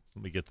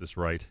me get this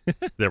right.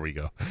 There we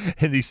go.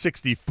 In the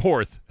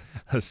 64th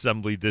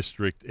Assembly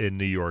District in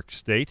New York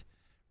State,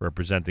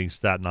 representing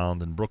Staten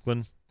Island and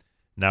Brooklyn.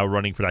 Now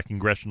running for that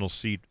congressional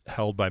seat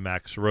held by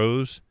Max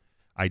Rose.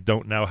 I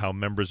don't know how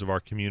members of our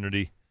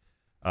community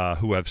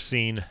who have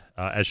seen,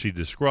 as she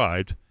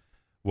described,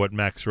 what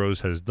Max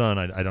Rose has done,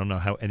 I don't know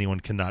how anyone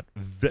cannot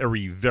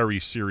very, very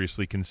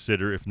seriously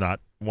consider, if not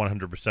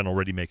 100%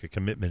 already make a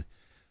commitment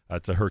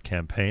to her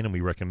campaign, and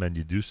we recommend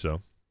you do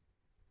so.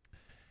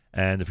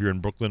 And if you're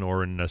in Brooklyn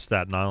or in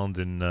Staten Island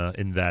in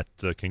that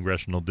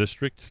congressional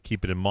district,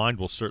 keep it in mind.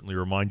 We'll certainly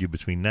remind you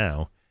between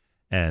now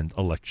and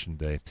Election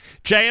Day.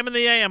 JM in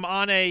the AM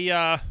on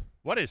a,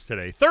 what is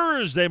today?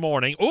 Thursday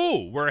morning.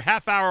 Ooh, we're a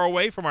half hour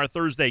away from our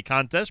Thursday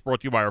contest,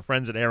 brought to you by our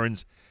friends at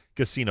Aaron's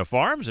Casino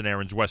Farms in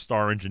Aaron's West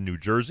Orange in New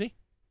Jersey.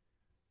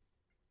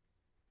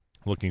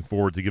 Looking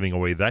forward to giving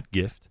away that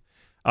gift.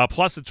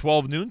 Plus, at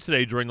 12 noon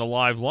today during the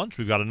live lunch,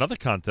 we've got another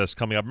contest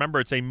coming up. Remember,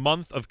 it's a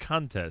month of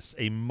contests.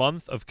 A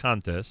month of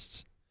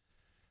contests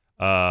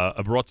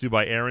brought to you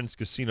by Aaron's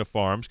Casino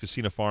Farms,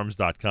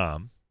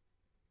 casinofarms.com,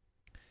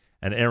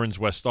 and Aaron's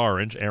West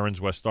Orange,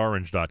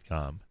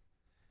 aaronswestorange.com.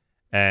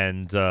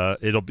 And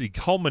it'll be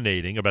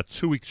culminating about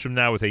 2 weeks from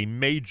now with a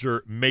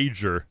major,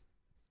 major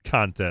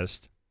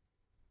contest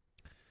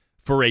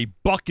for a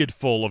bucket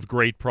full of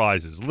great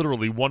prizes.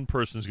 Literally, one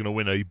person is going to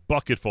win a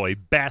bucketful, a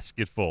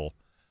basketful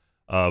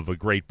of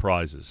great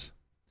prizes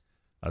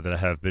that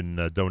have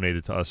been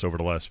donated to us over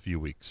the last few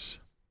weeks.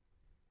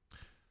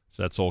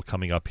 So that's all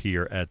coming up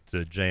here at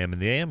JM in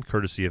the AM,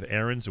 courtesy of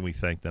Aaron's, and we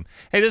thank them.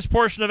 Hey, this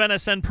portion of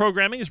NSN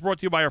programming is brought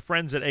to you by our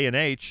friends at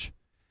A&H.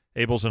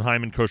 Abel's and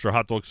Hyman Kosher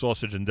Hot Dog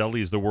Sausage and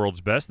Deli is the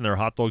world's best, and their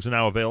hot dogs are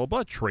now available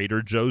at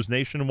Trader Joe's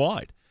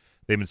nationwide.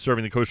 They've been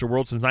serving the kosher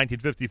world since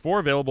 1954,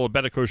 available at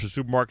better kosher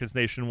supermarkets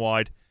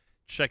nationwide.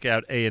 Check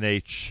out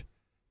A&H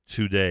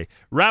today.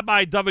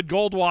 Rabbi David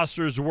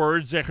Goldwasser's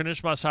words, Zecher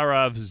Nishmas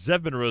Harav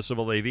Zev ben Yosef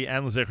Alevi,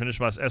 and Zecher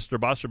Nishmas Esther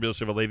Bas Rabbi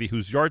Yosef Alevi,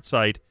 whose yard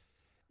site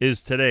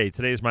is today.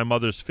 Today is my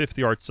mother's 5th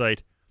yard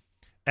site,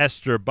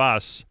 Esther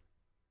Bas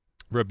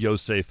Rabbi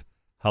Yosef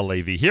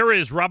Halevi. Here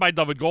is Rabbi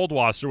David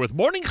Goldwasser with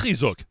Morning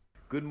Chizuk.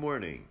 Good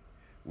morning.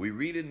 We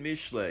read in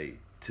Mishlei,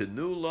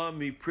 Tenu la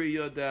mi pri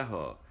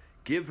yodeha,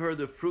 give her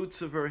the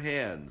fruits of her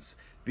hands,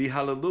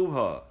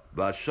 v'halaluha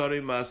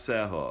b'asharim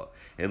maseha,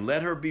 and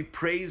let her be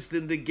praised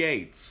in the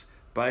gates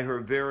by her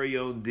very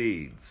own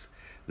deeds.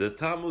 The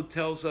Talmud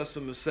tells us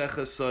in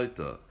Masechah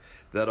Sotah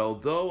that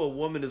although a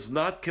woman is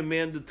not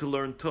commanded to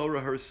learn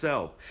Torah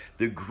herself,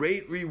 the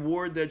great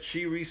reward that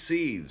she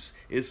receives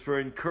is for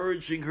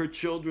encouraging her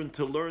children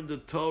to learn the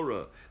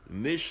Torah, the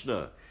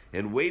Mishnah,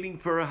 and waiting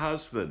for her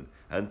husband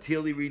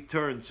until he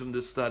returns from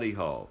the study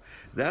hall.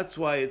 That's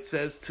why it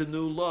says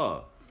Tenu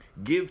la,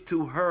 give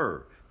to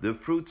her the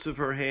fruits of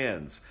her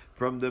hands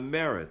from the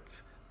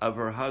merits of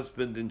her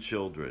husband and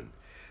children.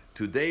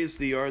 Today is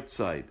the art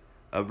site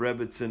of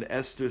Rebbetzin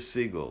Esther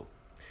Siegel.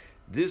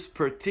 This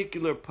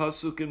particular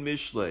pasuk in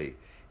Mishlei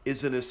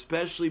is an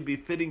especially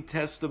befitting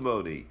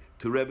testimony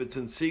to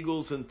Rebbetzin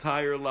Siegel's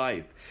entire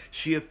life.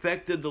 She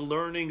affected the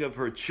learning of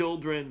her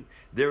children,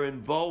 their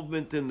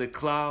involvement in the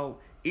klal,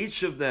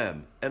 each of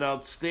them an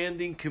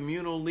outstanding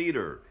communal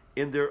leader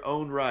in their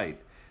own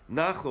right.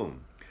 Nachum,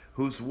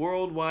 whose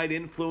worldwide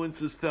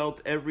influence is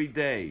felt every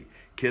day,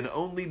 can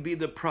only be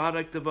the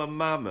product of a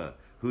mama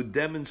who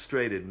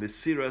demonstrated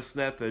Mesiras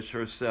Nefesh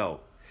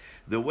herself.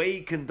 The way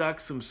he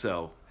conducts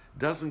himself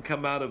doesn't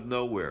come out of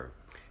nowhere.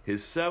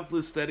 His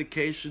selfless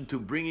dedication to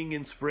bringing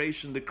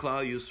inspiration to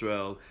Klal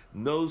Yisrael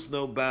knows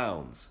no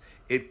bounds.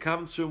 It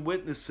comes from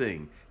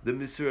witnessing the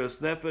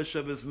Mesiras Nefesh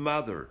of his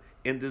mother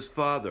and his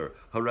father,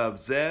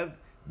 Harav Zev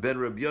ben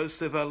Rabbi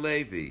Yosef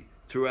Alevi,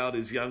 throughout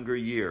his younger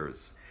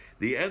years.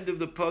 The end of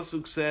the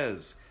pasuk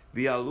says,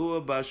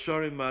 V'alua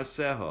b'asharim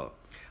maseha,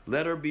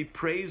 let her be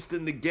praised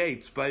in the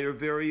gates by her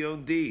very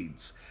own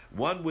deeds.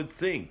 One would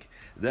think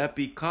that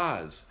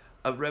because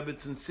of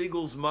Rebbetzin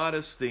Siegel's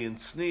modesty and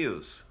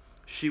tznius,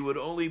 she would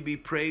only be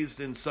praised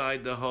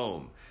inside the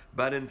home.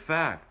 But in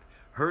fact,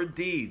 her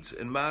deeds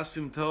and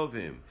Masim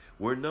Tovim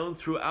were known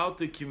throughout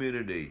the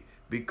community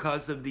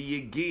because of the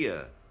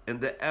Yegiah and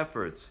the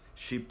efforts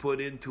she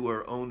put into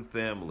her own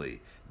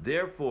family.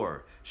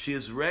 Therefore, she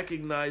is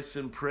recognized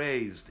and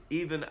praised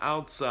even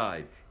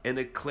outside and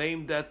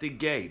acclaimed at the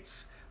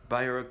gates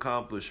by her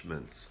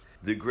accomplishments.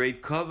 The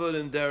great kavod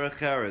and derech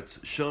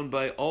eretz shown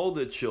by all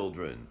the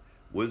children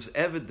was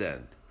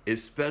evident,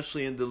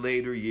 especially in the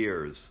later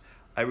years.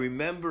 I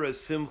remember a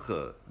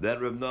simcha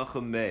that Reb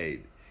Nachum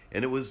made,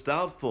 and it was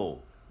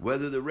doubtful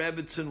whether the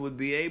Rebbetzin would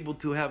be able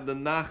to have the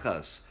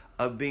nachas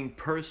of being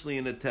personally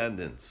in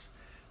attendance.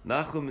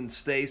 Nachum and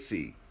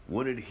Stacy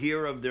wouldn't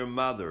hear of their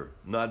mother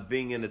not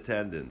being in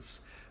attendance,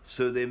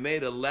 so they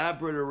made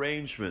elaborate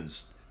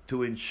arrangements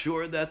to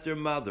ensure that their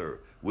mother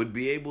would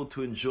be able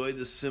to enjoy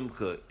the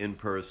simcha in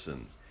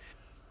person.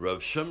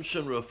 Rav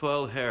Shimshon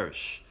Raphael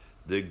Hirsch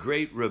the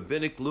great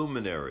rabbinic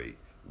luminary,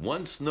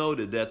 once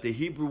noted that the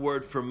Hebrew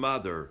word for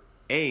mother,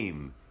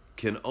 aim,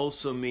 can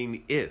also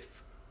mean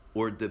if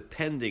or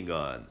depending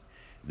on.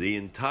 The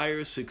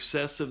entire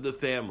success of the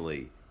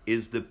family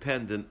is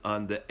dependent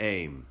on the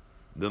aim,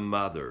 the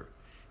mother.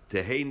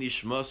 Tehei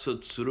nishmasa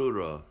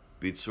tzrura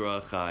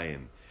b'tzura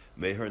chayim.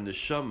 May her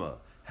neshama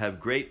have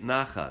great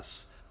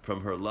nachas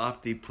from her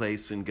lofty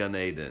place in Gan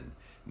Eden.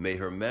 May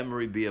her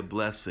memory be a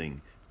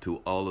blessing to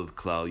all of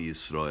Klal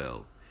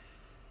Yisrael.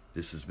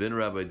 This has been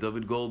Rabbi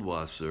David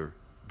Goldwasser,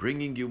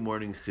 bringing you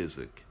Morning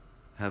Chizuk.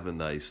 Have a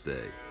nice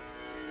day.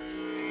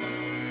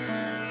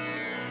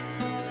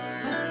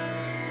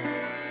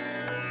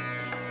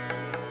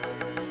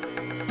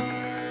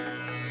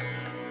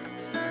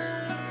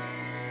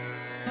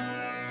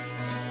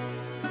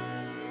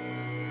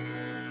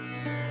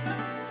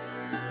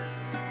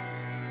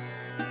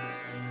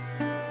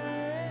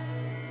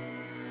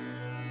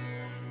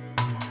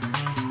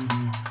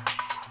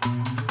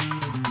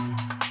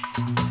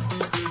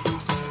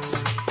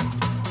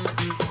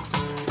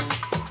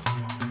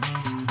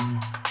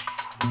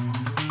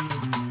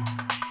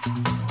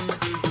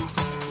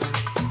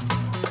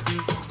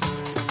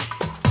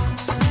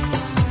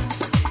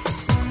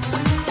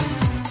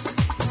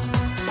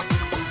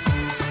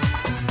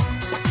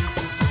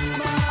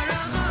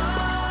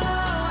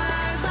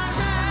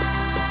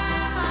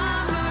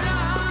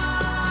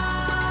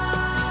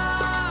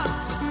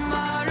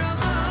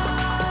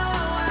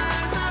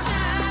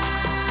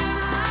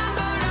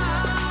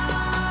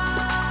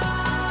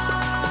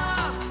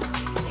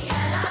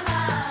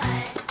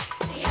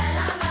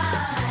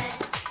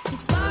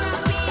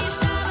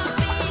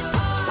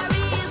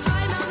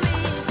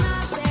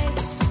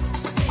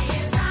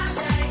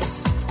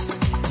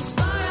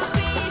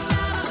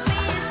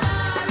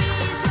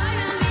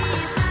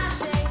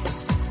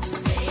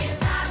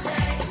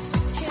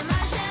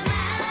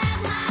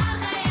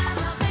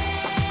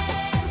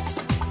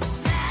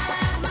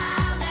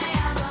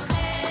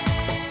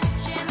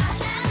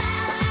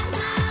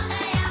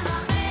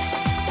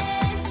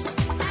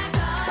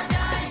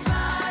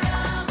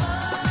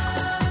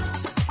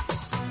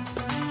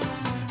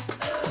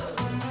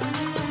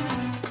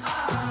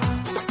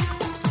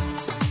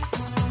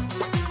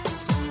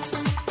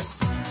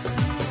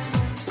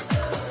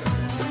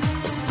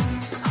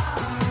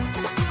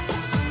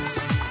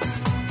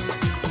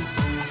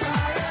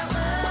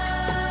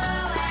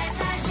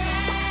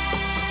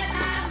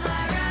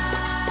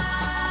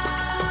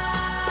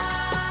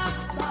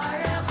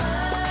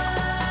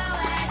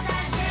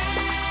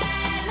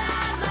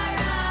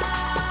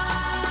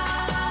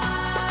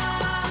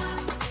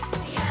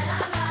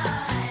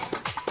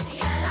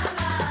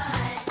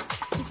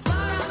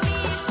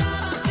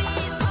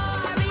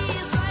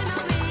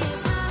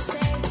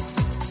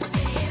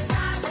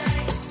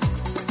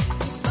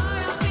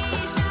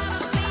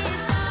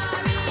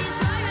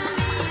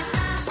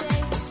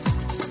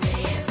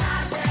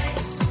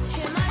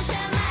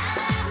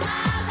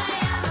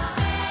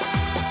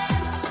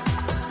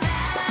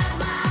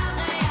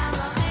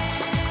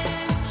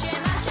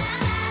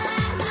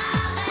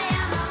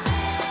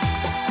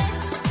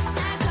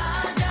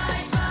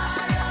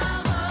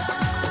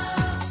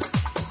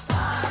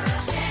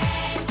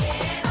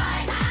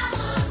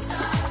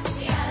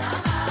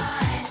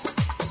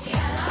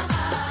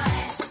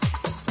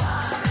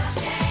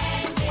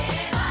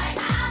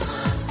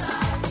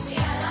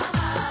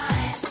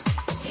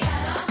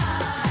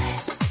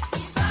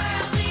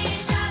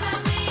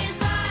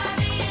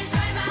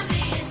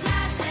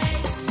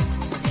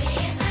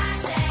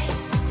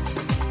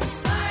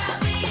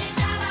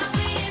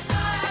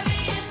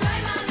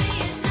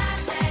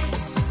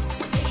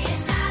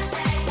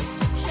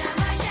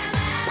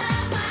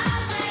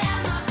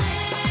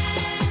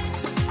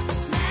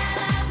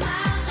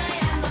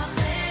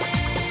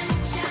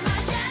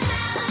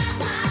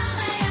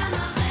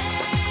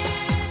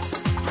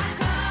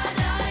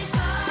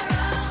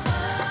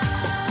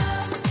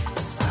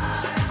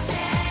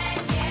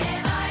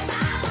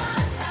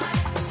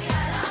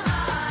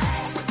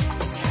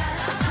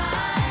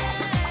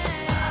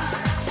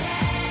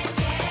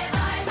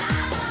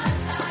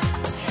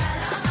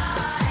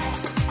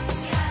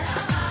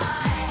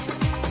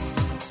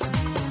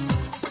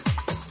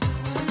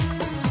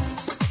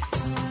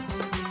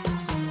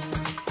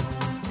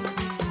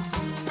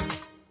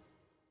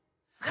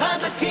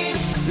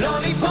 לא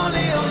ניפול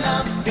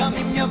לעולם, גם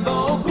אם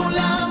יבואו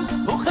כולם,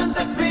 הוא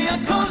חזק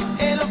בהכל,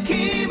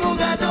 אלוקים הוא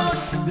גדול,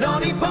 לא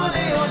ניפול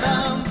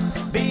לעולם,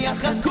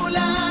 ביחד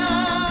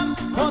כולם,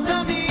 כמו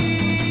תמיד.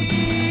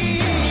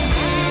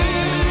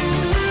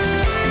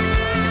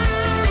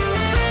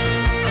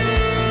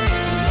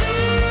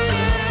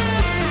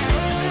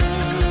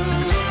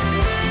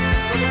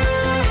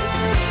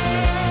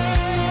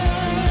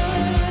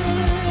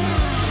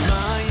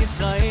 שמע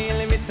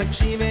ישראל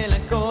ותקשיב אל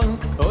הכל,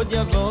 עוד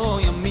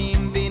יבוא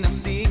ימים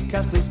ונפסיק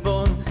כך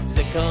לסבול,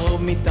 זה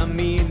קרוב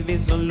מתמיד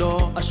וזו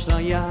לא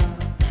אשליה,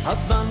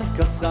 הזמן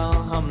קצר,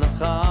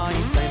 המלאכה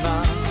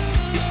הסתיימה,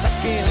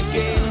 תצעק אל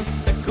הקל,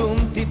 תקום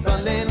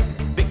תתפלל,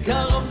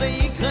 בקרוב זה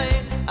יקרה,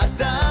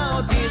 אתה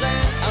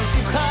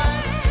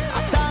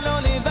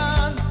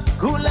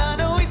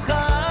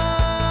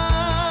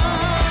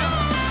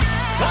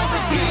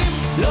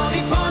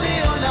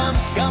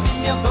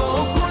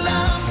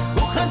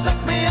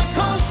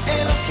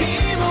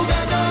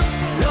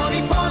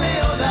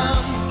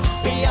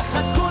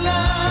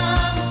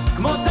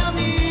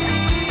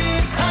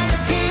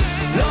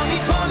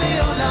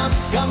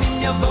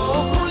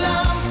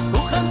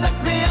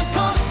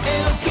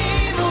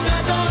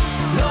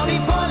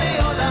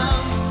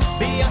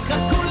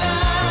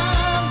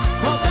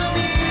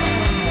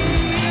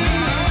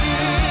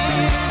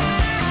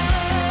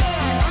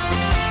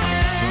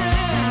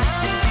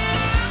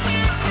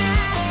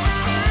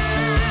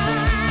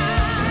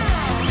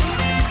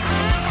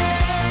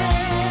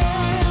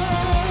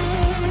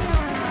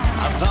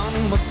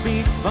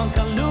כבר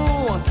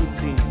כלו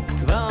הקיצים,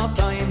 כבר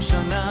 2000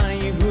 שנה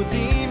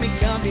יהודים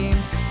מקווים,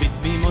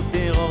 בתמימות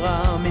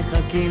טרורה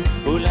מחכים,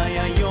 אולי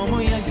היום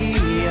הוא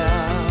יגיע.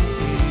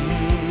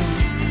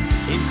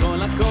 עם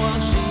כל הכוח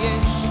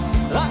שיש,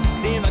 רק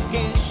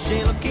תבקש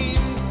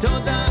אלוקים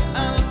תודה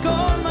על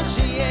כל מה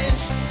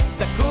שיש,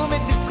 תקום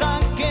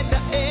ותצחק את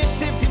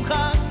העצב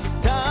תמחק,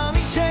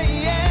 תאמין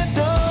שיהיה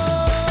טוב.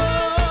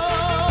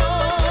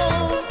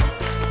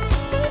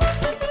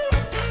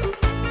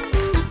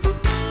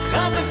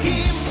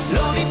 חזקים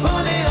לא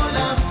ניפול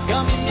לעולם,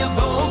 גם אם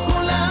יבואו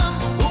כולם,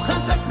 הוא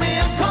חזק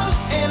מהכל,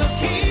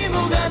 אלוקים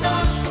הוא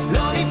גדול,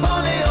 לא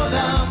ניפול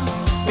לעולם,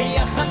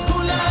 ביחד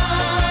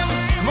כולם,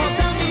 כמו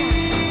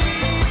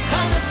תמיד.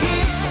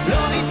 חזקים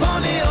לא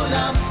ניפול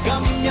לעולם,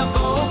 גם אם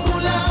יבואו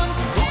כולם,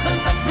 הוא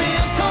חזק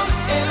מהכל,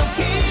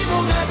 אלוקים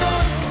הוא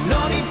גדול,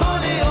 לא ניפול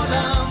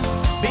לעולם,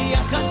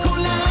 ביחד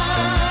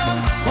כולם,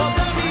 כמו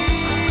תמיד.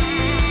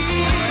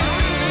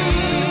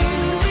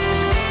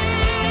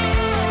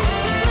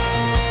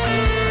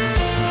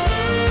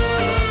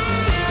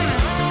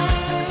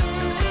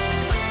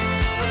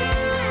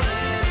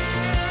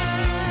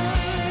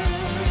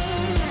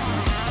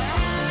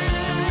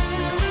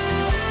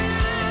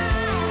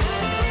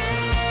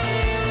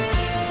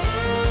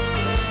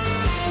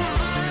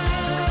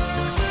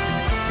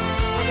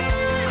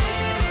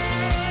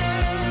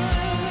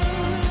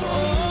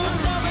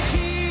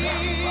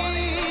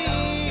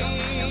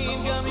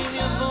 גם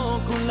אם יבואו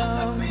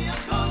כולם,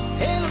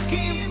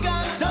 אלוקים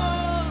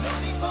גדול, לא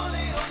ניפול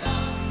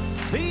לעולם,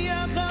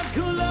 ביחד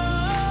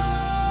כולם.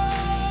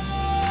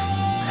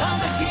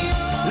 חזקים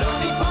לא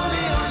ניפול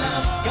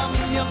לעולם, גם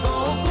אם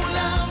יבואו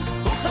כולם,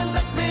 הוא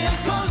חזק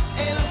מהכל,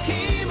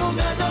 אלוקים הוא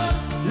גדול,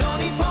 לא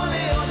ניפול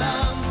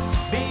לעולם,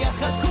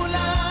 ביחד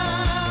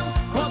כולם,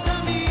 כמו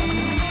תמיד.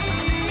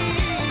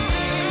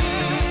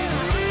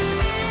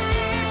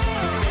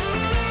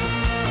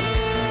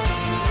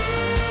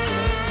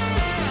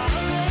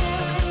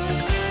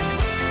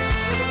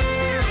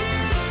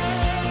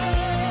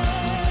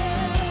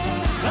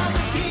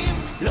 חזקים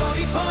לא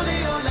ניפול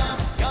לעולם,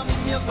 גם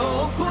אם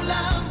יבואו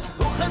כולם,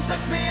 הוא חזק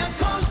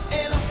מהכל,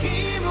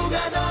 אלוקים הוא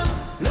גדול,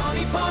 לא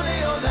ניפול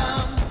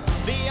לעולם,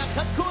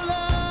 ביחד כולם,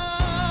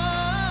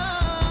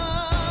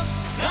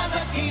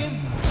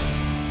 חזקים.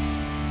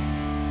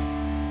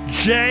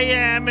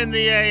 JM in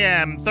the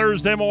AM,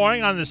 Thursday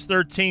morning on this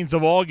 13th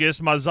of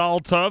August.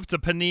 Mazal Tov to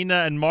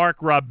Panina and Mark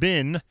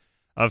Rabin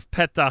of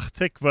Petach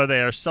Tikva.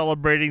 They are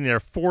celebrating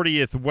their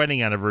 40th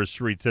wedding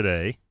anniversary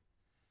today.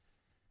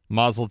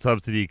 Mazel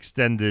Tov to the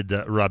extended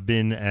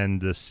Rabin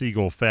and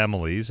Siegel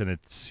families, and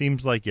it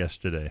seems like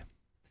yesterday.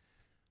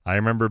 I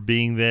remember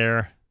being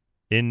there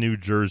in New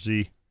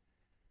Jersey,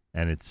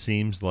 and it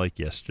seems like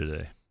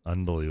yesterday.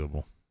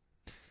 Unbelievable.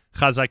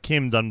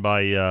 Chazakim done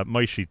by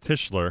Moshe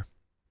Tischler.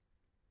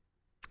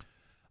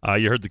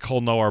 You heard the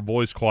Kol Noar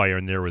Boys Choir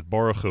in there with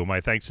Baruch Hu.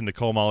 My thanks to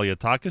Nicole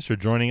Maliatakis for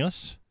joining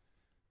us.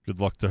 Good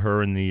luck to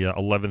her in the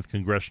 11th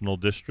Congressional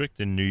District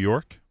in New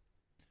York.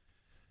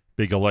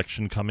 Big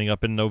election coming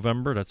up in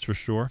November, that's for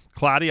sure.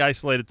 Cloudy,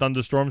 isolated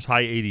thunderstorms,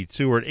 high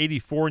 82. We're at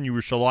 84 in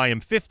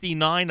Yerushalayim,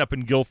 59 up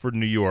in Guilford,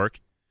 New York,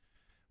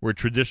 where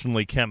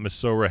traditionally Camp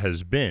Mesorah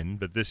has been,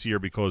 but this year,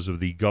 because of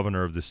the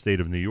governor of the state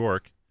of New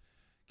York,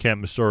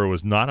 Camp Mesorah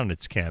was not on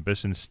its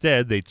campus.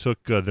 Instead, they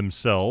took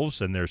themselves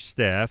and their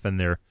staff and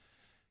their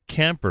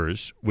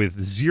campers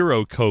with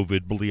zero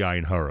COVID, B'li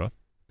Ayin Hara,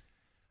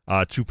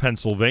 to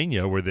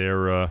Pennsylvania, where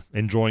they're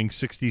enjoying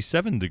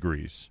 67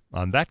 degrees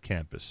on that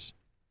campus.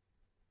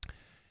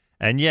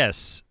 And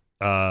yes,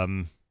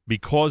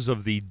 because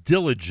of the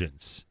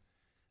diligence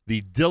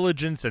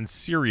and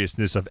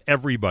seriousness of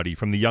everybody,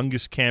 from the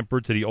youngest camper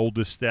to the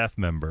oldest staff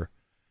member,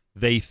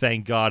 they,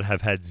 thank God,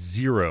 have had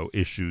zero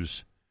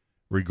issues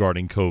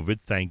regarding COVID.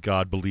 Thank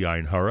God, B'li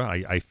Ayin Hara.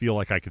 I feel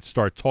like I could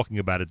start talking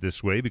about it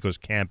this way because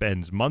camp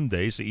ends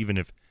Monday, so even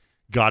if,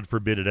 God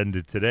forbid, it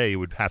ended today, it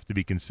would have to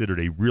be considered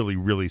a really,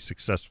 really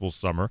successful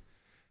summer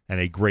and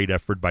a great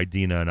effort by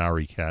Dina and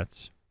Ari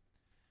Katz.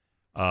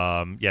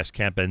 Yes,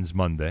 camp ends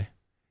Monday.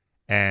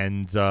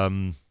 And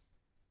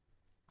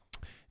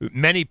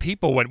many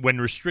people, when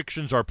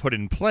restrictions are put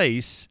in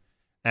place,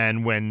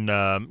 and when,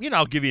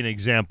 I'll give you an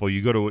example.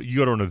 You go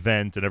to an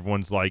event, and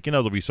everyone's like,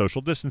 there'll be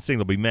social distancing,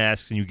 there'll be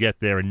masks, and you get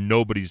there, and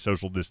nobody's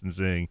social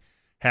distancing.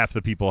 Half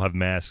the people have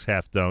masks,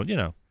 half don't,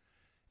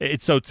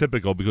 It's so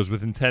typical, because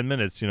within 10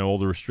 minutes, all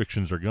the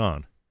restrictions are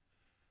gone.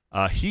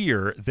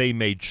 Here, they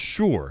made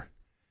sure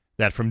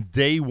that from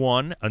day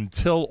one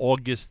until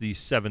August the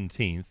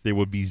 17th, there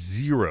would be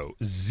zero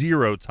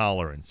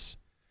tolerance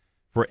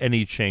for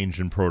any change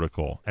in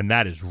protocol. And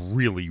that is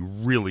really,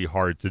 really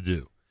hard to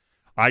do.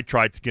 I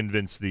tried to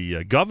convince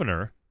the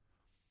governor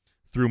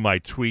through my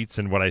tweets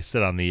and what I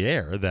said on the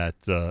air that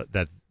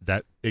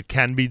it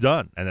can be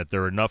done and that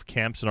there are enough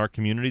camps in our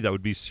community that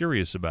would be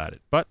serious about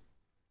it. But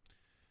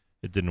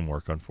it didn't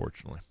work,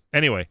 unfortunately.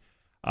 Anyway,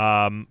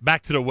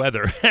 back to the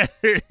weather.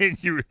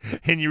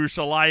 in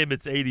Yerushalayim,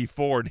 it's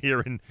 84, and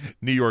here in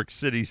New York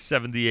City,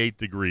 78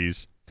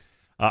 degrees.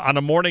 on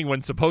a morning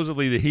when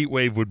supposedly the heat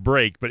wave would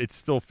break, but it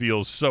still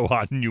feels so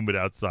hot and humid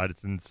outside.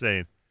 It's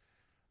insane.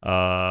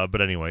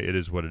 But anyway, it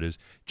is what it is.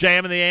 JM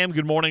and the AM,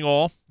 good morning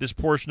all. This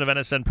portion of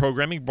NSN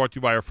programming brought to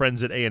you by our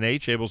friends at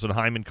A&H. Abel's and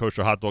Hyman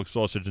Kosher Hot Dog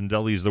Sausage and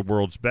Deli is the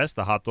world's best.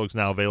 The hot dog's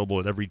now available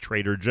at every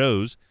Trader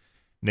Joe's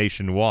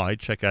nationwide.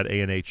 Check out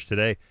A&H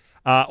today.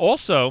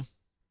 Also,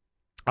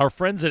 our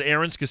friends at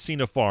Aaron's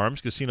Casino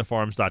Farms,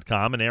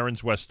 casinofarms.com, and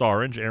Aaron's West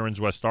Orange,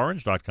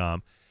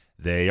 aaronswestorange.com.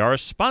 They are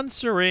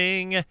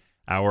sponsoring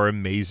our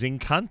amazing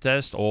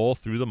contest all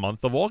through the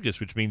month of August,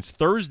 which means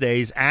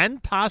Thursdays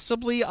and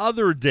possibly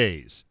other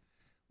days.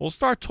 We'll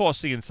start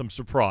tossing in some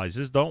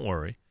surprises, don't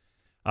worry.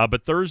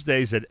 But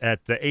Thursdays at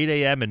 8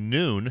 a.m. and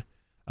noon,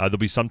 there'll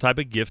be some type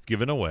of gift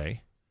given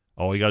away.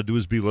 All you got to do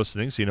is be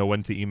listening so you know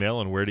when to email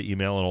and where to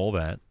email and all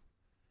that.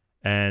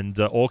 And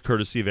all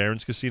courtesy of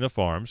Aaron's Casino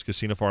Farms,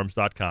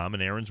 casinofarms.com,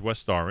 and Aaron's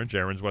West Orange,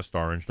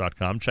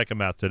 aaronswestorange.com. Check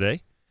them out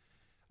today.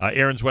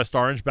 Aaron's West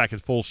Orange back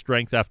at full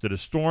strength after the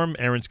storm.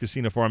 Aaron's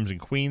Casino Farms in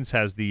Queens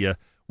has the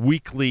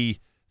weekly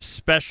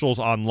specials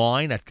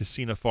online at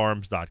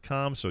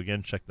casinofarms.com. So,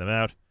 again, check them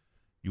out.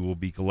 You will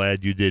be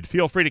glad you did.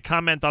 Feel free to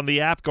comment on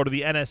the app. Go to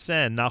the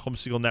NSN, Nachum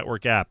Segal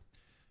Network app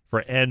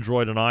for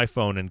Android and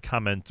iPhone and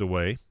comment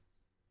away.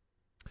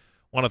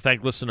 Want to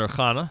thank listener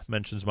Chana.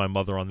 Mentions my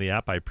mother on the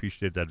app. I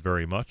appreciate that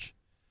very much.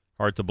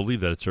 Hard to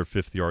believe that it's her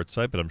 5th yard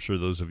site, but I'm sure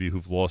those of you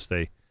who've lost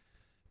a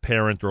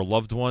parent or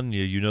loved one,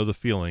 you know the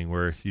feeling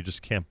where you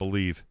just can't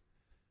believe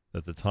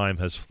that the time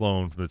has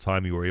flown from the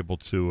time you were able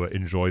to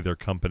enjoy their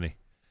company.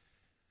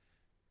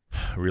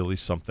 Really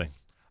something.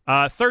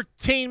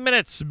 13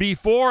 minutes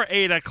before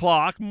 8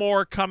 o'clock.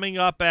 More coming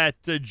up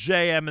at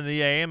JM and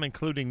the AM,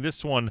 including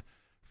this one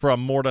from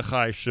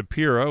Mordechai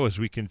Shapiro as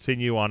we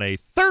continue on a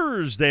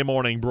Thursday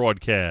morning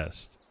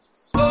broadcast.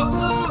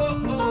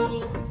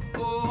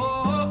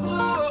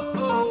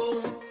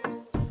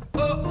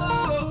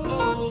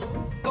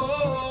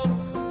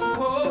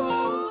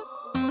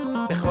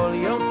 בכל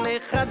יום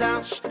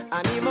מחדש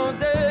אני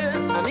מודה,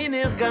 אני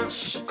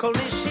נרגש, כל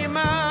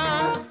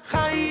נשימה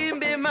חיים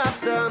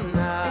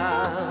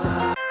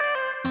במתנה.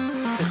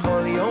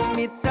 בכל יום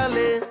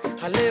מתעלה,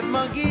 הלב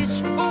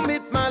מרגיש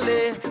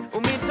ומתמלא,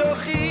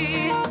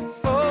 ומתוכי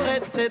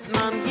פורצת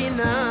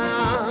מנגינה.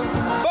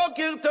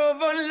 בוקר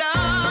טוב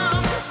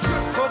עולם,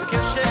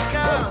 בוקר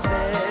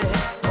שכזה,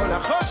 כל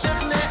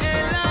החושך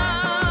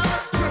נעלם,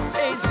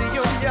 איזה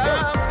יום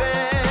יפה.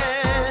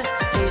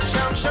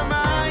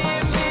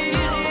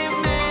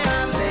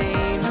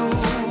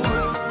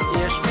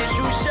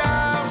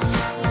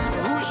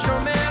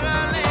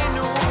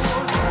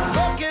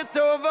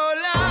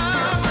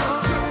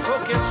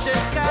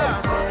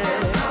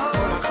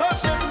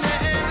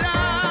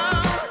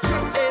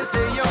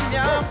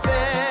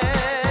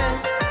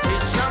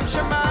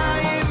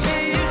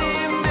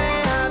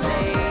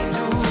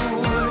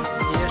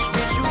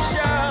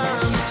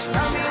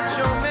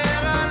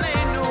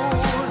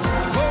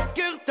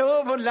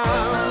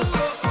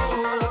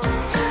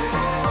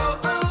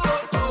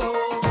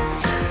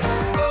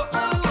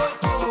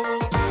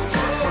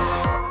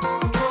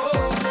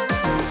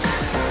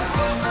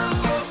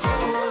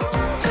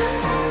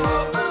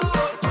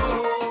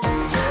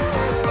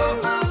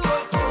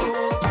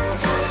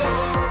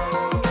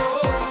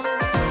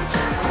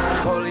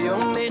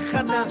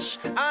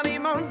 אני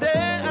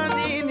מודה,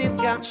 אני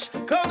נרגש,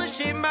 כל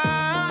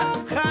נשימה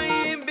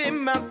חיים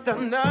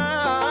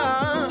במתנה.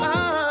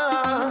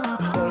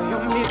 בכל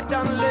יום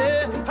מתעלה,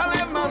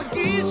 הלב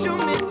מרגיש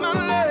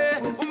ומתמלא,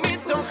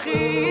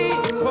 ומתוכי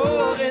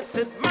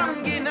פורצת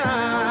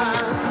מנגינה.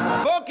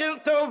 בוקר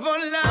טוב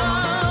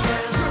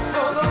עולם,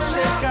 כל אור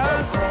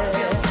שכזה,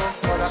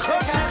 כל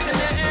החושך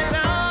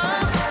נעלם,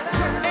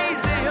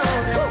 איזה יום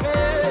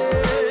יפה.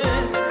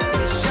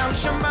 משם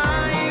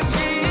שמיים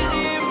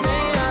מאירים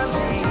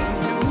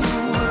מעלינו,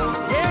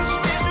 יש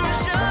מישהו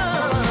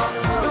שם,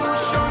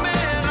 והוא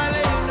שומר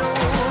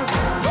עלינו.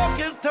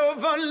 בוקר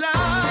טוב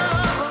עולם,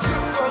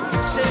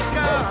 בוקר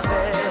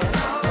שכזה,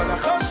 כל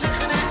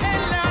החושך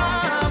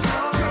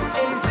נעלם,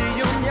 איזה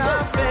יום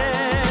יפה.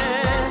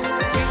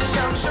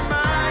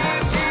 משם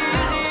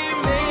שמיים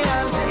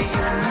מאירים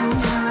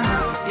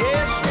מעלינו,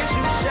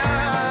 יש מישהו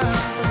שם,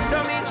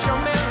 תמיד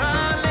שומר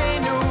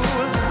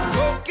עלינו.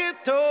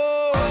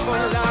 בוקר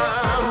טוב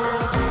עולם.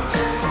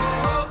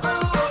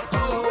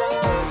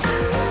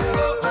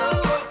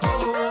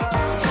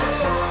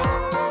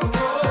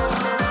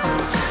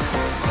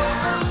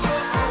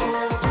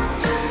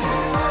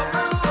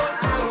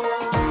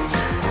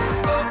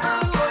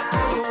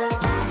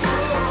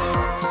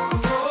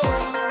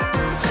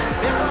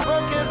 בכל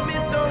בוקר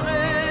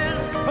מתעורר,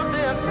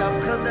 פותח דף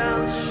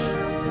חדש,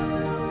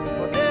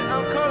 מודה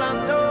על כל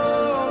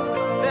הטוב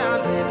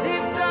והלב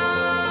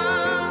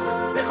נפתח.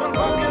 בכל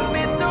בוקר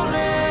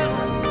מתעורר,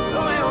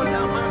 רואה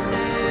עולם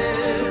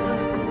אחר,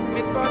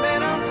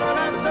 מתבונן על כל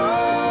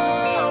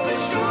הטוב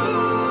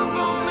ושוב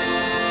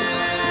אומר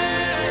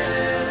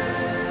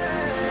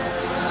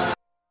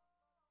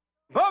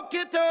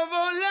בוקר טוב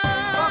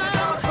עולם,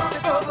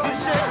 בוקר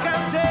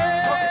שכזה,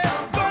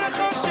 כל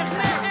החושך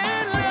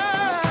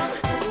נעלם,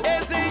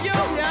 איזה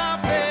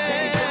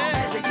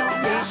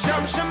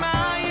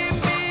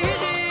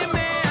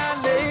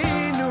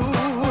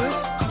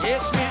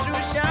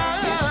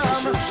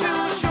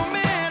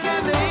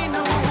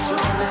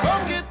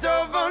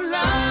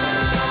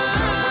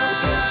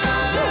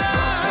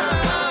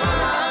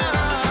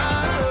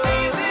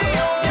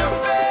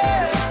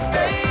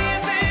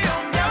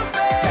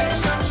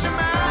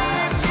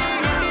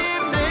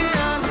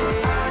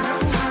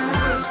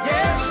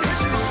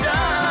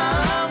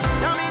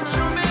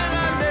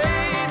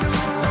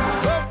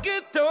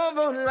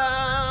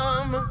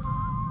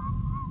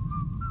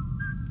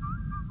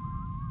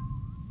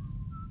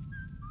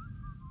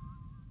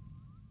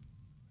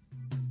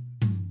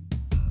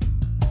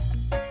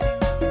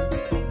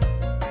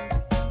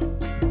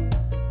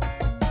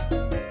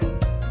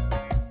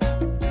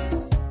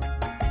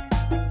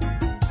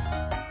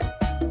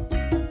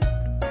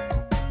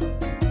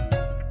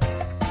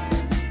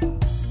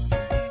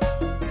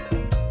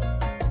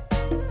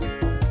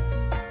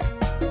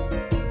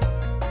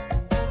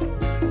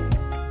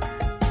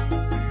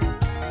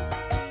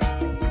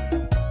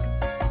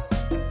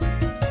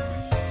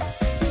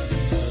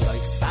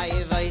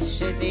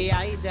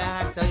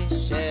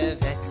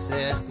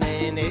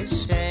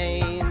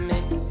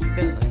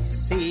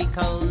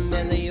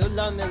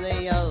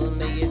Miliol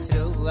me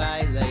Yisru I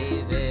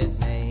leave it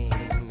name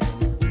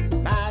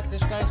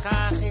Matisch kein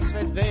Chachis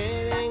mit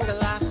Bering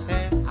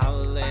lache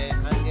Alle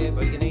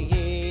angebogene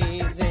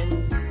Jiden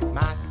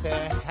Mate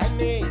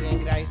Hemi en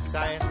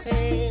Greizeichte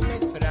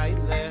mit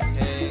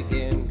freiliche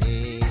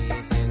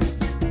Gemieden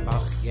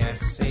Bach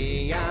jech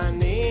sie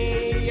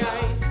ani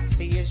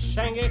Sie ist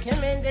schon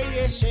gekommen der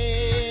Jesche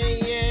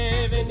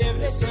Wenn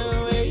du so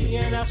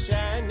ehe nach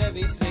Schane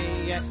wie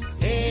Frie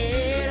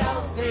Hier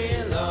auf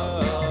die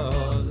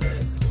Lol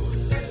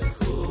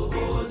Lechu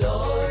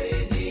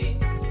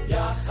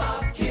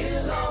Yachat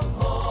Kilam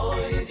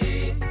Hoidi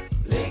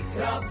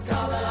Likras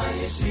Kala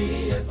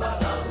Yeshir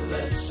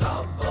Alle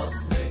Shabbos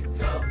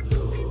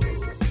Nekablu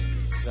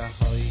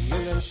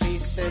Vahoyulim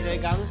Shise de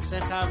ganze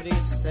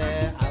Chavrisse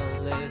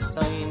Alle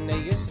Soine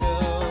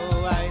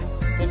Yisroai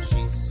Dem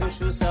Shisu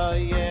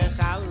Shusoye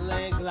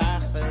Challe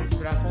Glachvens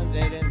Brachen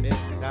Vere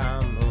mit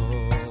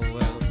Kamuel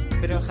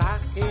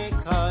Bruchaki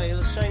Koil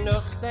Shoy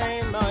Nuchte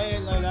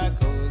Moil Ola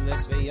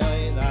Kules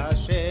V'yoyla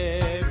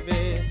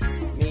Shebe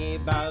Mi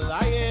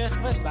Balayich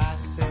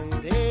Vespassen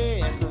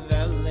Dich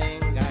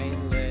Velling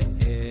Geile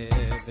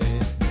Ebe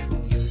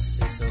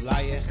Yusis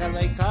Ulayich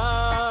Elei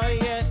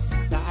Koyet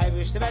Da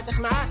Eibisch Tebetich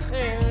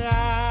Machen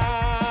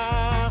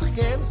Rach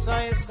Kim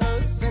Soyes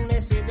Chosen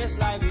Messi des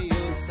Leibi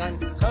Yusan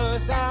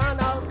Chosan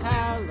Al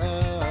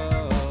Kalo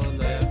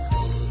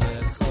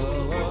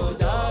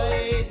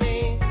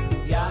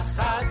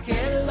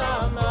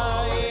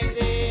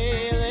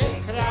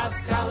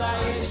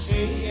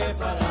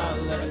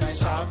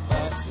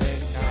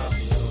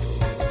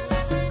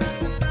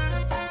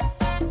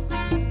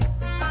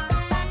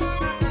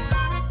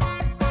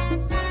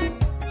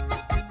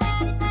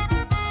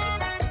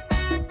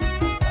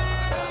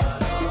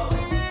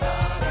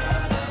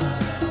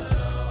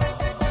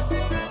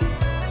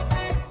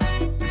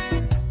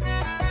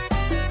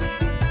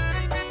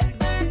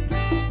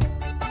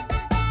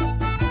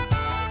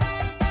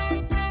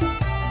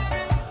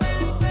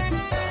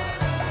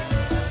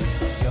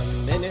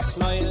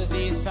Smile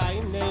wie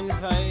feinen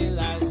Weil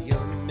als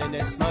Jummen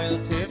Smile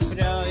te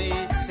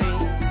freut sie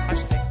A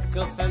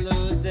Stückel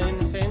verluden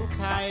Fin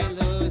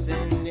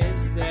Kailuden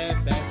Is der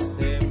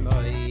beste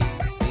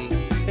Moisi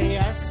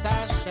Yes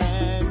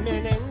Hashem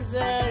in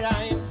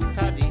Inserein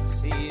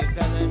Taritzi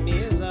Welle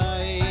mir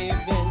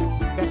leuben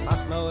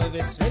Bechach Moe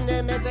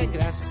Viswinne mit der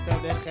Gräste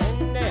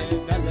Bechenne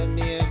Welle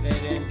mir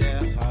während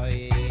der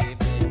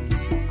Heuben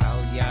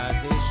Al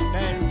Yadish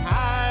Ben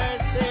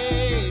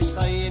Parzi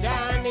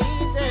Schreirani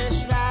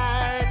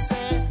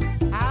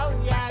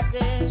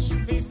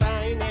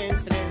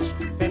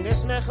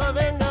Mecho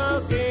beno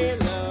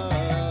gilo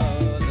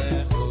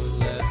Lechu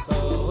lechu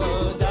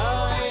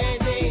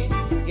doidi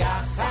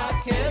Yachat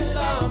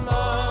kilo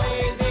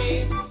moidi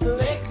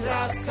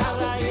Likras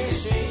kala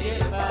yishi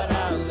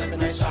Yivara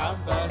Lebnei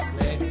Shabbos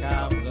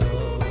nekablo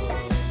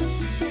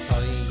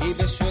Hoyi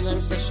beshulam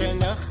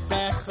seshenuch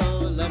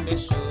Bechulam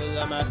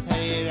beshulam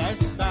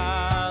Ateiras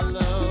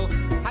balo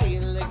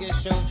Heilige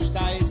Shuf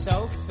steitz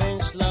auf in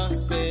Schloch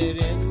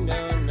Berinno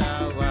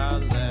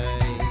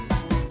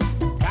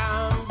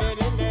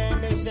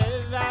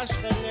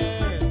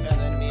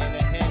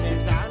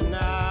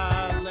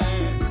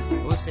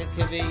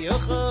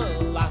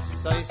Yuchel,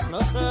 lass euch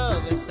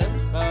muchel,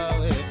 besimcha,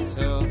 if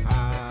zu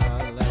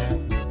halen.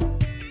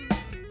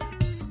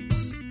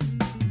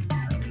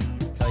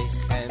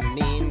 Teuche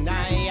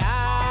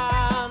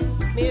minayam,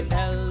 wir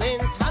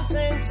wollen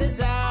tanzen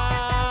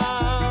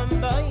zusammen.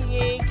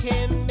 Boi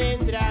kim in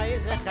drei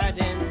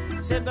Secharim,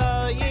 ze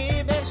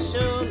boi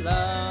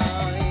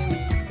beschulein.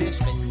 Die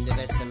Schwinde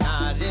wird zum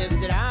Arif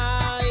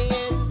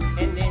dreien,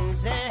 in den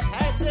se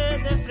Herze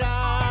der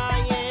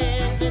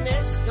Freien, wenn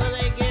es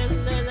Kollege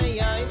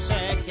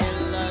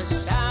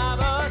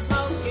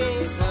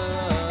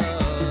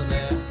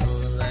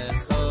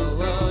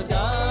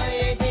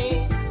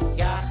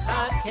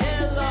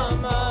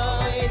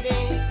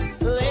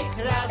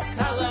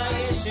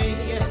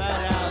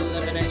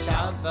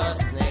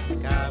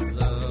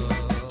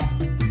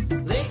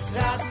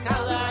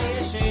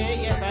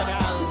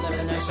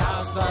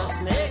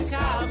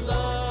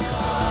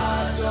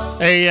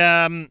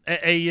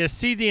A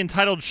CD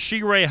entitled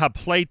Shirei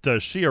HaPleita,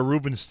 Shia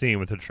Rubinstein,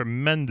 with a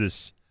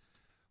tremendous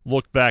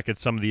look back at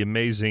some of the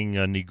amazing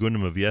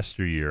nigunim of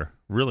yesteryear.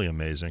 Really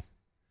amazing.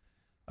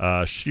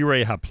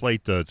 Shirei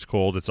HaPleita, it's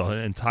called. It's an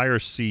entire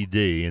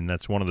CD, and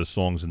that's one of the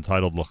songs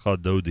entitled L'cha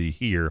Dodi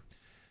here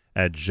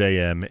at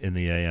JM in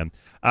the AM.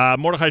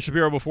 Mordechai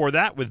Shapiro before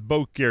that with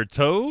Boker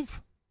Tov.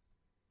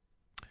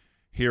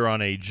 Here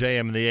on a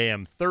JM in the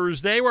AM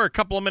Thursday. We're a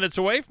couple of minutes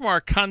away from our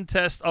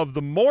contest of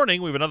the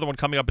morning. We have another one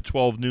coming up at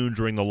 12 noon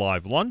during the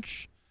live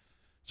lunch.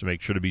 So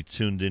make sure to be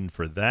tuned in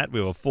for that. We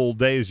have a full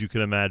day, as you can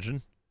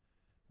imagine.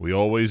 We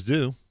always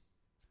do.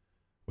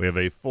 We have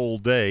a full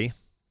day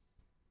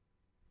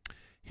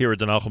here at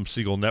the Nachum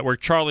Segal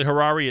Network. Charlie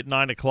Harari at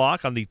 9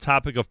 o'clock on the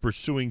topic of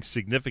pursuing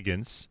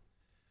significance.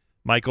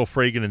 Michael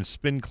Fragan in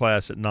Spin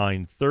Class at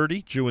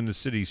 9:30. Jew in the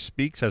City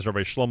Speaks has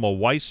Rabbi Shlomo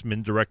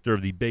Weissman, director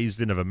of the Beis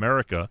Din of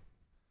America,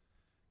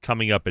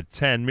 coming up at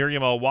 10.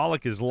 Miriam L.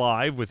 Wallach is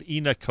live with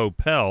Ina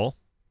Kopel,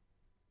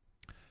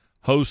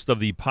 host of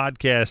the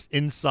podcast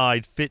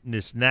Inside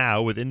Fitness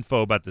Now, with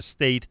info about the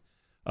state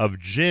of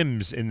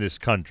gyms in this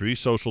country,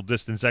 social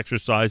distance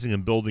exercising,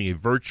 and building a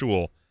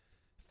virtual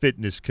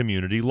fitness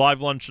community.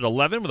 Live lunch at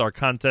 11 with our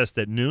contest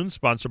at noon,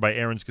 sponsored by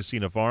Aaron's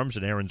Casino Farms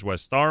and Aaron's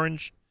West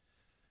Orange.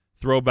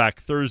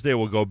 Throwback Thursday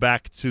will go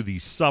back to the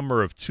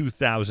summer of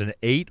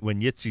 2008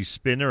 when Yitzi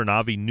Spinner and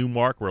Avi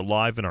Newmark were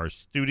live in our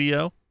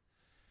studio.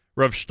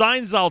 Rav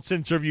Steinsaltz's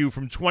interview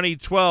from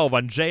 2012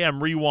 on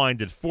JM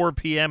Rewind at 4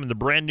 p.m. and the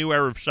brand new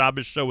Erev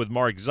Shabbos show with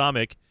Mark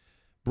Zamek,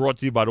 brought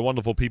to you by the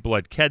wonderful people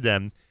at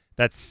Kedem.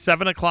 That's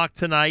 7 o'clock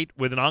tonight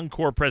with an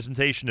encore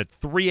presentation at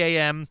 3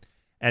 a.m.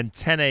 and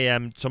 10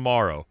 a.m.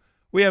 tomorrow.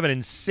 We have an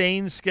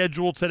insane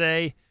schedule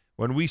today.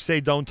 When we say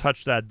don't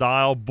touch that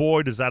dial,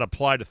 boy, does that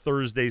apply to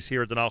Thursdays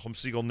here at the Nachum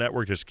Segal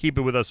Network. Just keep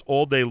it with us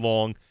all day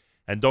long.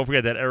 And don't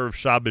forget that Erev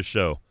Shabbos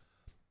show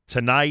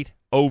tonight,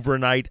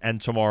 overnight,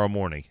 and tomorrow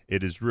morning.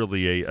 It is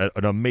really an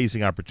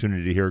amazing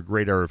opportunity to hear a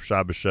great Erev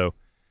Shabbos show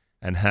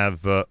and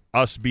have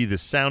us be the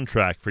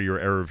soundtrack for your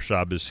Erev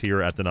Shabbos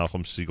here at the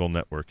Nachum Segal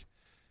Network.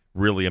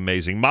 Really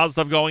amazing.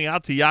 Mazel tov going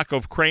out to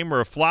Yaakov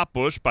Kramer of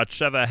Flatbush,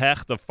 Batsheva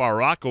Hecht of Far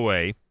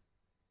Rockaway,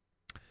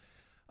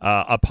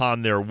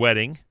 upon their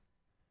wedding.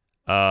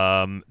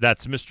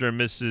 That's Mr. and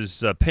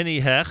Mrs. Penny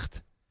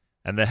Hecht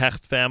and the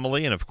Hecht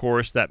family, and of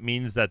course that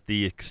means that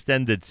the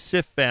extended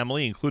Sif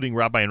family, including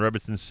Rabbi and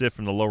Rebbetzin Sif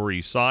from the Lower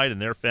East Side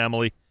and their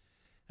family,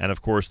 and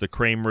of course the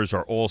Kramers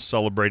are all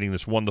celebrating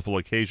this wonderful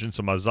occasion.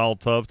 So Mazal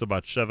Tov to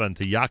Batsheva and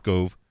to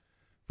Yaakov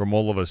from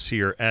all of us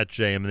here at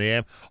JM and the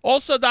AM.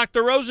 Also,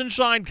 Dr.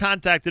 Rosenshine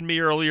contacted me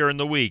earlier in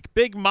the week.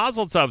 Big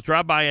Mazel Tov to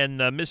Rabbi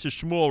and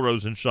Mrs. Shmuel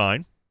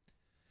Rosenshine.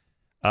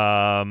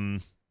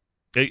 Rabbi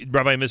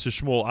and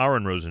Mrs. Shmuel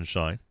Aaron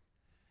Rosenshine.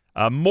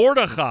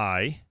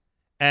 Mordechai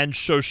and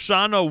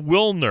Shoshana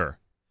Wilner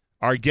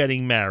are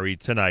getting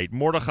married tonight.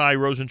 Mordechai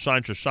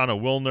Rosenshine, Shoshana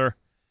Wilner,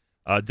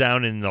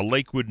 down in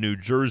Lakewood, New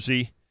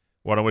Jersey.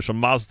 Want to wish a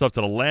mazel tov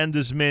to the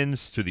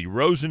Landesmans, to the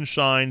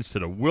Rosenshines, to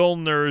the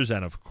Wilners,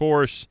 and of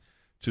course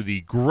to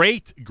the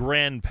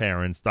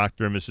great-grandparents,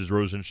 Dr. and Mrs.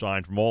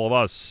 Rosenshine, from all of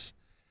us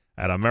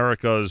at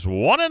America's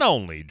one and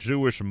only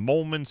Jewish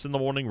Moments in the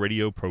Morning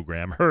radio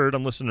program, heard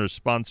on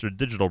listeners-sponsored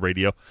digital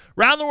radio,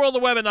 around the world, the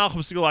web at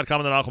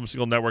NachumSegal.com and the Nachum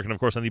Segal Network, and of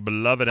course on the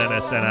beloved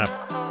NSN app.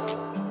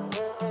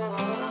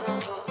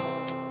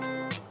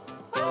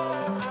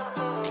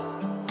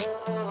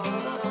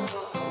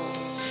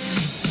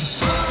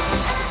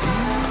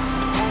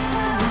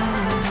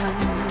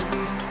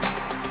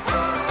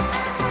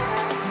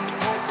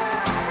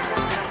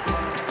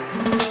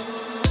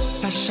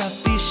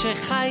 חשבתי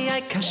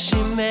שחיי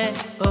קשים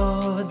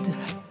מאוד,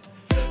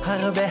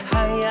 הרבה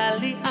היה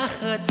לי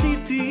אך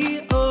רציתי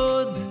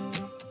עוד,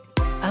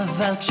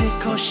 אבל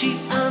כשקושי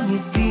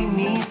אמיתי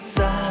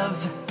ניצב,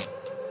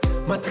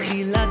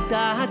 מתחיל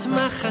לדעת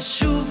מה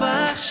חשוב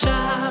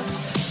עכשיו,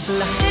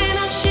 לכן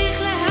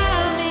אמשיך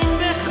להאמין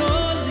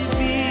בכל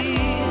ליבי,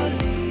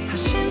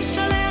 השם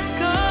שולח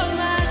כל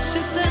מה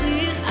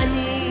שצריך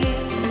אני,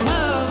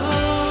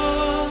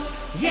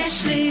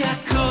 יש לי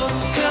הכל,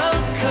 כל,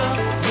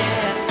 כל,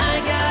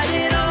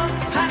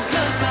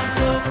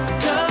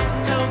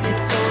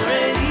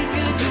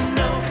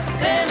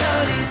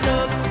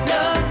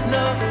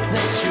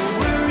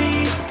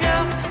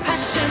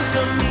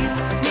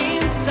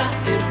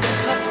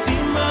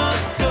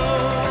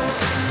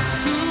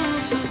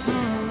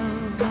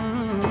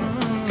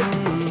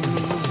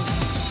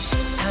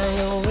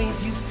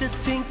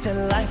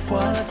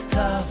 was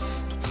tough.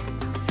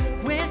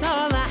 With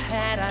all I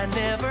had, I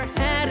never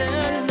had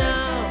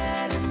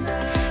enough.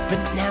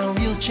 But now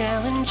real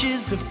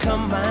challenges have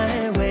come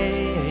my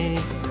way.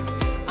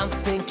 I'm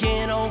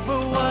thinking over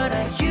what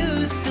I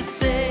used to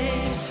say.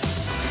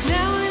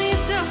 Now I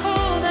need to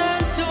hold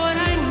on to what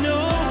I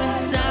know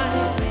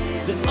inside.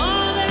 That's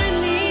all that I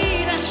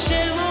need,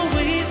 Hashem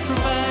always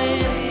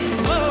provides.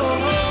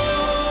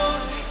 Whoa,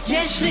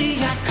 יש לי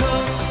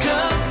הכל,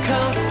 כל,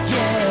 כל,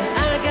 yeah.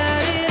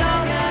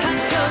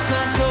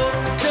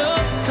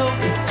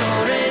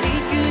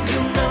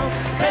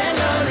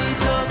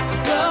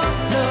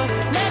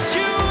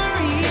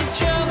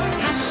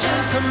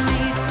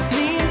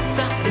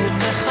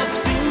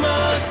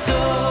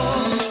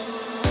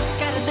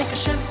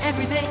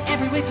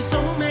 For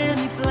so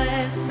many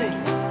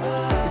blessings,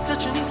 it's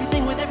such an easy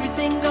thing with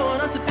everything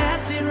going on to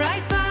pass it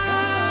right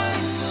by.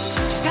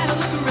 Just gotta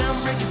look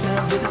around, break it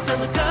down, with the sun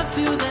look up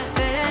to the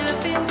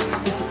heavens.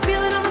 There's a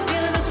feeling, I'm a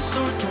feeling, there's a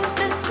sword towards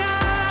the sky.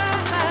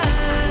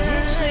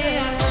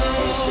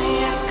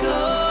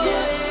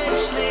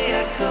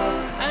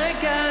 I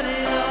got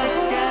it all, I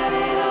got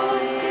it all,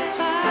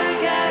 I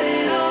got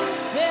it all.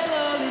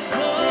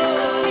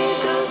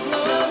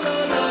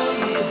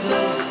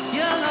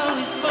 You'll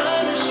always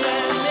find a shine.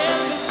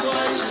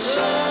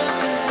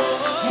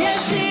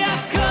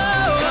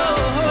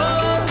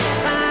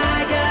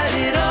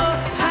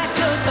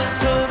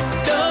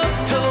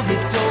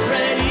 It's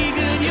already good.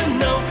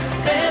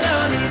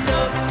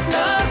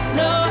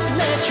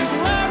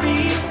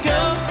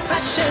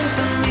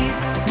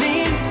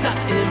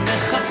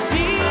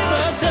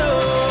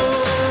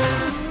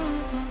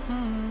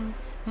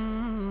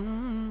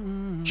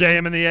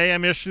 JM in the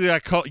AM,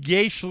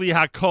 Yeshli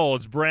Hakol.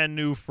 It's brand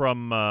new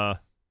from Ari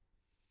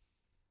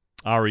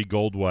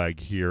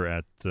Goldwag here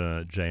at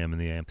JM in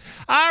the AM.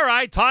 All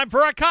right, time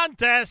for a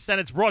contest,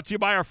 and it's brought to you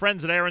by our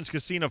friends at Aaron's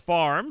Casino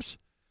Farms.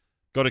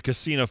 Go to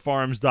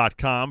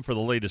CasinoFarms.com for the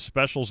latest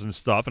specials and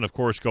stuff, and, of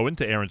course, go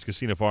into Aaron's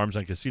Casino Farms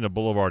on Casino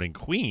Boulevard in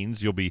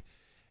Queens. You'll be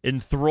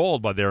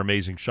enthralled by their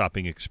amazing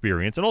shopping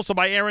experience, and also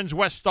by Aaron's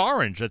West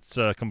Orange. It's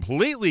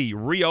completely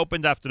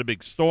reopened after the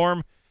big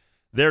storm.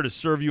 There to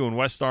serve you in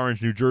West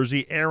Orange, New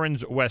Jersey.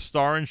 Aaron's West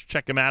Orange.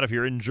 Check them out if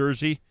you're in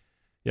Jersey.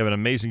 You have an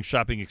amazing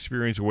shopping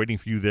experience waiting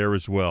for you there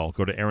as well.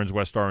 Go to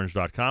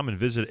aaronswestorange.com and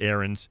visit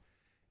Aaron's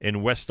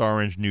in West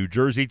Orange, New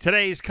Jersey.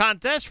 Today's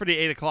contest for the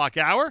 8 o'clock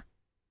hour,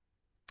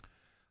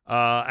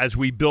 as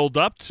we build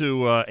up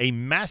to a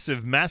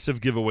massive, massive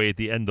giveaway at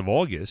the end of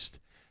August.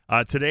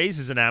 Today's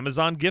is an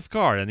Amazon gift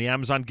card, and the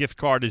Amazon gift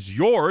card is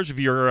yours. If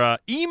you're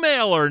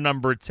emailer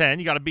number 10,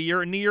 you got to be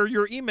near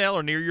your email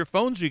or near your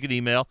phone so you can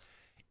email.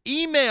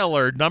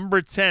 Emailer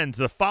number 10 to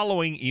the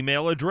following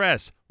email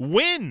address,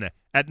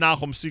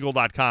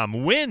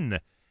 win@NachumSegal.com.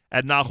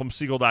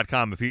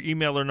 Win@NachumSegal.com. If you're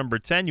emailer number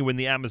 10, you win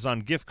the Amazon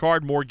gift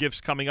card. More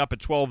gifts coming up at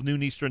 12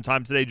 noon Eastern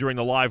time today during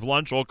the live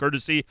lunch, all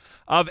courtesy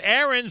of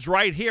Aaron's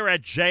right here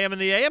at JM in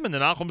the AM and the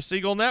Nachum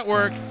Segal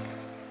Network.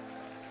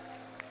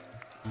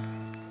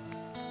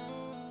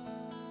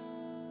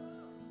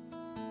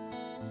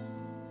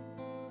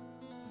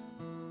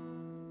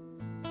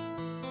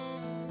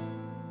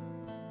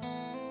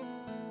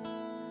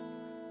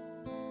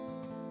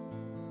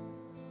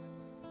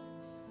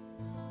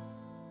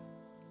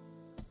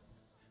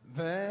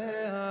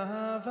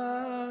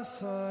 ואהבה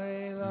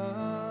סוילה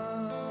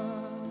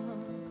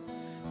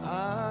אהבתיך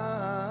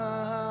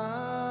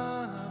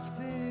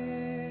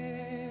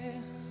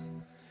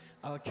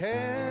על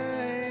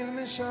כן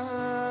משכתיך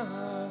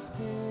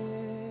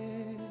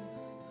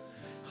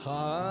חסד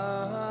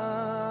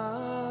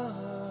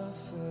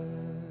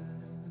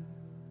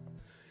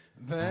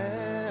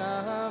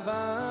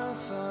ואהבה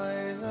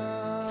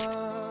סוילה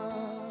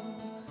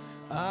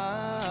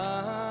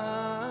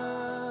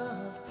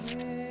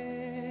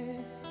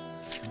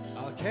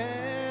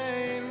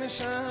כן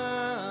משכתיך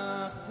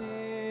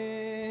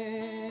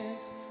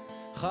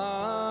חסד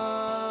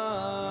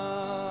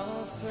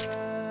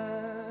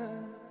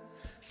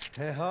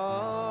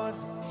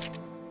ההודי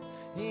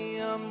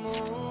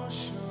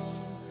ימושו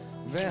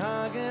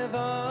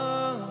והגבוס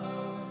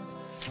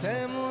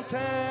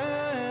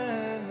תמותנה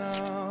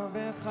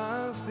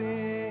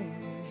בחסדי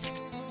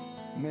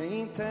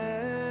מאיתך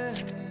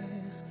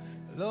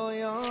לא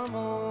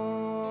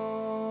ימות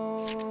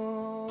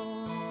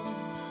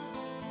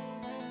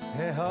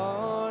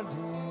ההודי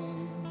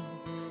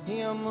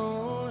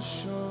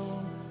ימושו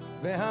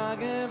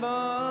והגבוס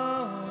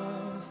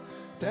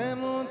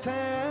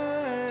תמותנה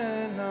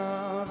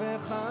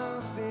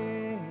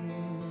בחסדי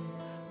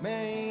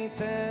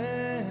מאיתך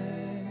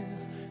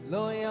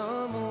לא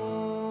ימוש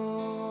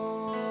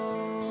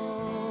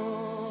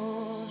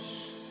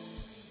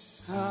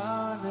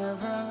an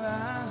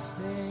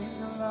everlasting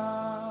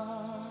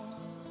love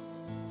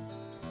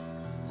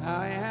I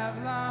have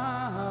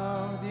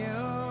loved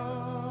you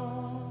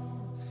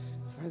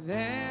For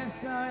this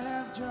I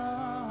have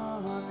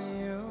drawn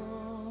you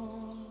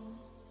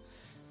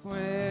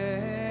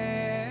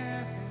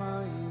with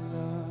my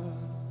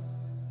love,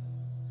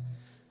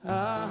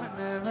 an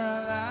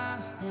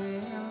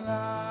everlasting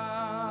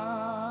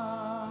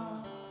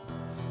love.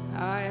 I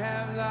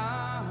have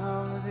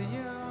loved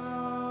you.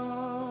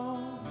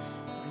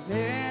 For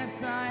this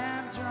I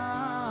have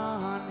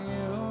drawn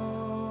you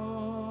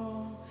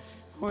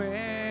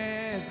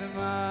with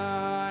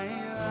my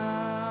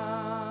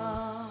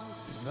love.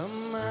 The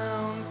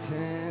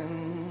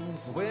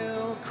mountains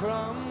will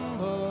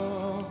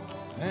crumble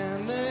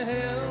and the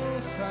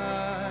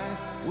hillside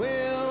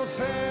will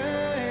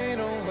fade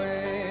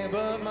away,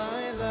 but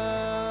my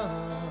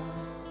love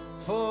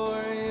for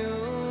you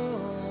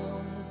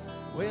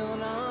will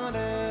not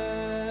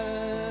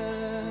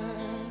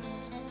end.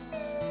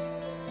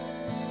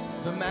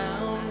 The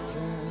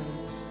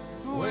mountains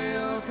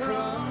will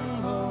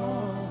crumble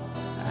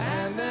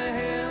and the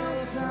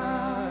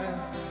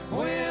hillsides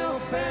will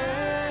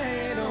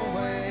fade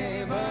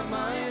away, but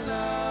my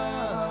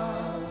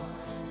love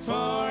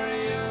for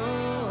you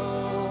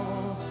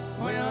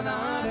will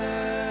not end.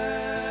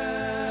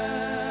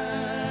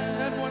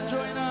 Everyone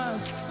join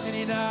us. And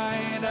he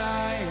died,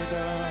 died,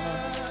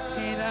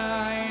 he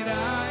died,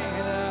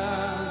 died,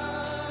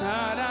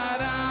 died, died,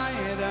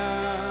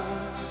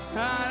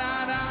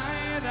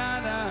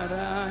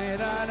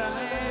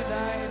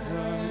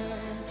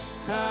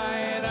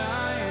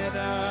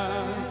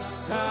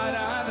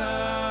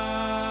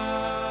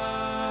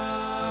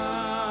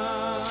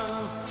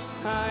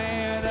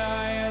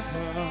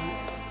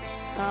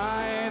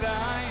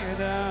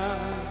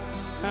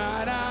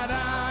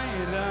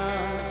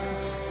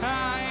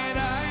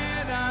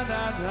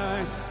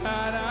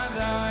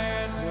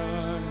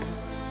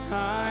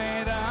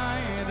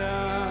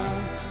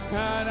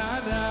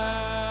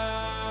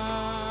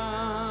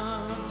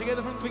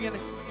 Together from the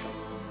beginning.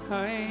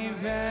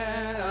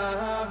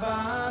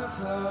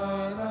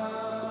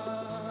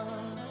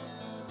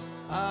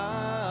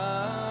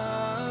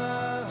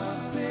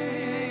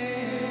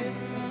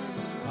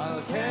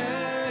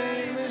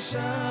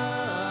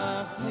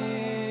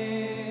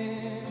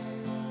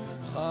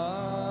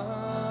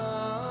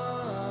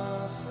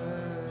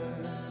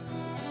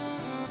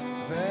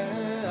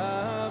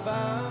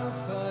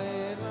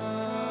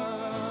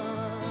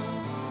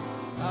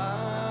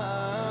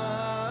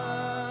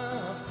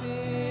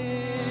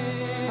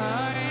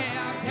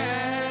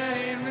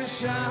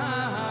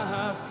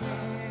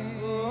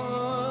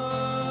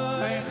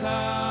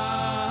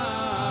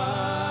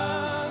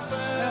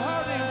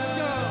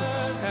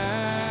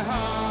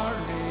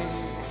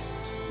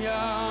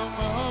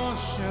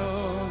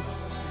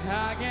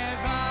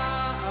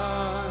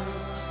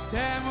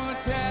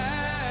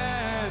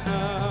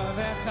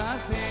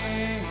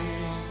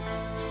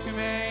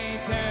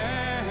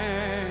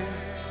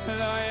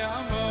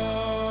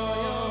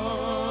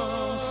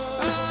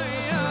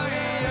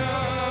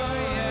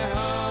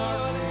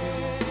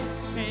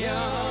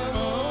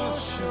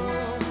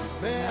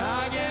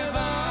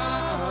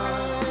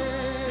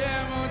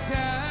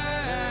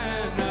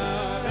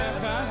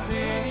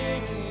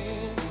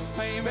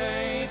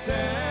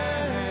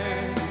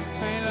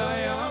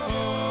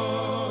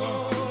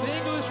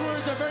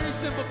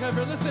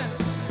 Listen,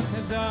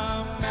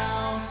 the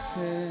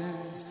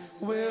mountains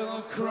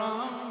will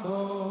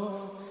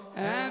crumble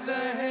and the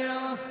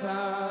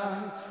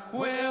hillside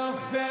will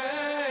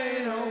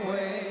fade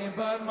away,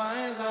 but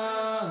my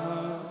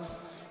love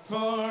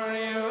for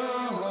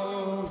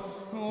you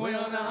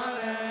will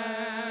not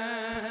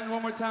end.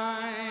 One more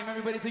time,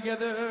 everybody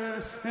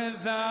together.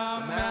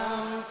 The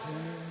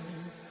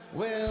mountains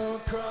will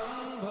crumble.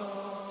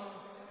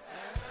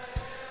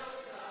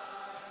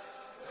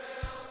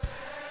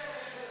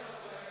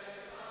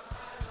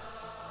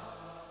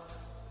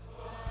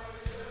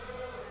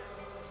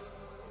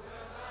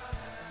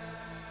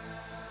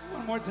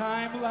 One more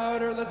time,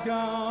 louder, let's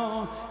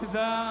go. The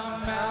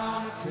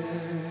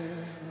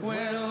mountains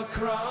will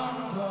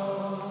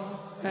crumble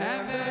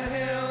and the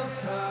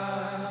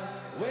hillside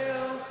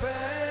will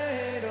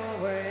fade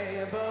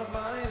away, but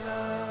my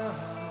love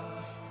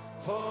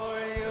for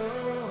you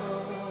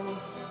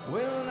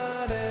will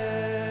not end.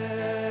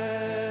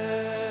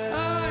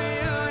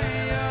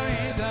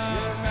 The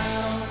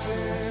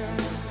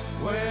mountains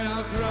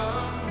will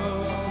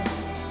crumble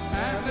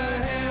and the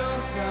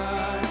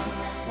hillside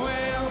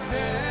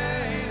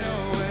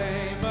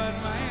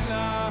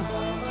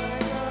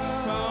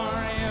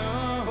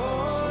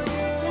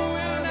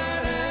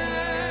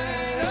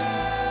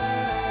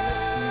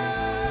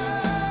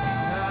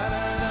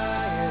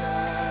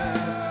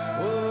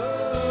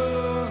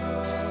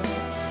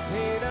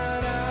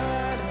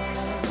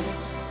will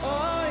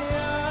fade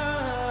away,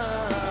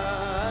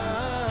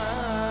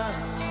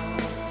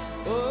 but my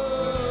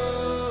love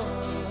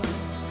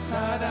for you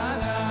will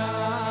not end.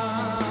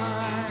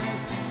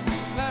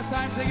 Last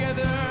time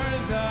together,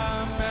 the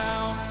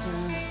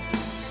mountains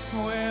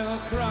will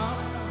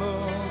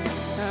crumble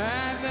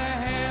and the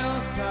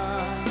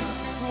hillside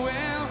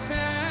will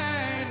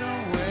fade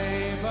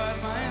away, but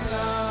my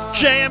love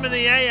JM in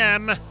the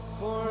AM.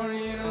 for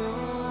you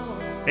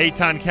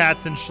Eitan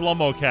Katz and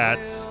Shlomo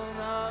Katz.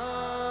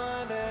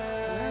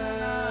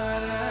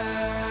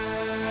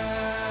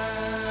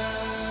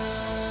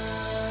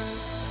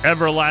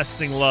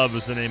 Everlasting Love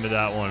is the name of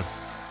that one.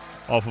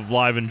 Off of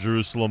Live in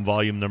Jerusalem,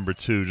 volume number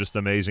 2. Just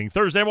amazing.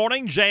 Thursday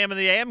morning, JM in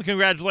the AM.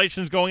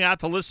 Congratulations going out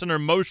to listener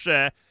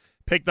Moshe.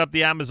 Picked up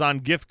the Amazon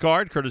gift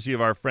card, courtesy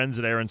of our friends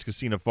at Aaron's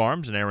Casino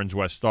Farms in Aaron's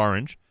West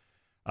Orange.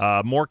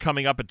 More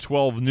coming up at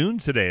 12 noon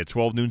today. At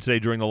 12 noon today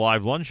during the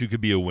live lunch, you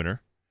could be a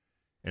winner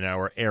in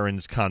our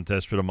Aaron's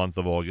contest for the month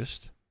of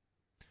August.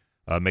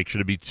 Make sure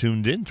to be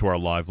tuned in to our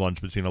live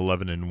lunch between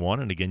 11 and 1.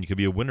 And again, you could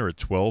be a winner at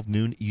 12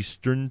 noon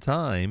Eastern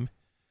Time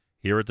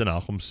here at the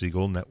Nachum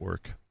Segal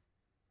Network.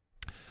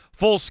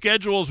 Full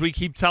schedules, we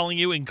keep telling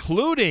you,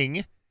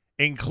 including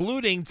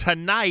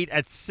tonight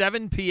at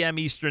 7 p.m.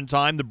 Eastern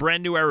Time, the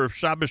brand new Erev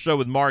Shabbos show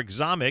with Mark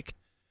Zamek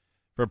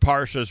for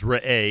Parshas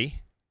Re'eh.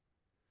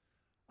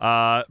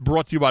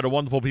 Brought to you by the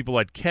wonderful people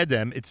at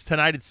Kedem. It's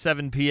tonight at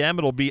 7 p.m.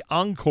 It'll be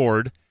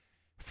encored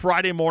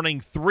Friday morning,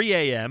 3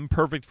 a.m.,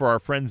 perfect for our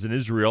friends in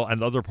Israel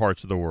and other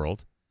parts of the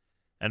world.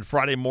 And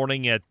Friday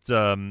morning at,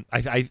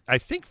 I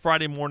think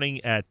Friday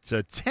morning at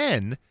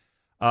 10,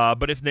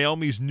 but if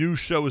Naomi's new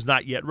show is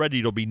not yet ready,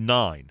 it'll be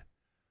 9.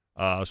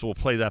 So we'll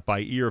play that by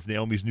ear. If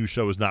Naomi's new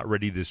show is not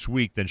ready this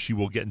week, then she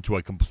will get into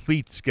a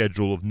complete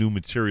schedule of new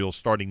material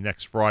starting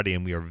next Friday,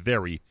 and we are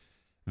very,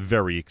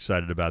 very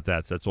excited about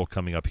that. So that's all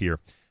coming up here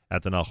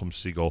at the Nachum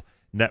Segal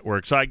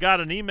Network. So I got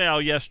an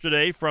email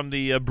yesterday from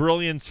the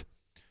brilliant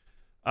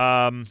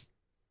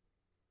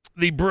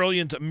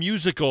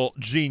musical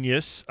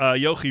genius,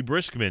 Yochi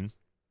Briskman.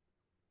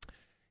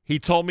 He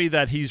told me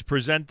that he's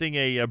presenting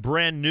a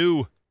brand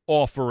new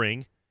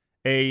offering,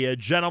 a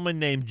gentleman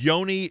named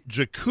Yoni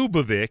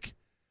Jakubovic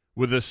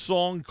with a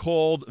song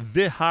called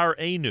Vihar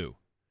Enu.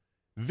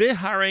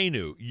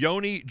 Viharenu,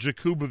 Yoni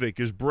Jakubovic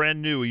is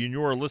brand new, and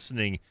you're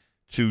listening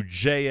to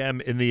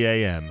JM in the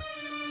AM.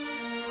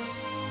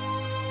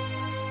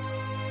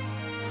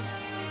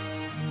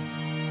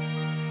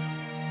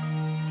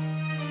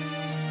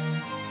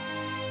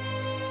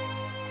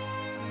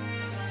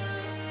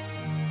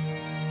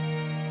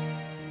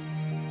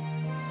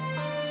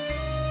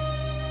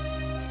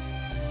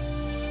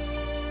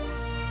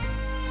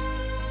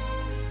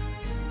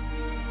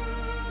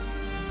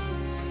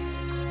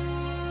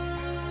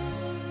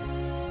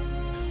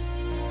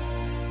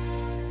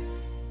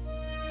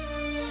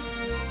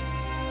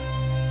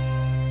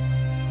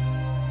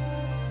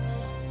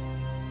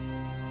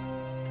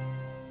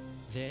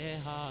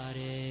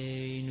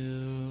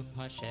 Ve'hareinu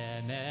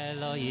Hashem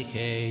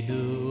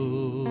Elokeinu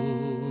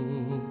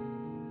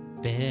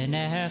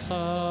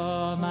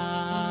B'necha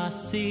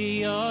mas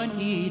Tzion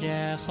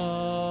Irecha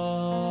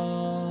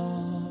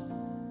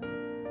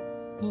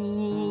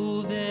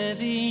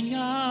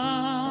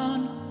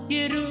Uvevinyan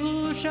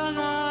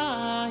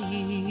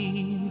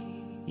Yerushalayim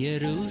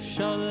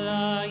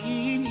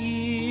Yerushalayim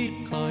Ir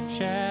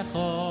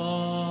Kodshecha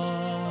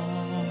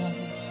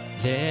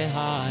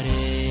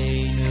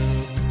Ve'hareinu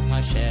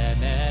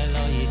Hashem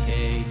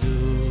Elokeinu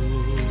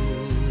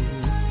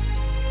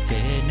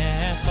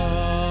B'necha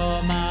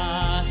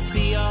mas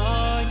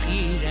Tzion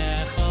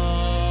Irecha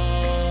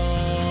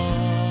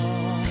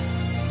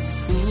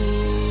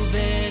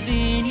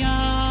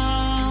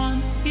Uvevinyan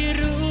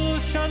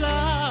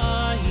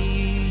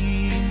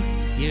Yerushalayim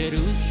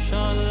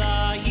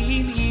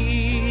Yerushalayim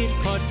Ir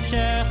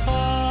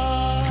Kodshecha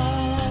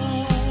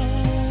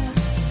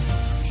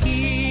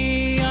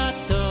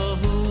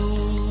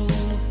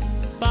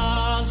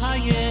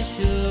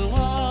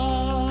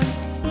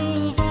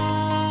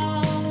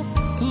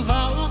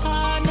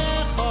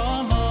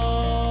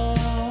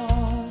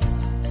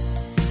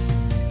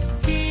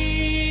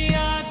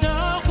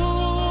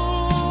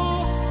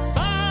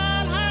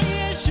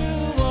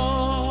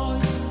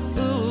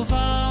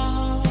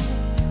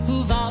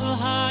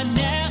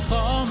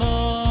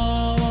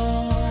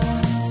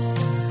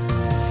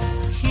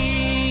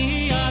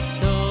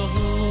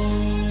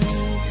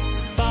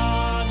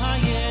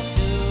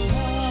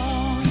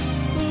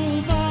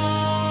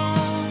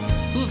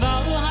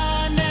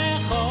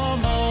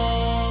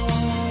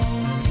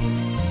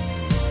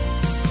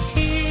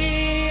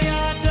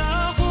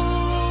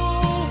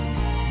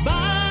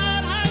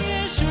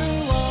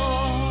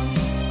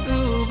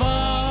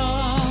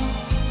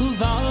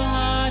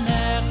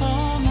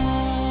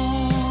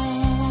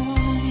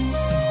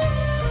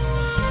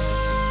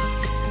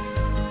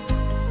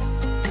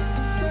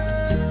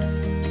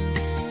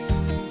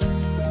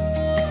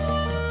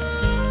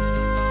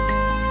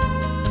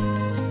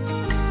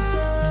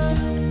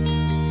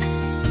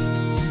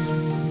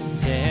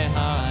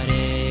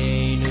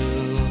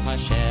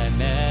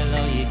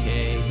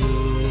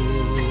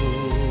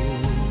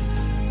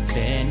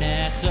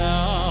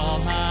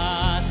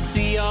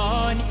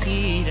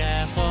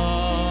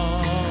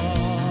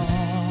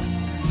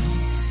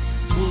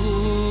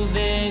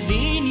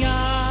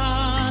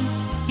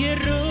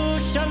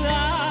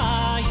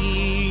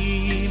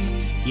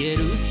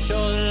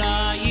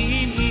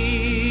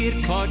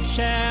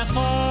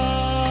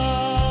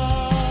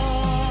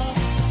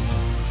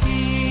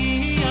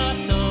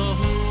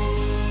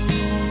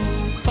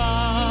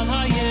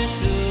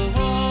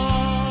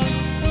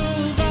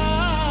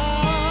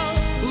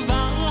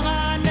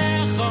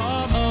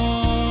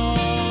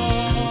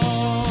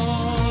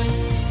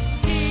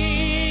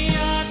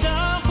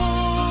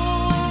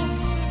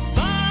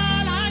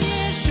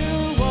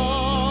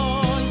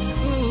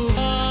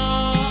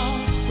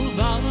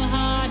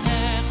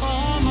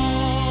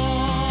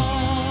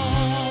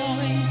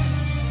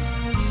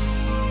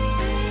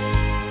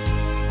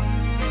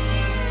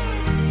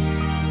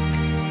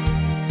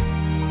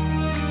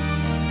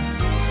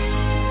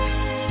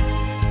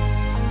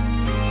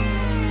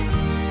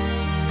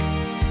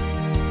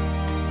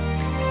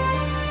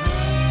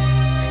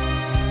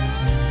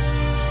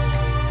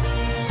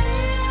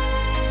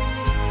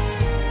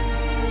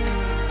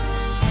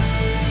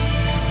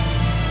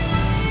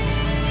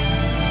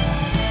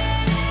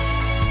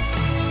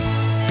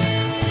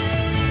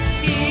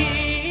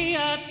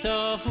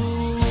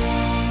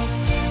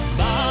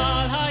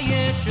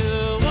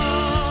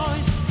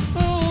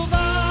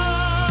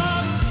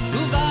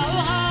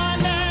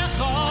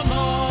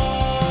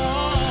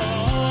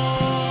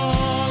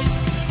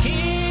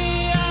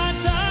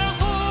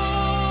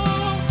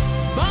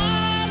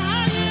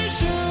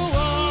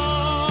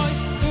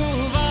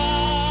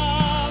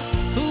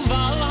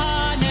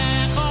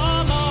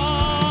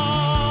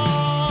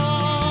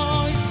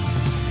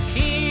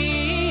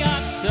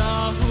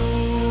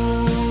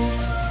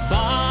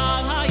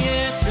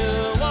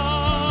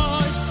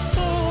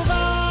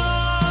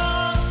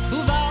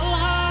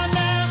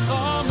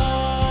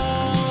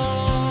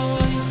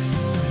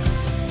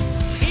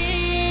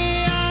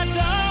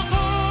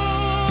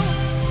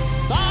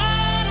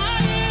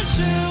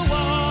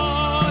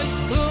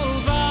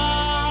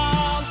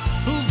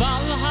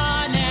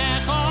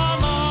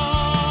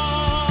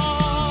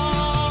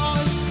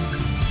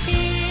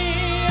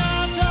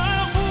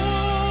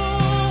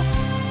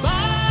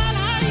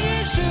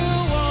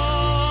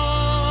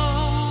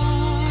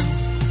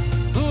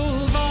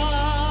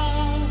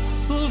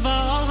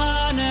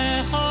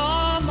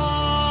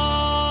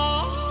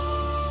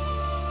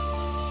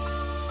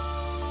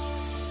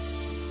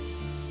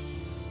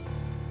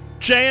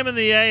JM in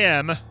the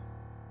AM.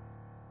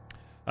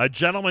 A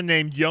gentleman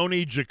named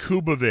Yoni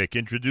Jakubovic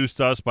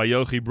introduced us by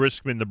Yochi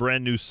Briskman. The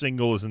brand new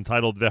single is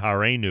entitled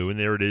Veharenu, and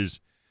there it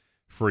is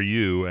for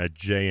you at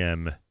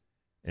JM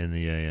in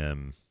the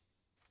AM.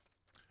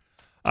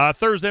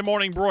 Thursday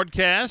morning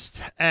broadcast,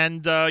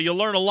 and you'll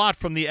learn a lot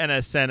from the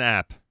NSN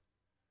app.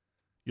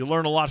 You'll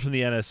learn a lot from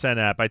the NSN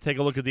app. I take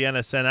a look at the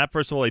NSN app.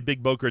 First of all, a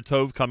big Boker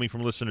Tov coming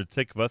from listener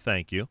Tikva.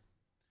 Thank you.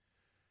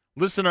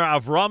 Listener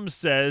Avram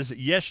says,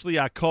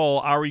 Yeshli Akol,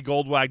 Ari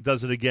Goldwag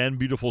does it again.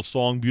 Beautiful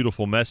song,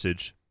 beautiful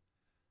message.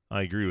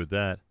 I agree with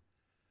that.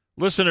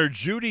 Listener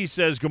Judy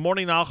says, good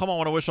morning, Nachum. I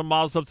want to wish a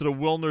mazel tov to the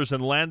Wilners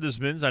and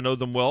Landesmans. I know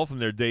them well from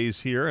their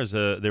days here, as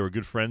they were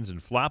good friends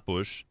in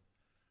Flatbush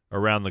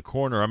around the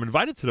corner. I'm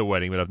invited to the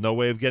wedding, but I have no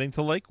way of getting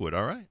to Lakewood.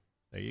 All right,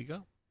 there you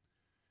go.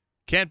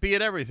 Can't be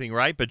at everything,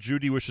 right? But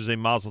Judy wishes a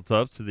mazel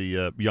tov to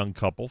the young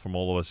couple from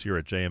all of us here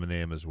at JM and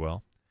AM as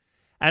well.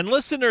 And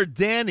listener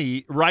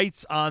Danny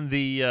writes on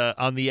the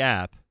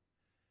app,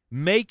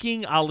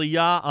 making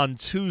Aliyah on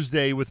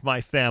Tuesday with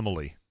my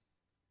family.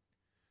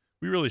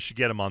 We really should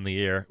get him on the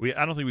air.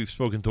 I don't think we've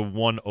spoken to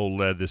one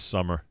OLED this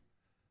summer.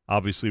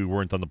 Obviously, we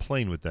weren't on the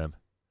plane with them.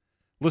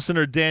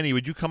 Listener Danny,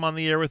 would you come on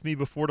the air with me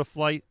before the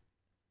flight?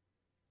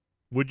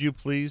 Would you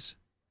please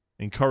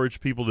encourage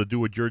people to do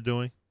what you're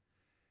doing?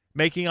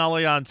 Making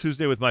Aliyah on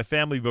Tuesday with my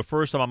family, but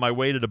first I'm on my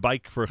way to the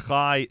Bike for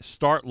Chai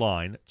start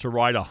line to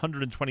ride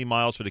 120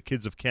 miles for the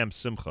kids of Camp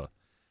Simcha.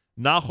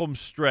 Nachum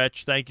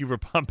Stretch, thank you for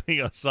pumping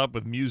us up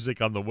with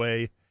music on the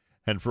way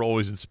and for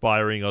always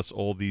inspiring us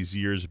all these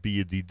years.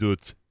 Be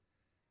Yedidut,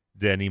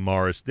 Danny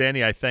Morris.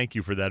 Danny, I thank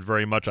you for that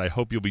very much. I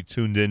hope you'll be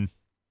tuned in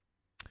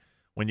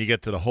when you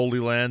get to the Holy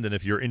Land, and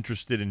if you're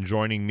interested in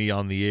joining me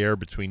on the air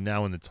between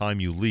now and the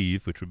time you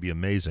leave, which would be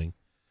amazing,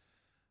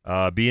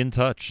 be in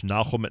touch,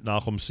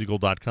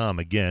 Nachum@NachumSiegel.com.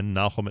 Again,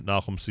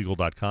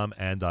 Nachum@NachumSiegel.com,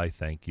 and I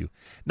thank you.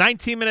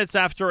 19 minutes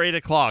after 8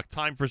 o'clock,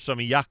 time for some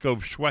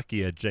Yaakov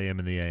Shweki at JM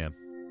in the AM.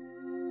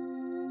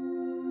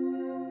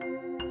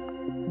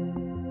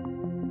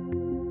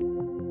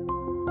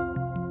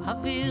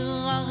 אוויר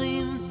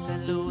הרים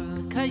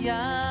צלול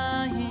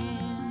כיין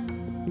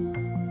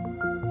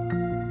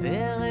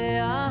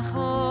וריח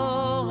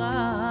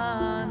אורני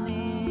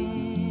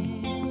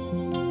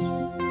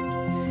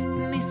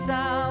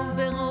נישא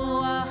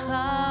ברוח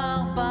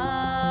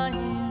ארבעים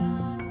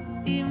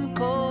עם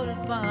כל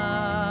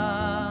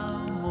פעמוני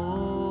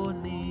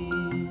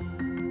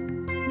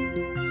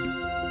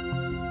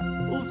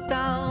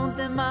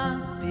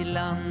ובתרדמת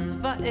אילן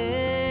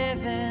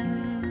ואבן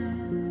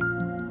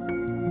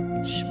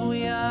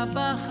שבויה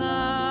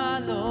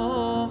בחלומה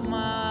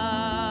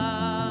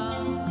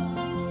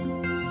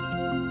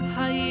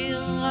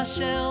העיר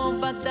אשר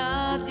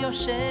בדד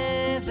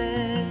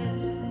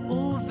יושבת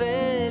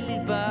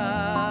ובליבה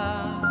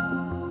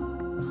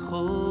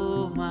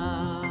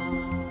חומה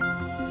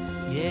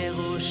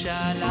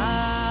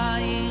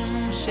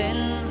ירושלים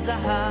של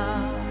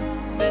זהב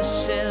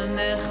ושל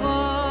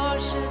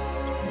נחושת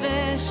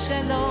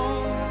ושל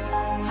אור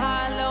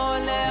הלא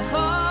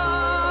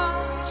לכל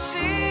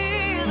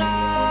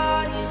שירייך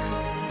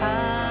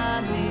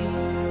אני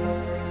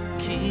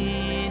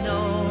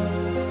כינור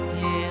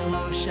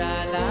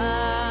ירושלים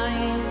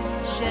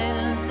של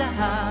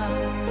זהב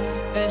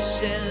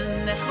ושל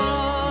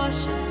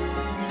נחושת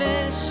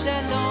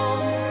ושל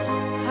אור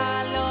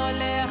הלא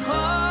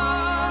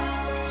לכל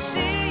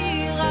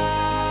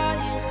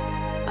שירייך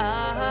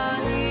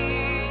אני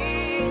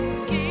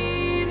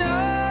כינור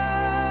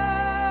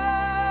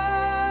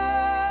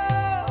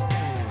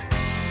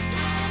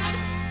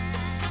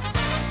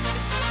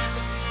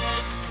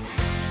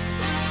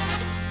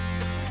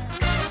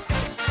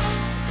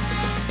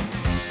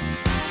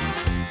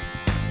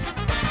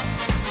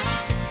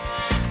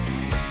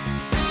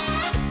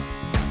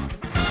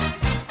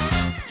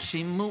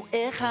שימו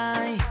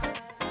אחי,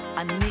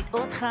 אני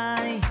עוד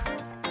חי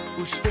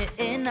ושתי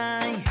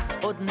עיניי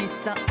עוד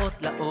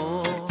נישאות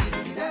לאור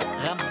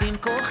רבים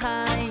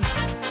כוחי,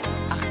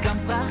 אך גם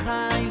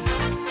פחי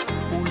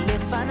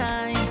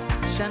ולפניי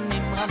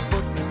שנים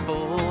רבות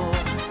מספור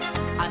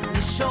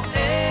אני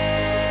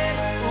שואל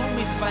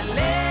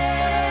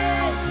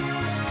ומתפלל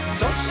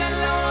טוב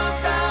שלא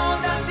אתה עוד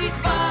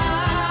התקווה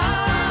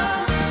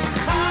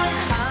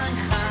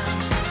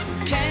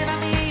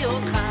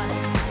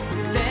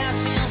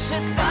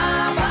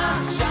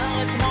שסבא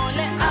שר אתמול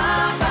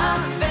לאבא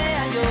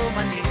והיום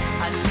אני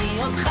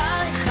עוד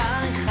חי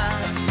חי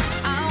חי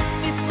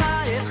עם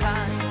ישראל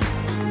חי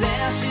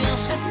זה השיר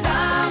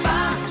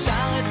שסבא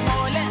שר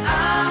אתמול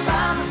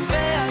לאבא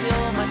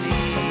והיום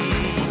אני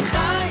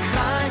חי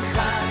חי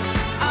חי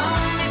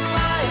עם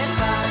ישראל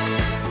חי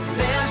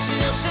זה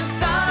השיר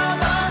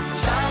שסבא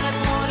שר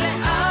אתמול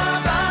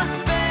לאבא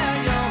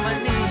והיום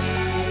אני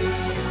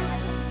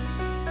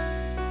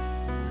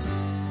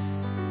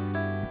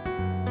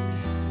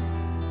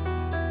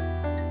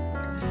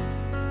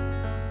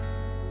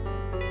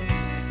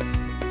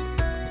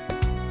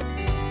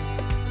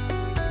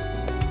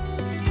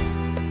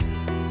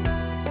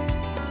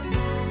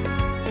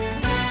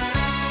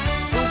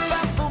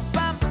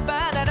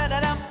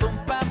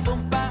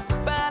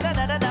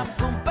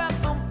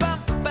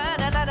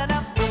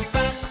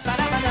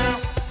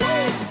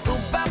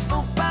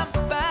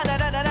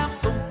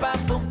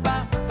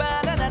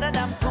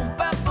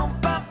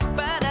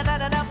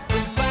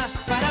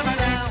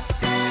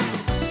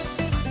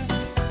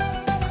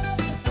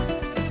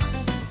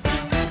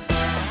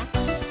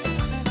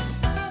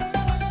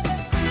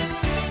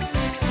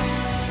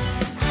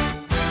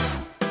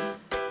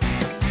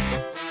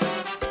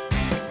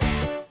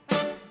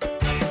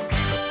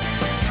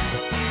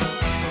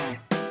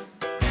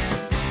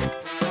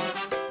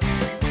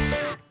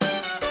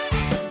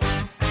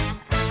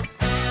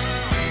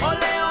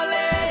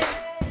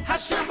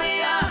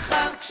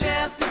ביחד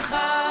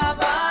כשהשמחה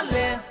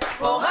בלב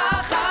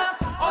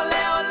פורחת,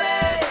 עולה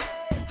עולה,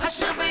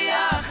 השיר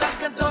ביחד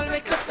גדול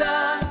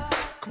וקטן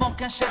כמו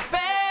קשת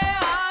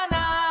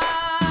בענן.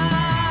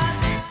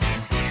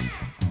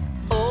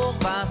 אור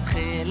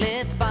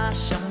בתחילת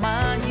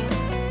בשמיים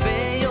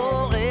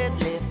ויורד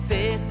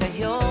לפתע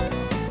יום,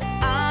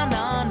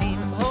 עננים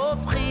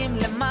הופכים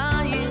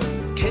למים,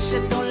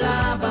 קשת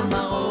עולה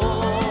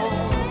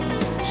במרום,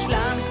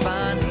 שלל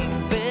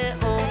גוונים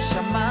ואור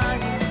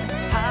שמיים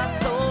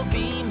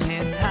הצובעים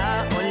את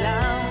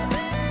העולם,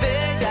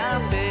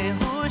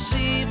 ויפה הוא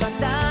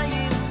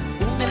שבעתיים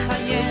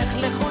ומחייך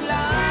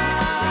לכולם.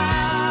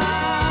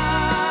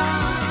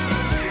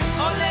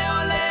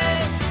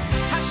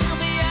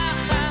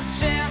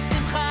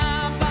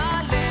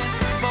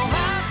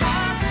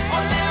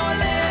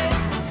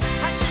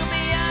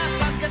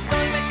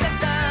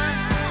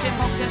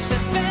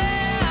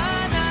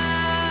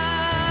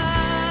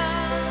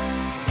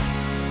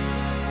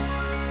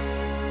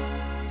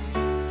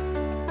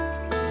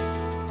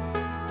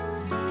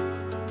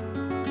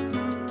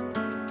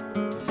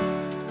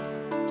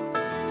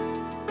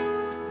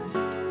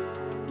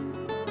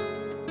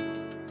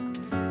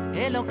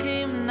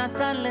 אלוקים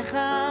נתן לך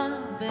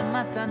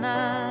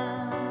במתנה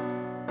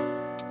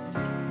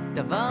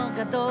דבר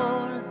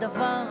גדול,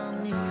 דבר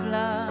נפלא.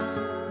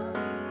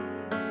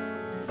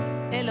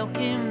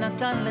 אלוקים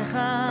נתן לך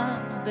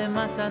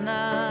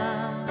במתנה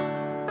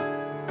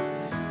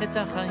את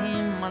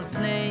החיים על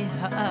פני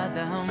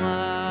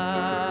האדמה.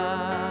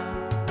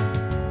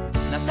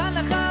 נתן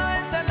לך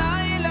את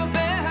הלילה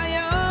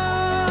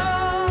והיום,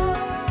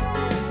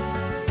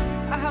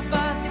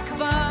 אהבה,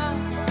 תקווה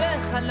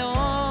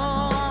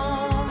וחלום,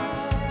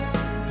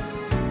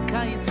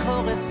 קיץ,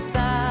 חורף,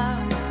 סתיו,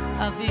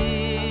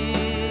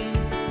 אביב,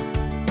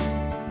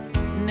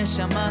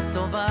 נשמה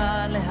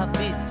טובה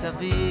להביט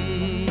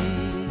סביב.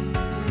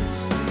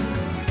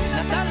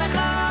 נתן לך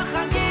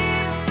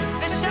חגים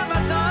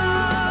ושבתות,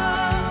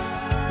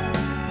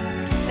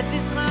 את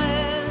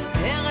ישראל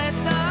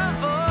ארץ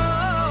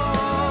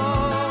אבות,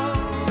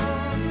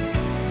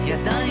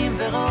 ידיים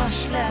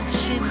וראש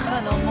להגשים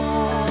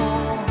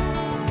חלומות.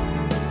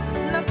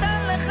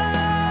 נתן לך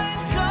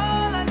את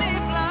כל הנפלאות.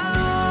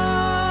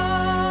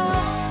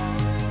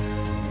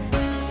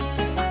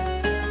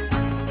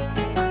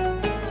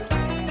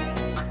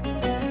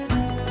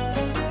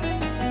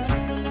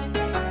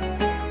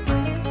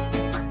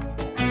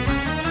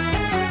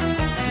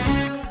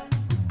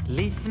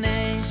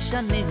 לפני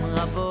שנים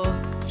רבות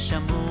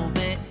שמעו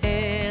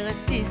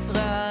בארץ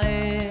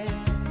ישראל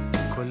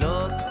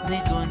קולות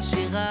ניגון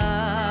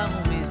שירה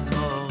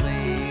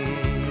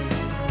ומזמורים,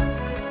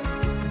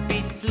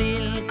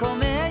 בצליל כה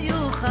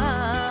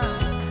מיוחד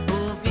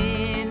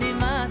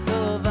ובנימה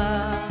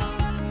טובה,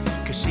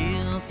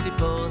 כשיר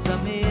ציפור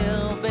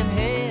זמיר בין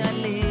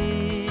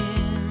העלים,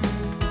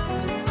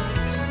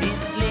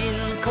 בצליל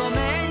כה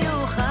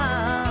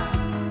מיוחד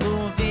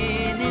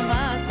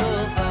ובנימה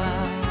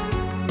טובה,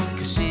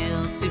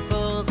 כשיר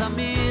ציפור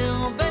זמיר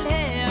בין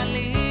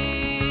העלים.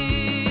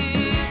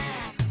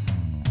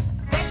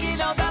 זה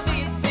גינו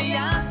דוד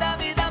ביד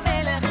דוד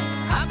המלך,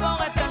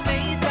 הבורא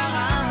תלמיד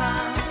הרע,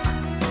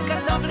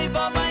 כתוב לי בו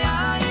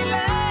ביין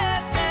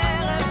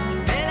לטרף,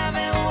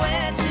 מלווהו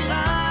את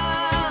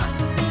שירה.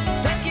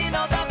 זה גינו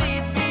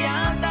דוד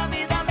ביד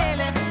דוד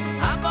המלך,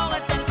 הבורא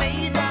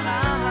תלמיד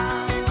הרע,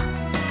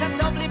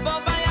 כתוב לי בו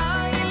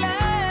ביין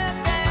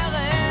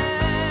לטרף.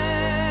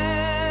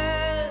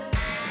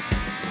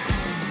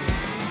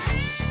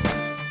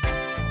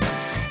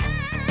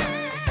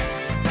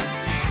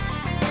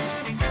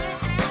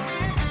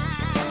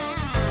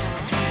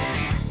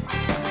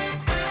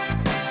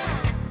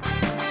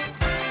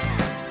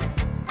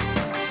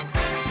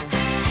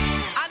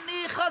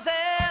 אני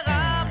חוזר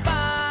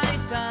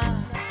הביתה,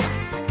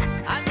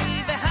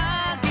 אני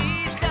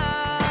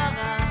והגיטרה,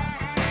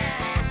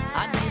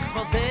 אני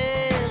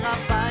חוזר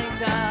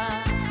הביתה,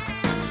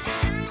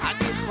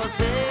 אני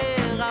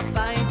חוזר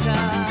הביתה,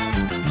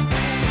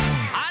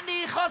 אני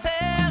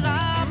חוזר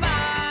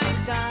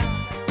הביתה,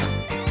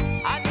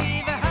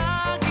 אני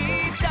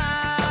והגיטרה,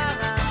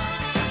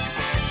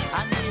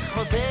 אני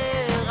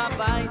חוזר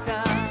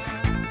הביתה,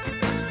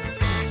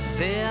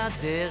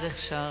 והדרך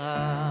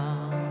שרה.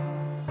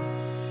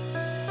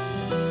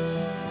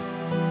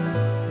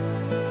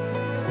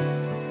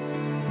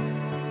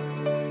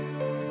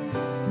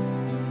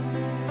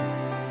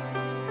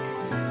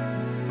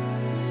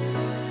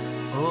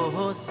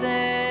 עושה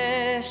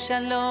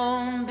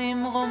שלום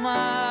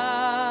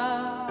במרומיו,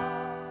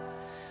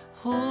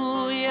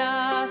 הוא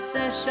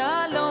יעשה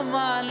שלום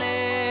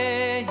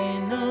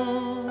עלינו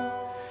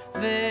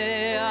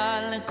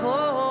ועל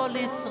כל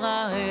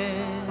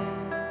ישראל,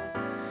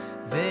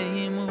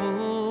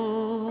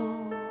 ואמרו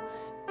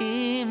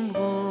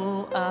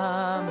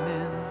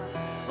אמן.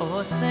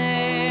 עושה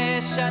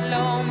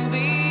שלום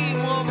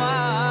במרומיו,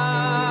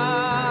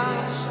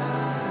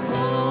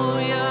 הוא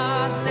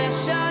יעשה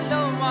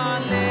שלום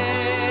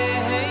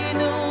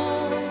עלינו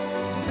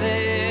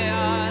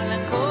ועל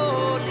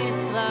כל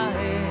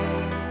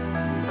ישראל,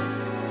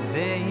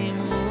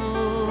 ואמרו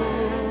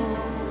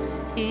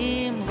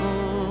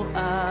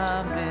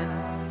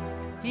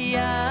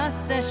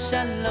יעשה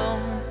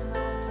שלום,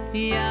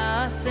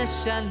 יעשה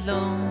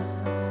שלום,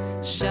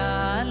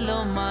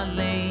 שלום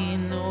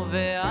עלינו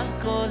ועל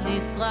כל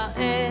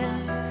ישראל.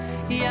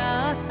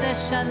 יעשה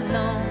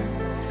שלום,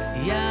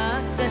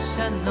 יעשה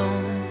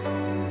שלום,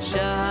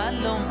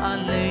 שלום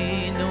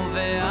עלינו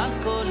ועל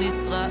כל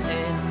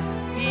ישראל.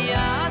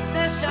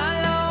 יעשה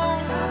שלום,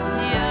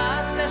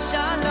 יעשה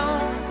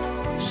שלום,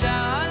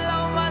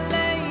 שלום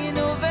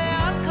עלינו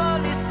ועל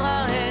כל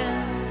ישראל.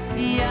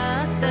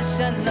 יעשה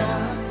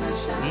שלום,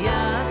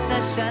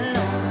 יעשה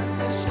שלום,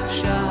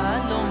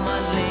 שלום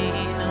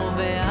עלינו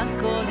ועל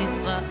כל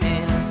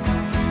ישראל.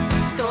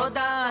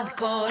 תודה על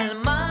כל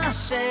מה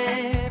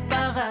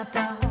שבראת,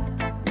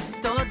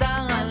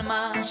 תודה על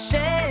מה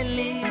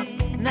שלי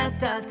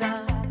נתת,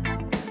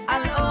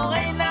 על אור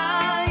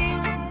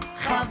עיניים,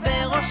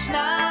 חבר או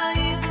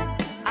שניים,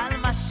 על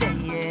מה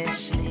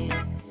שיש לי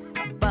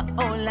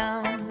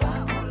בעולם,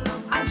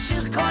 על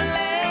שיר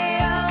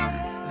קולח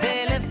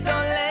ולב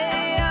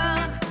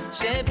סולח,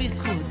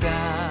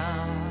 שבזכותה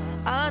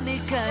אני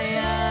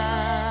קיים.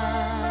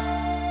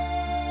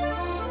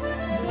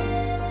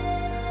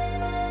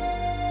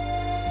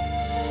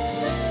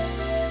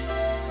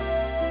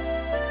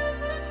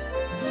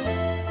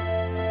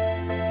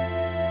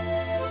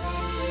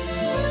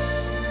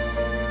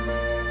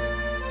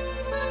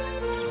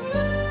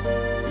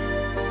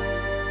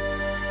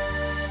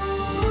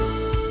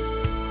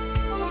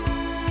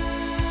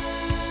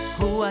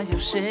 הוא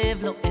היושב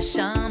לו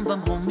אשם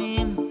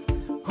במרומים,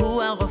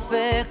 הוא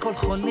הרופא כל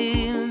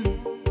חולים,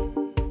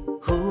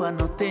 הוא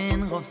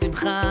הנותן רוב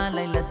שמחה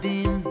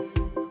לילדים,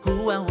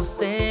 הוא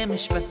העושה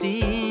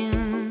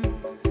משפטים,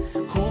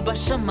 הוא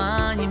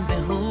בשמיים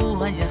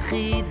והוא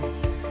היחיד,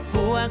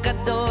 הוא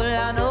הגדול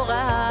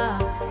הנורא,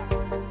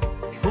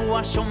 הוא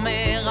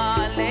השומר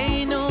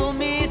עלינו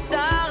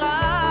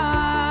מצרה.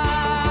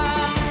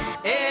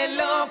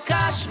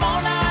 אלוקה שמור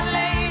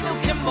עלינו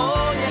כמו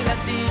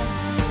ילדים,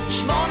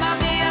 שמור נא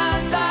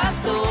ואל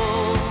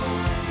תעזור,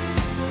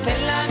 תן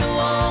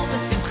לנו אור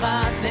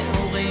בשמחת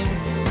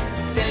נעורים,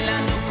 תן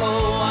לנו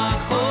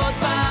כוח עוד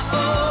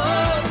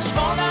ועוד.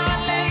 שמור נא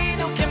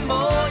עלינו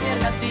כמו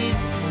ילדים,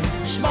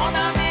 שמור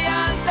נא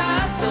ואל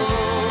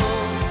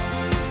תעזור,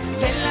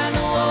 תן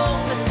לנו אור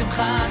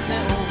בשמחת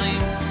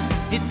נעורים,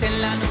 ייתן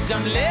לנו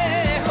גם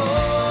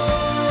לאהוב,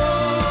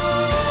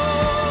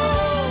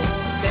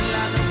 תן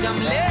לנו גם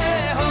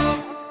לאהוב.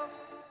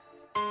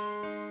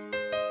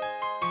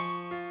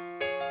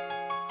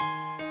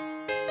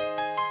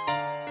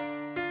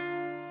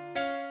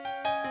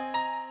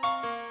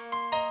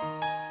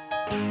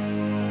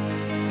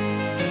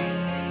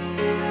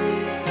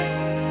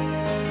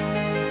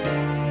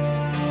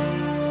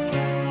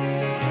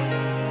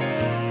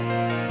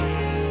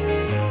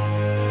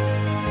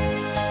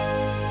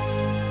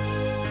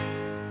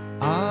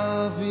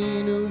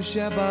 אבינו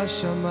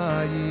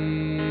שבשמיים,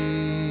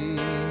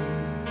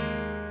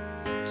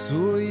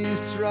 צור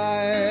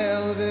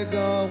ישראל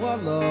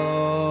וגואלו,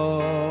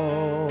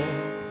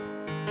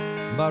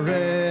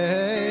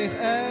 ברך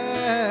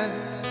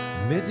את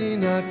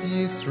מדינת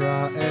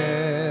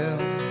ישראל,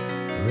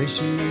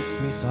 ראשית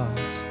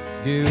צמיחת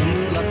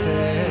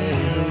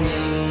גאולתנו.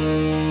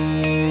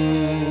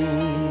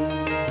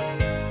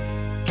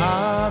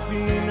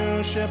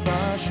 אבינו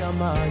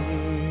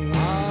שבשמיים,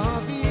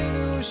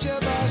 אבינו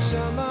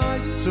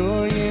שבשמיים,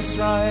 צור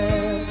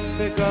ישראל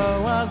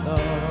וגואלו,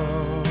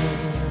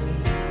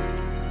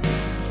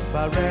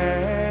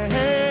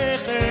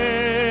 ברך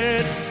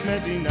את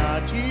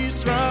מדינת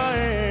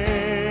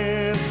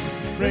ישראל,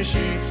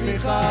 ראשית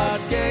צמיחת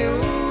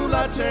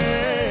גאולתנו.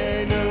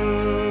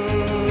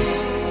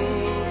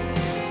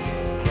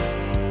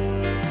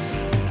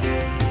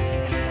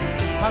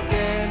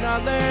 הגן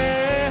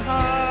עליה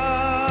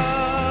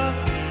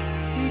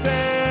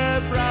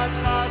בפרט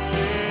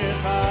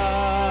חסדך,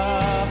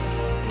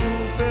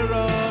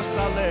 ופרוס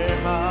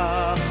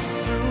עליה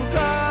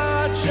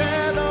סוכת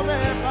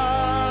שלומך.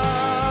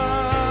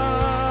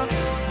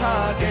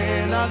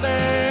 הגן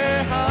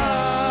עליה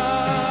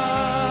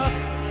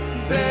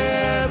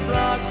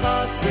בפרט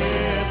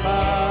חסדך,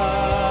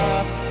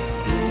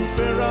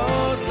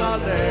 ופרוס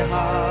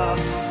עליה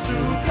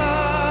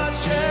סוכת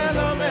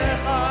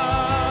שלומך.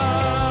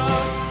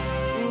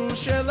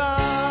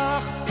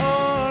 ושלח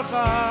אורך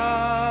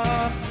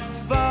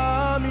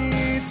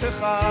ואמיתך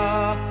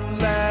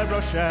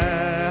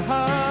לראשיה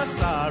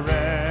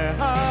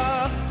שריה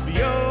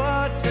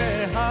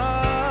ויועציה.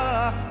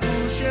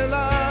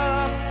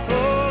 ושלח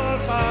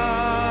אורך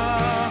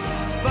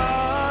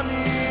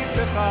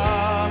ואמיתך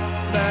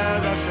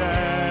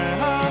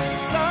לראשיה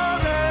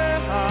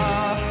שריה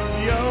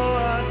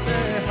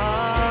ויועציה.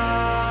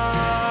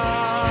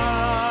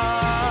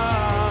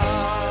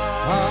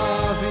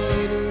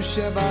 אבינו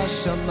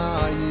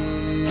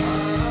שבשמיים,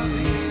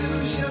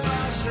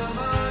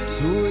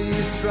 צור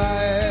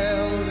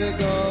ישראל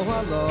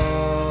וגואלו,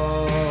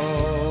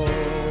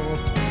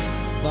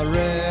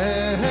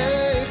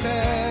 ברך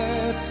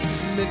את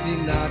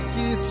מדינת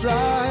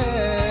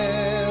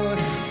ישראל,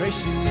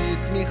 ראשית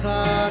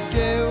צמיחת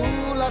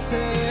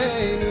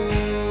גאולתנו.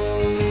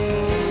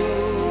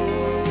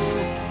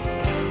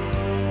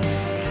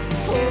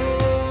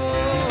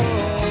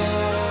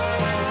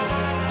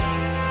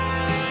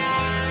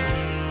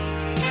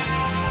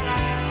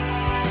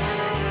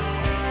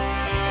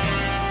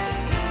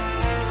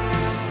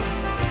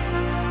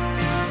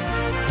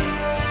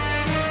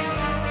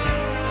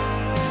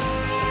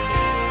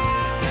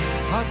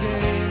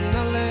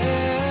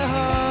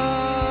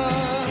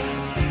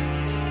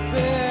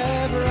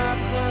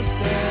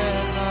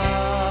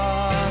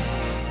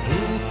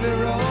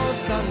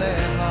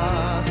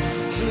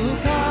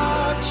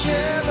 סוכת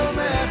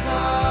שלומך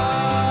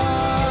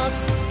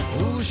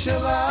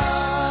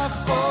ושלח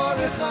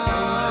אורך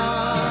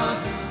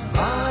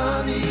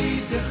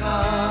ואמיתך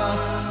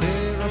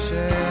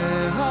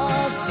בראשיה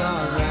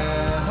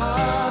שריה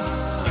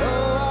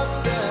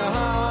יועציה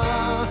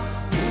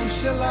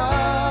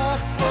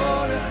ושלח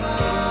אורך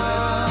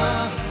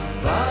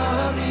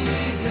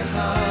ואמיתך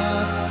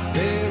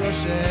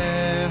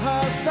בראשיה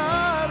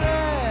שריה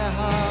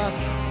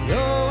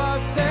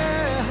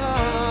יועציה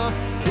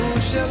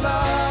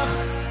ושלח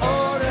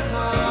אורך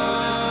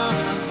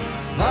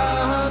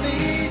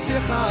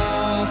ואמיתך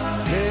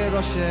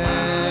בראשיה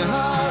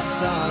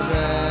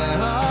שריה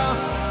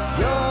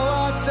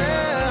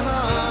יועציה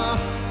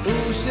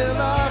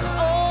ושלח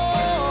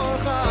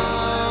אורך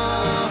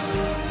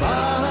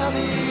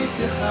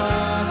ואמיתך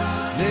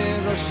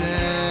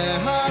לראשיה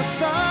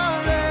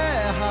שריה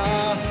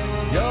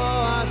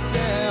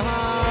יועציה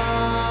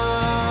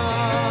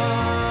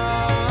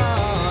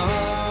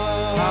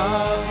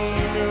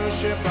אבינו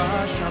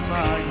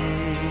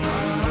שבשמיים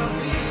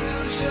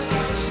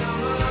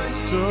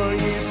צו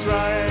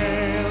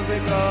ישראל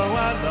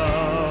וגואלו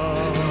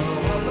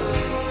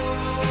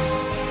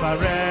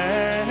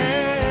ברך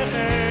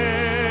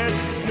את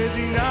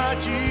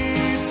מדינת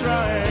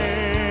ישראל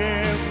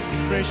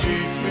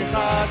ראשית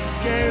צמיחת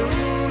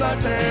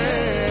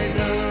גאולתנו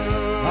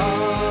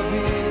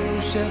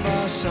אבינו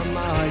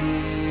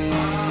שבשמיים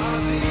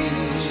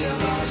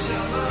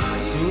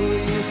צו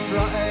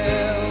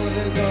ישראל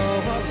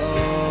וגואלו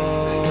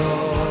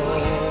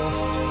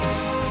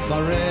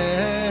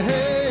ברך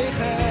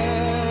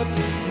את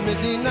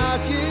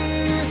מדינת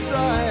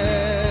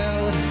ישראל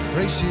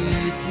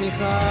ראשית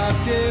צמיחת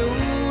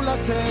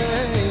גאולתנו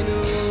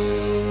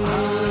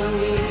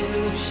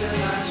אבינו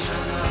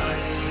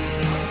שבשמיים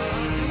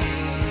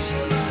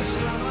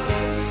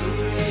צו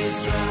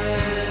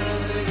ישראל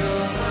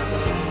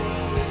וגואלו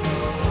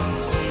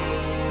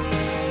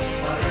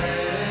ברך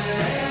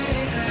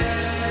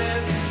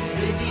את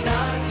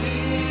מדינת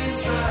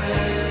ישראל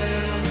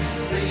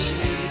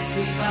ראשית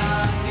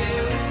צמיחת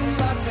גאולתנו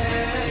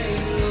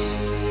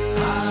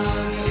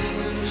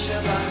אבינו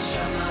שבשמיים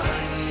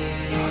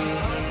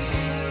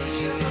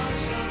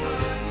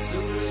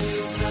צור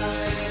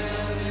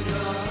ישראל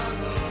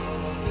וגואלו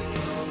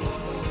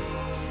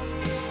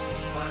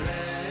ברך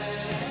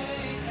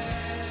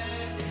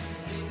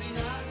את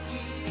מדינת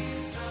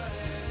ישראל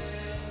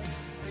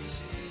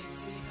ראשית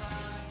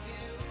צמיחת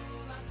גאולתנו.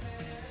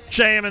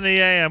 JM in the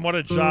AM. What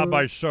a job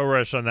by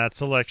Shoresh on that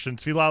selection.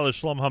 Tfilah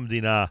L'Shlom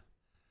Hamdina.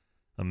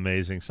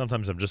 Amazing.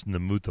 Sometimes I'm just in the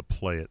mood to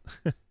play it.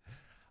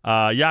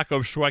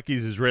 Yaakov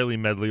Shwekey's Israeli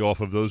medley off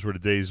of Those Were the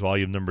Days,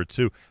 volume number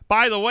 2.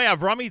 By the way,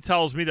 Avrami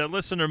tells me that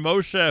listener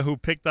Moshe, who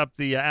picked up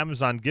the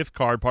Amazon gift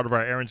card, part of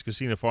our Aaron's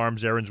Casino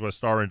Farms, Aaron's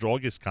West Orange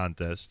August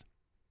contest,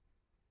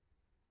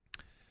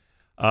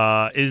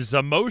 is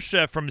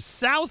Moshe from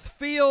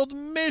Southfield,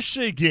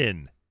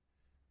 Michigan.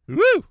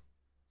 Woo!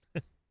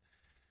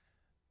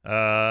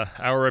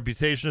 Our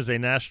reputation as a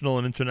national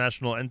and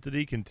international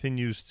entity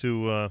continues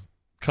to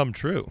come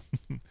true.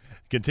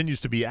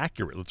 Continues to be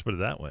accurate, let's put it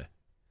that way.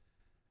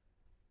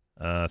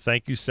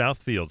 Thank you,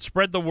 Southfield.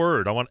 Spread the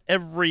word. I want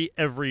every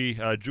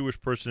Jewish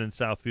person in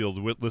Southfield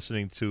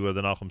listening to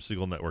the Nachum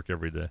Segal Network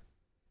every day.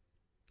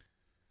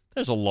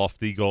 There's a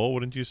lofty goal,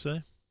 wouldn't you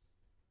say?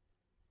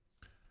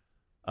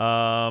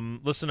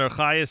 Listener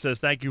Chaya says,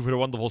 thank you for the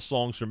wonderful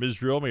songs from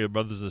Israel. May your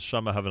brothers in the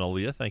Shema have an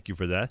aliyah. Thank you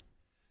for that.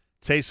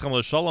 Teischem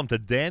L'Shalom to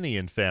Danny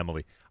and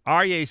family.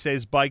 Aryeh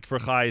says, bike for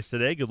Chayas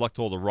today. Good luck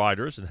to all the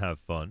riders and have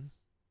fun.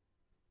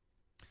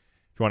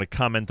 If you want to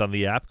comment on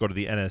the app, go to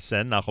the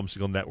NSN, Nachum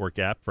Segal Network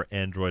app for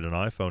Android and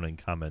iPhone and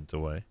comment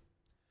away.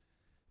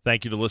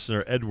 Thank you to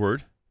listener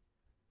Edward.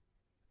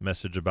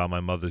 Message about my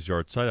mother's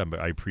yard site.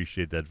 I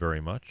appreciate that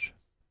very much.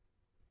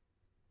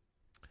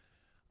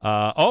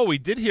 We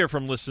did hear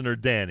from listener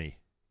Danny.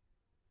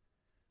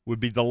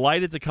 Would be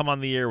delighted to come on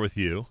the air with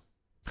you.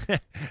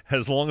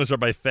 As long as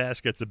Rabbi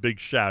Fast gets a big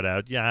shout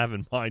out. Yeah, I have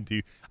in mind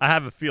I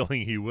have a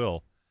feeling he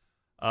will.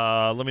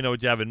 Let me know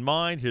what you have in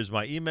mind. Here's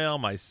my email,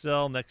 my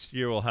cell. Next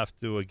year we'll have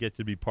to get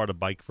to be part of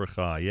Bike for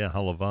Chai. Yeah,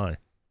 halavai.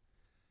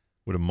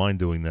 Wouldn't mind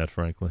doing that,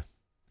 frankly.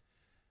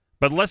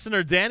 But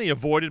listener Danny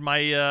avoided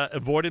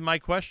my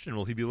question.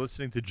 Will he be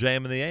listening to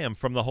JM in the AM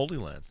from the Holy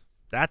Land?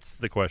 That's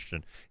the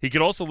question. He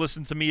could also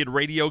listen to me at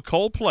Radio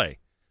Coldplay.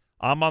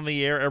 I'm on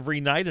the air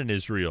every night in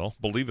Israel,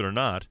 believe it or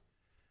not.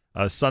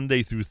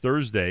 Sunday through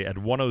Thursday at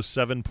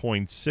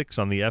 107.6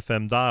 on the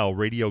FM dial.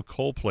 Radio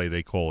Coldplay,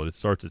 they call it. It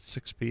starts at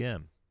 6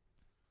 p.m.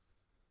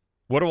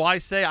 What do I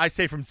say? I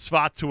say from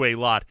Tzfat to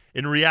Eilat.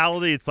 In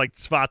reality, it's like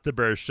Tzfat to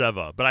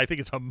Beersheva, but I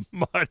think it's a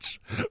much,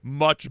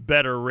 much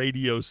better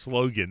radio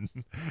slogan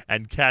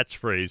and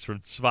catchphrase from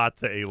Tzfat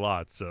to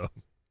Eilat, so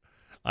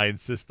I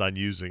insist on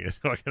using it.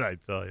 What can I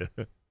tell you?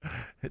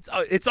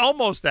 It's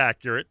almost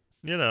accurate,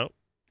 you know.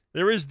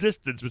 There is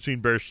distance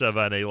between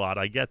Beersheva and Eilat.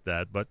 I get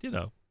that, but, you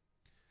know.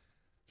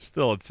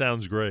 Still, it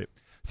sounds great.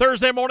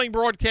 Thursday morning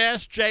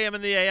broadcast, JM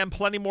in the AM.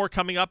 Plenty more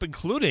coming up,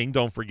 including,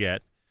 don't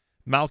forget,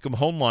 Malcolm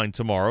Hoenlein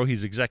tomorrow.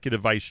 He's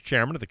Executive Vice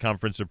Chairman of the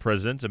Conference of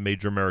Presidents of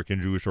Major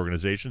American Jewish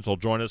Organizations. He'll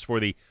join us for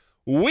the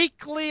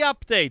weekly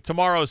update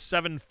tomorrow,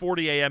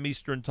 7:40 a.m.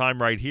 Eastern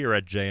Time, right here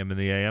at JM in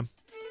the AM.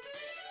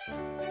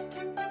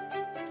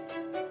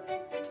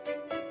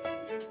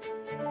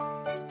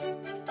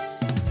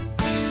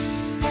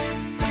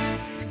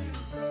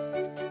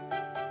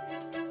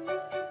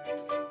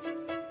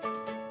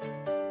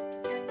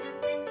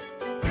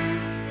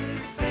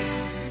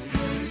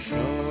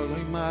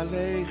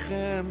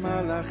 Aleichem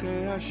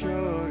malachei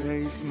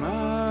ha-shoreis,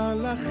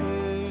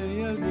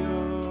 malachei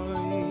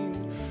elyoin,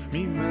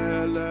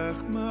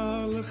 mimelech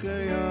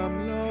malachei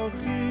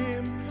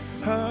amlochim,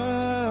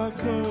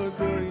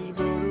 ha-kodosh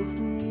baruch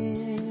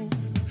hu.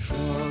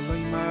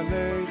 Shalom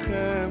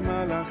aleichem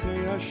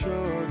malachei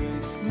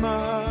ha-shoreis,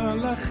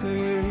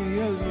 malachei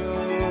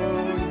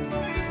elyoin,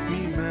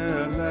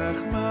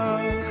 mimelech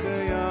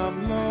malachei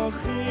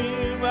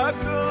amlochim,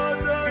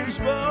 ha-kodosh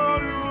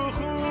baruch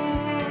hu.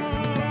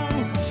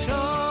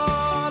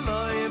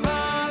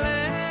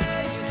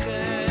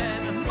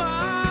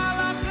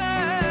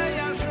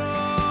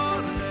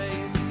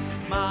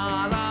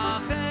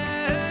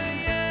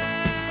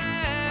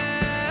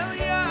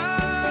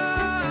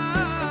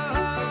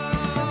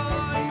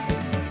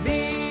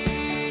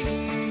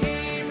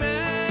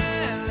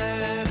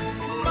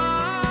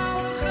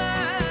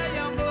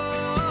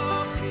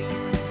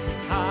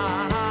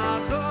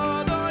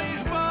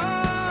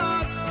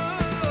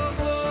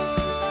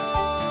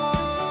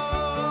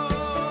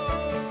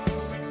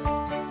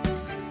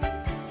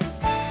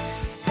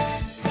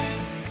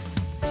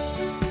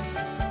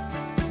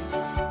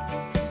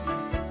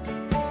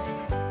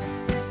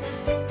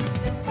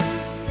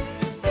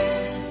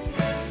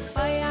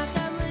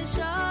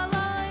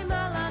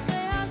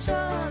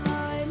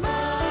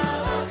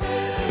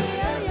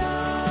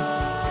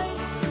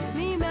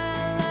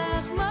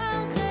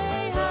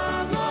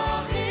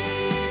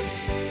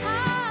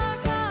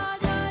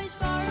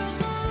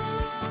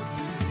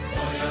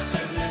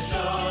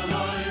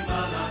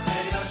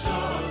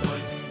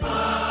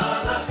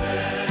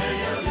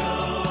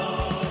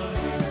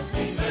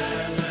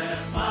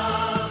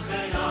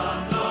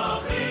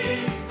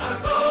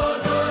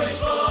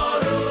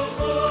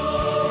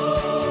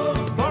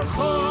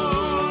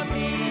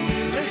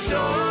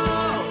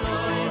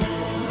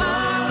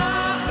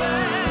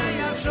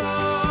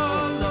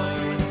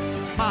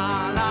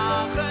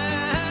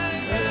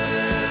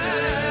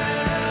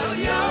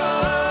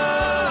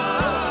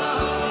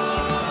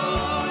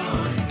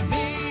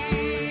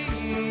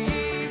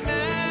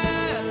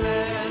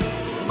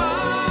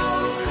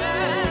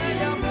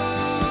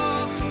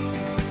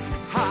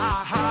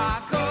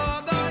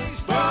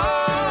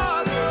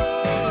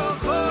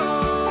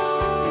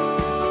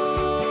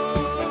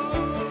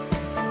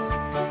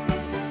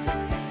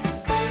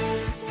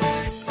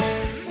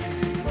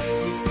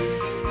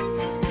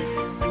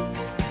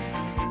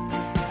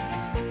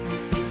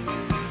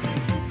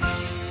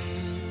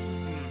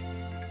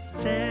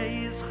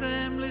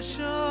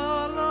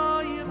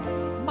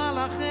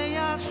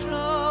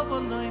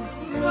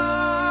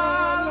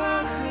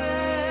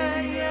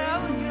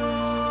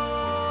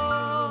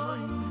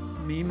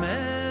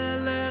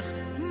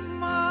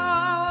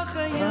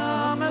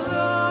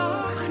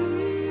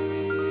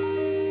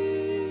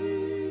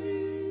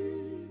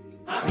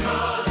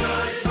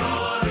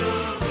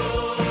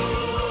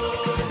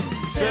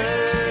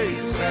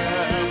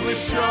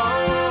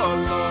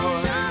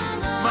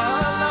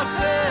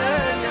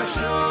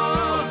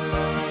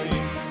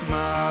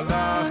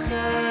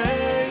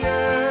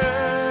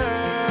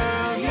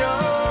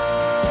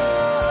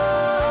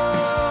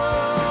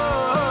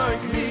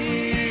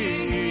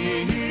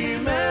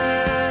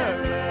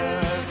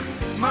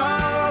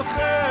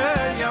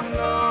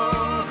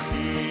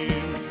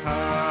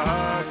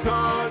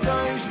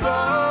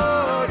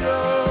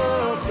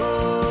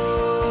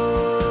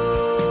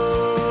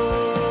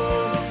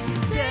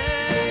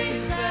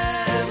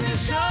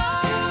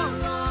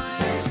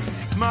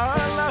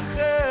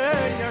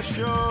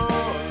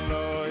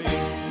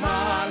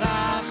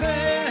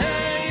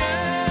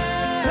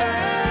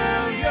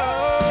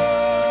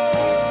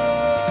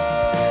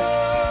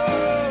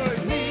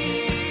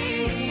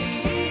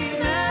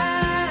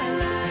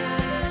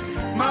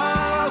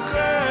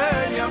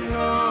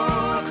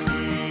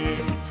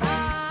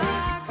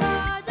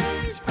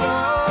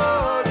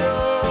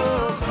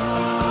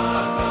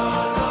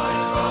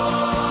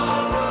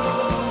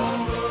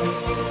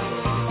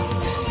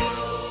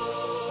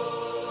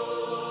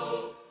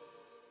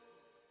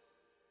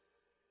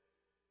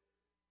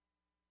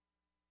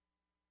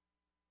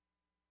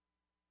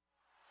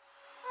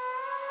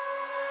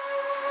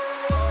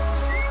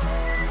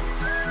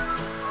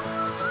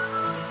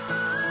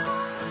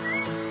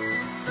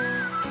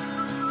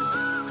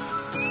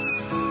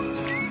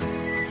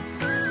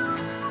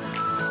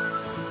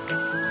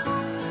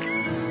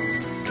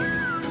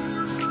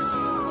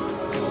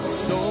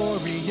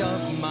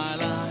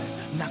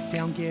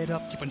 Get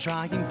up, keep on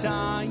trying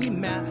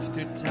time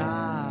after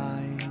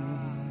time.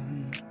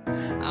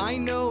 I I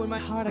know in my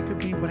heart I could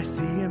be what I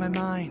see in my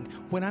mind.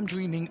 When I'm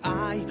dreaming,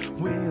 I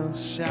will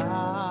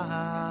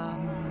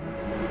shine.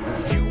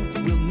 You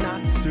will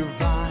not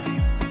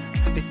survive.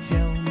 They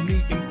tell me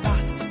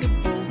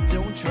impossible,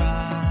 don't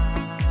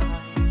try.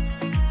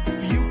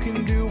 If you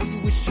can do what you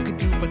wish you could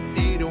do, but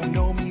they don't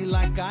know me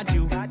like I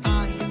do,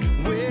 I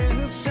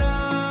will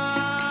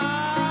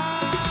shine.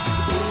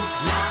 Ooh,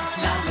 la,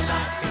 la, la, la,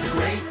 it's a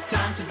great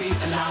time to be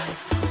alive.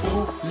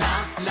 Ooh, la,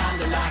 la,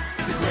 la, la,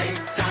 it's a great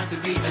time to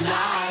be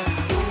alive.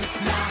 Ooh,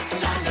 la,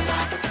 la, la, la,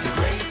 it's a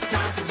great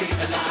time to be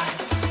alive.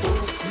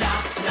 Ooh, la,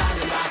 la,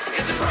 la, la,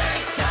 it's a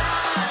great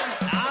time.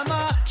 I'm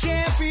a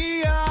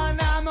champion,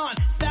 I'm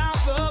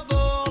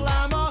unstoppable,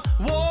 I'm a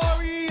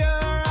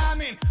warrior, I'm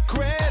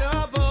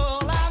incredible,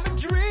 I'm a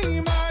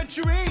dreamer,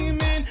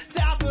 dreaming,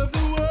 top of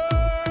the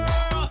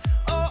world.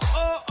 Oh,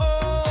 oh,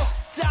 oh,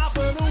 top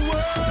of the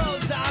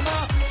world. I'm a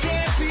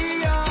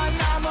champion,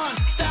 I'm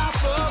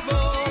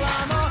unstoppable,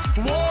 I'm a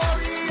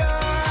warrior,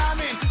 I'm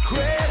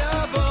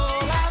incredible,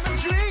 I'm a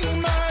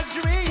dreamer,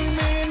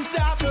 dreaming,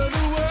 top of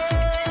the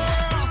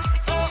world.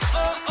 Oh,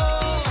 oh,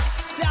 oh,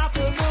 top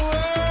of the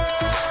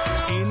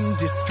world.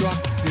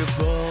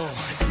 Indestructible.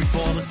 Every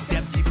fall a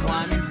step you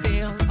climb and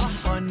fail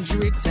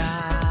 100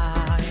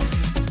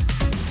 times.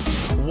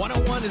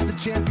 101 is the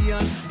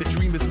champion, the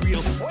dream is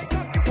real.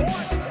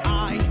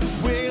 I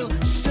will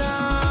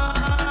shine.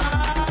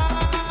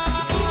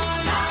 Ooh,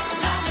 la,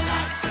 la, la, la,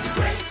 it's a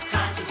great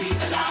time to be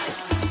alive.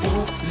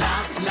 Ooh, la,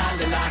 la,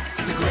 la, la,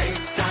 it's a great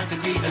time to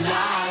be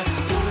alive.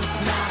 Ooh,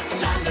 la,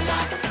 la, la, la,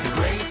 it's a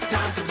great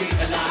time to be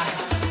alive.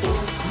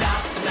 Ooh, la,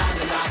 la,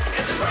 la, la,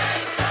 it's a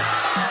great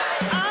time.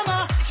 I'm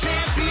a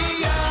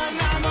champion,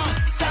 I'm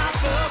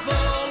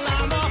unstoppable,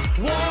 I'm a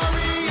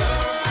warrior,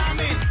 I'm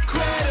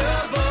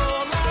incredible,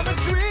 I'm a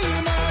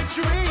dreamer,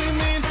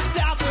 dreaming,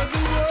 top of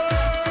the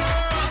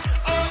world.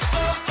 Oh,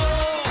 oh,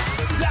 oh,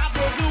 top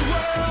of the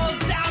world.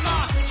 I'm a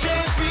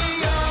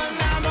champion,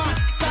 I'm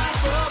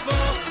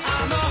unstoppable,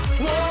 I'm a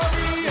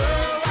warrior,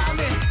 I'm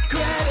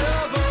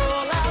incredible,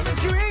 I'm a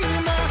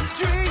dreamer,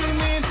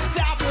 dreaming,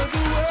 top of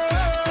the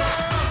world.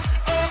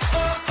 Oh,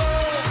 oh,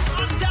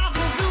 oh, on top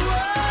of the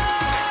world.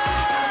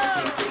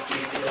 Gotta give it,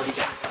 give it all you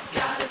got.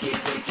 Gotta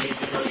give it, give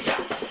it all you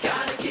got.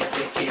 Gotta give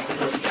it, give it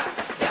all you got.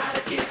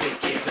 Gotta give it,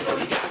 give it all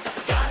you got.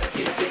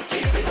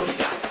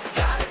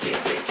 Gotta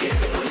give it,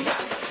 give it all you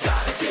got.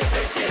 Gotta give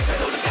it, give it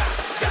all you got.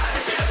 Gotta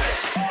give it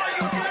all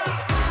you got.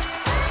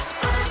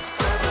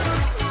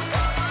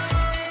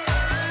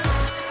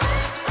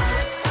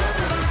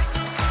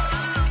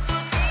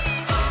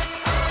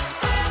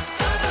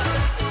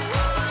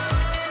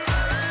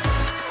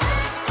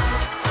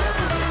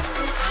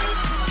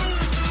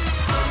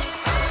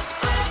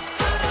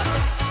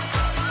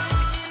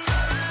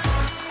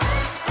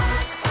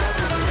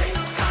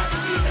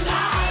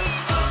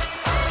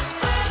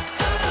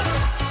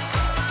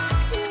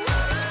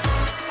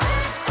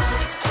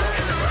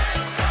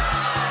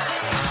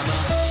 I'm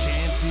a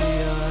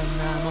champion,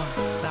 I'm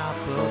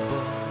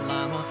unstoppable,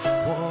 I'm a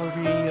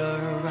warrior,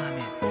 I'm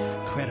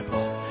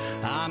incredible,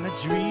 I'm a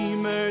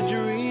dreamer,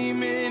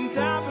 dreaming,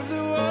 top of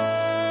the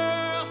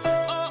world.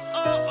 Oh,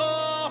 oh,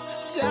 oh,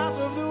 top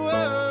of the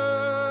world.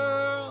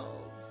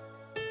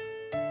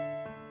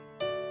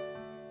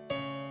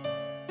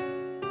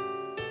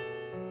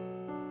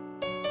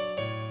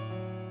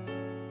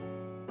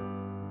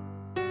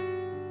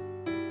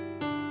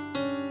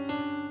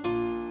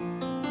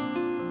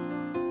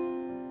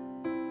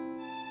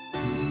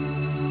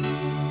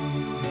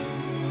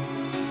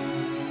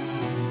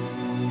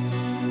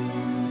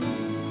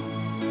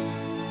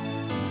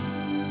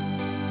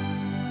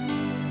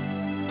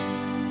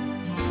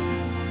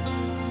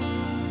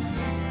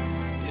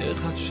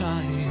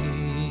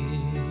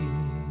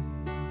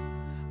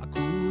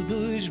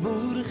 הקודש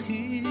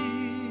בורכי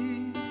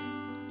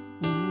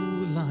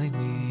אולי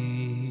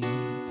מי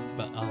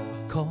בעל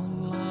כל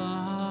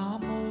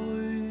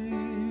המוי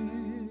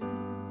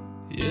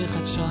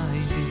יחדשי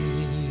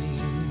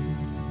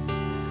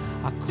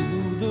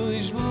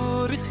הקודש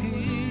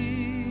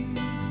בורכי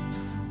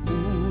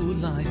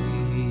אולי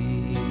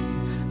מי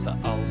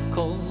בעל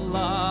כל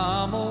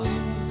המוי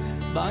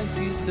בייס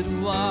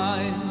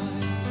ישרואי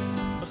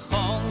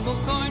בכל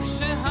מקום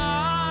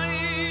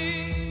שהי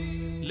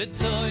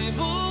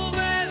לטויבו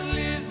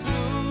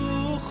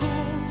ולברוכו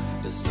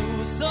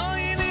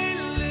לסוסויני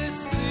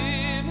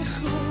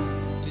לשמחו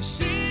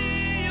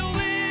לשיעו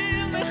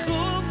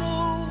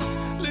ולחומו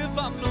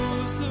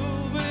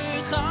לבמלוסו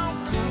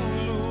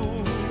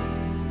וחלקולו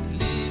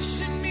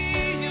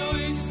לשמיעו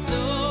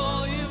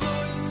יסטוי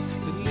וויס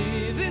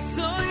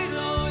ולביסוי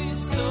לא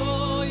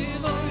יסטוי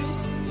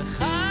וויס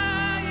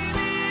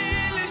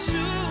לחייני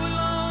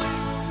לשולוי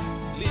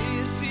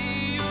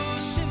לפיו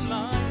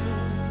שלנו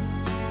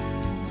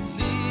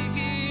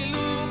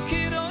לגילו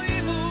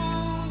קירויבו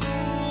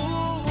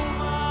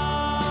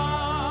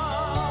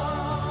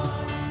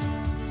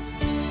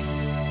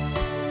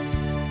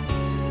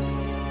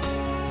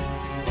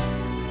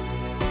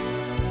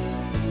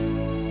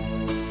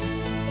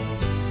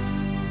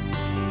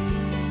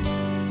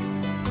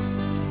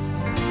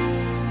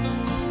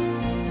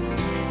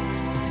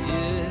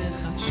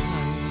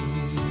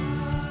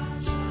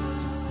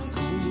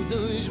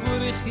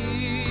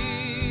בורחי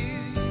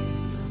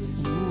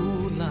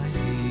אולי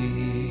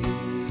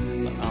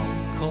על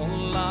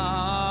כל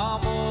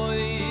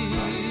עמוי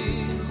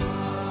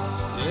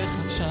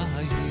אחד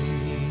שהי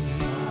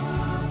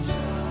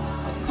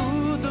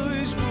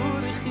הקודש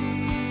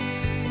בורחי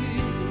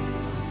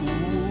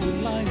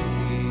אולי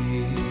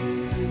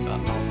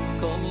על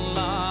כל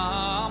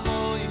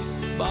עמוי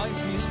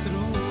בייס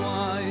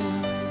ישרועי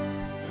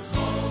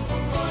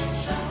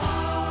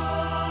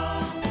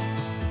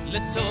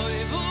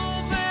לטויבו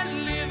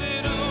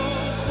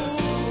ולברוכו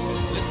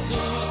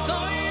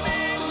לסוסוי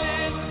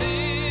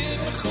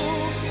ולשמחו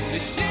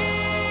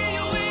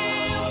לשיעו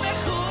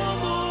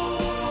ולחומו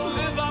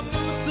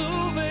לבמוסו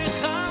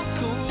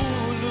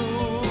וחכולו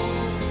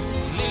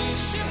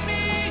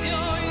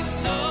לשמיעו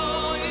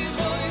יסוי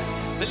וויס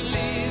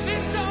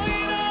ולביסוי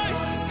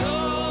רויס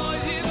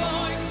סוי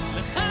וויס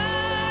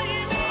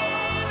לחיים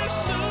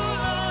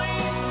ולשולוי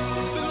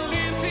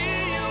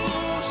ולפיו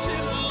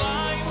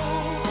שליימו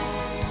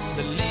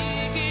the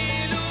ligi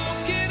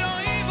look in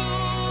oivu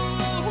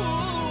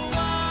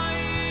mai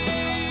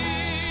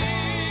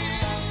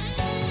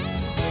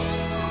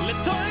le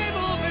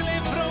toivu le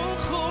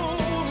brochu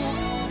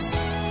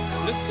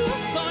le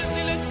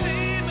susai le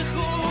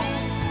simchu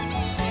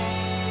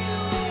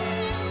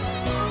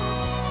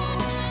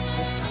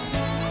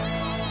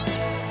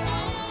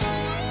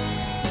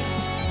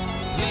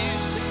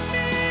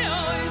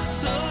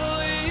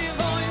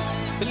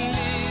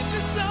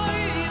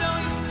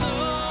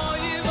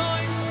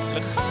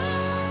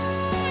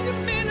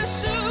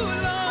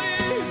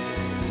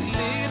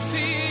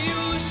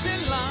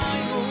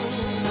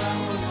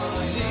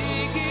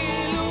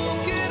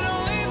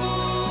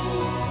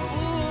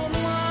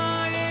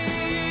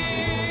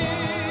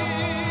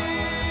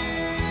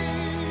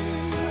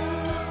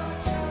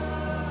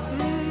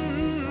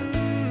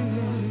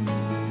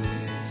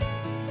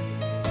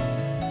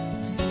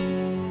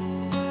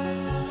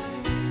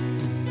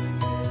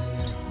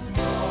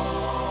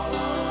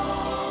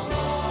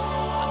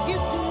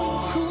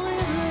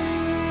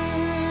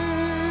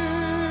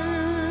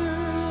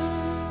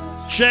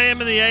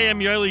JM in the AM,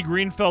 Yoeli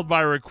Greenfeld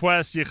by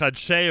request, Yichad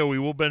Sheo, we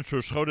will bench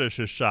Rosh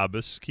Chodesh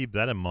Shabbos. Keep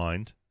that in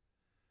mind.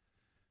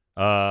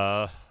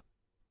 What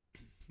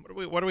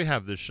do we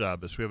have this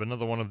Shabbos? We have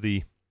another one of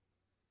the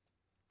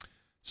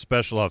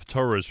special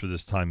Haftorahs for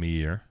this time of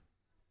year.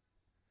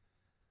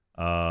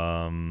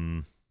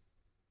 We'll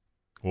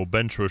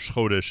bench Rosh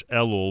Chodesh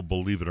Elul,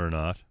 believe it or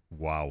not.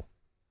 Wow.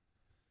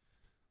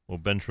 We'll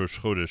bench Rosh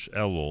Chodesh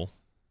Elul.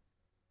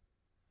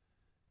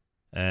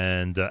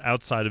 And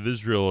outside of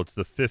Israel, it's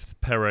the 5th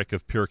perek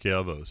of Pirkei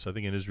Avos. I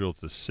think in Israel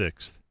it's the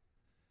 6th.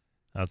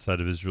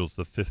 Outside of Israel, it's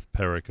the 5th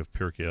perek of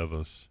Pirkei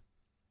Avos.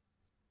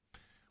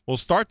 We'll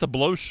start to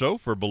blow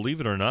shofar,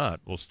 believe it or not.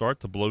 We'll start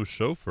to blow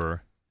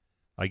shofar,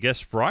 I guess,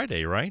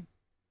 Friday, right?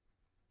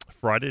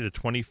 Friday the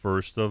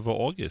 21st of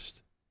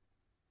August.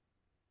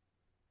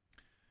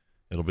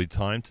 It'll be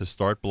time to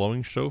start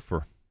blowing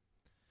shofar.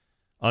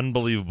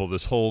 Unbelievable.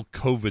 This whole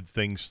COVID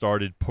thing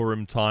started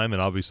Purim time,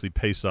 and obviously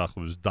Pesach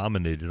was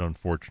dominated,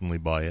 unfortunately,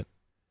 by it.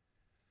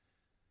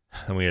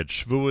 And we had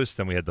Shavuos,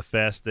 then we had the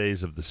fast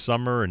days of the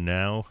summer, and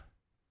now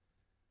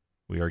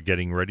we are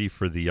getting ready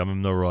for the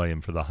Yomim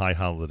Noraim, for the high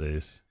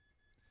holidays.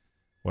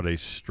 What a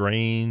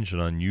strange and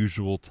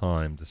unusual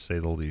time, to say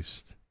the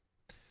least.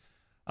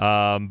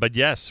 But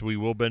yes, we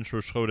will bench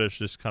Rosh Chodesh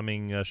this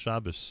coming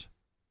Shabbos.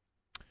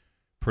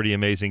 Pretty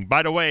amazing.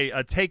 By the way,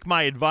 take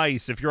my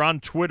advice. If you're on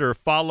Twitter,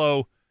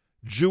 follow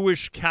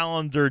Jewish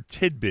Calendar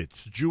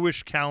Tidbits.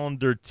 Jewish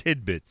Calendar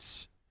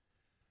Tidbits.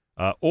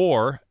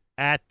 Or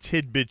at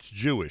Tidbits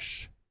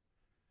Jewish.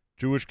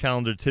 Jewish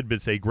Calendar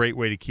Tidbits, a great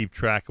way to keep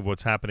track of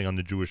what's happening on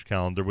the Jewish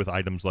calendar with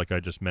items like I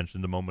just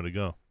mentioned a moment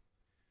ago.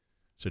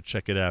 So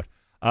check it out.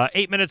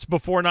 8 minutes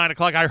before 9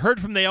 o'clock. I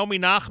heard from Naomi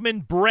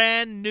Nachman.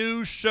 Brand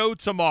new show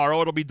tomorrow.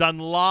 It'll be done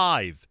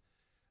live.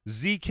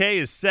 ZK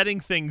is setting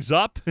things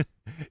up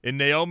in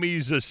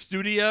Naomi's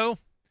studio,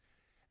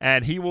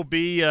 and he will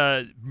be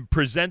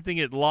presenting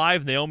it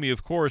live. Naomi,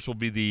 of course, will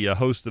be the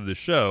host of the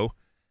show,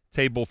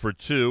 Table for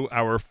Two,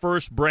 our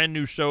first brand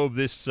new show of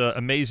this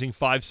amazing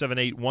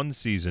 5781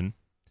 season,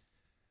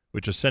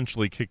 which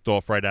essentially kicked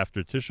off right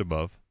after Tisha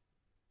B'Av.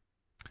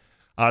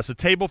 So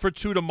Table for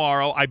Two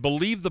tomorrow. I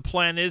believe the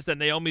plan is that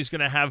Naomi's going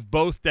to have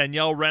both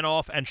Danielle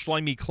Renoff and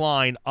Shlomi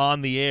Klein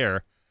on the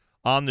air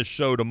on the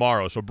show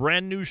tomorrow. So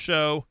brand new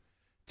show,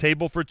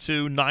 Table for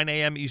Two, 9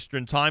 a.m.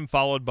 Eastern Time,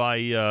 followed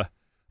by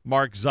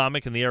Mark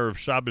Zamek and the Erev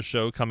Shabbos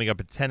show coming up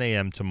at 10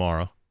 a.m.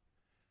 tomorrow.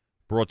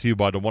 Brought to you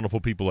by the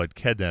wonderful people at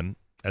Kedem.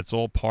 That's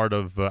all part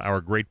of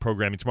our great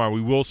programming tomorrow.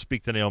 We will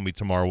speak to Naomi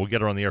tomorrow. We'll get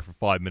her on the air for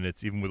 5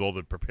 minutes, even with all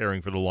the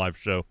preparing for the live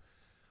show.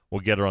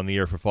 We'll get her on the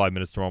air for 5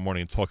 minutes tomorrow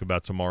morning and talk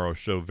about tomorrow's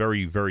show.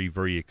 Very, very,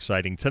 very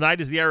exciting. Tonight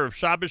is the Erev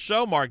Shabbos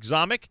show. Mark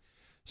Zamek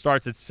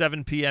starts at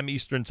 7 p.m.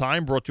 Eastern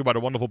Time, brought to you by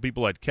the wonderful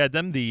people at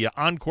Kedem. The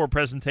encore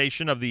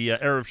presentation of the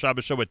Erev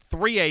Shabbos show at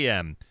 3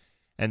 a.m.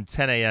 and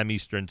 10 a.m.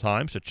 Eastern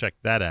Time, so check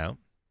that out.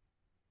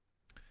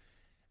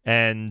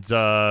 And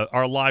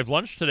our live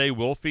lunch today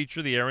will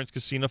feature the Aaron's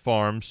Casino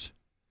Farms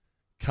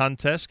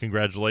contest.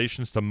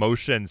 Congratulations to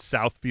Moshe in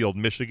Southfield,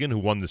 Michigan, who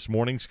won this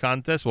morning's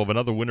contest. We'll have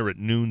another winner at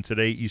noon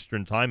today,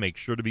 Eastern Time. Make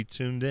sure to be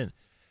tuned in.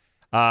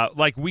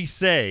 Like we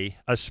say,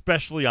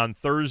 especially on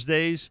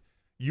Thursdays,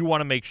 you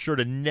want to make sure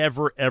to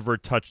never, ever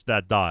touch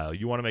that dial.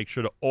 You want to make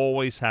sure to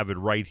always have it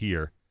right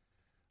here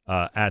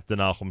at the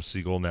Nachum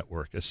Segal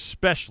Network,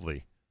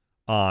 especially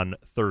on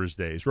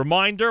Thursdays.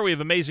 Reminder, we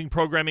have amazing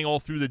programming all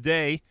through the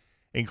day,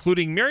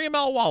 including Miriam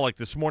L. Wallach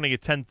this morning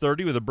at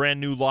 10:30 with a brand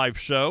new live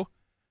show,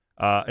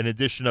 an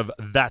edition of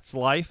That's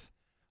Life.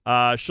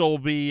 She'll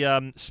be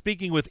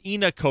speaking with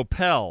Ina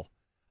Kopel,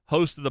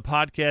 host of the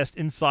podcast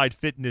Inside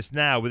Fitness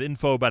Now, with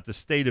info about the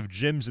state of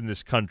gyms in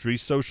this country,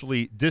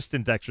 socially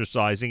distant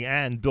exercising,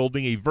 and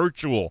building a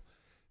virtual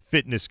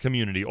fitness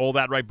community. All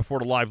that right before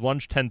the live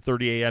lunch,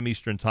 10:30 a.m.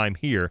 Eastern Time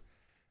here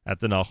at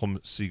the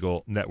Nachum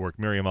Segal Network.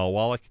 Miriam L.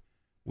 Wallach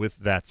with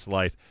That's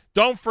Life.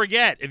 Don't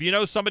forget, if you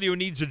know somebody who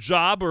needs a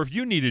job or if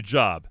you need a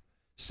job,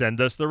 send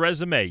us the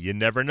resume. You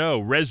never know.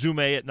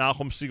 Resume at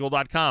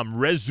NachumSegal.com.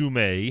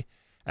 Resume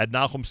at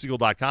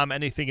NachumSegal.com.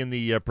 Anything in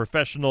the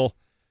professional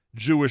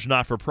Jewish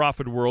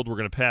not-for-profit world, we're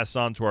going to pass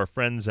on to our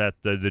friends at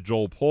the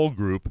Joel Paul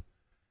Group.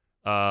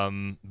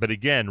 But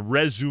again,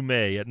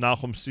 resume at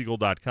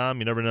NachumSegal.com.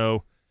 You never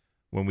know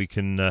when we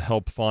can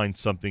help find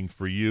something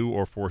for you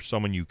or for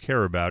someone you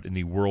care about in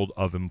the world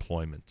of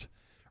employment.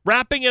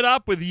 Wrapping it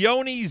up with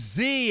Yoni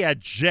Z at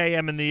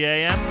JM in the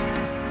AM.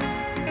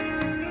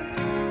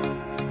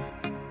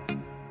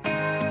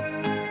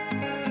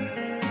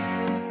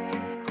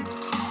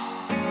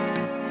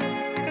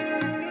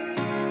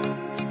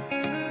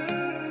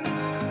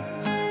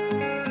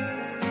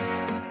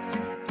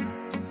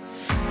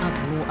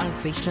 עברו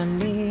אלפי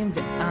שנים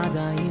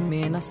ועדיין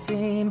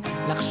מנסים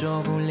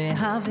לחשוב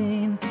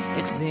ולהבין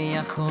איך זה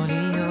יכול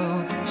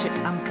להיות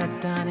שעם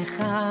קטן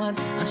אחד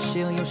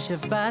אשר יושב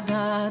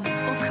בדד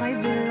עוד חי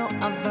ולא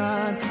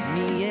עבד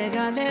מי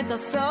יגלה את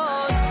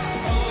הסוד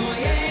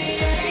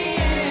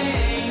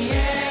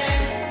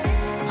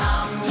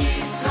עם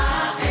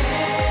ישראל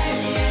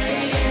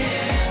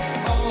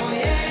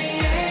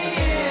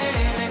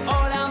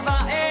לעולם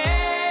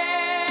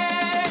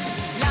ועד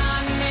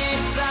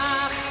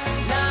לנצח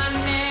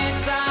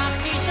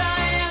לנצח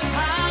יישאר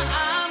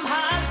העם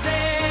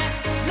הזה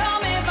לא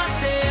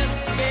מוותר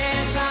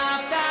יש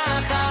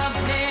הבטחה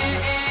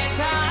ואת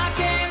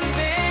הכן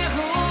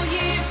והוא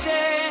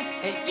יפדה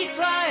את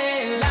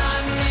ישראל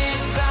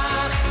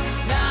לנצח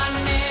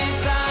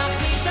לנצח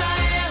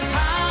יישאר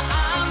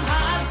העם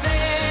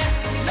הזה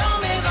לא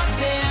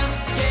מוותר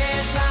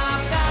יש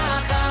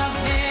הבטחה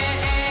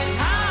ואת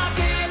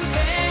הכן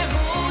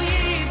והוא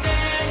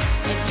יפדה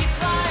את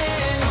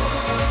ישראל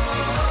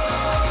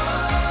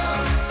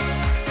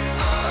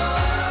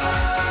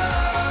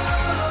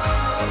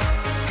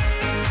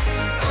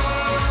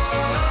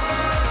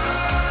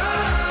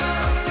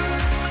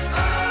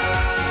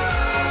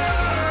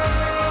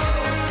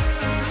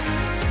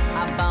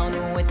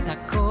עברנו את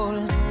הכל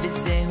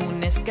וזהו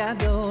נס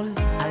גדול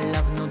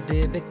עליו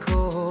נודה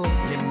בקול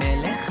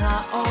למלך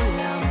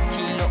העולם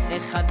כי לא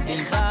אחד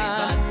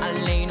בלבד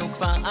עלינו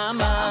כבר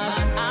עמד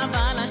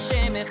אבל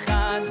השם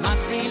אחד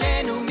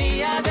מצילנו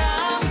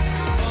מידם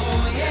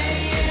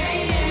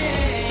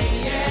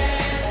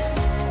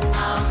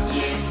עם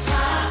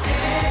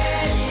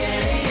ישראל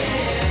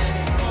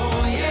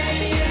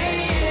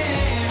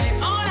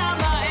לעולם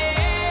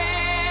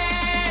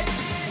ועד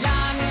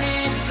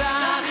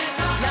לנצח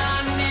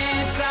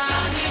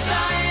לנצח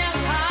יישאר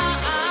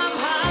העם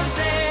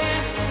הזה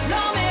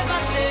לא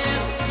מוותר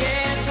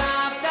יש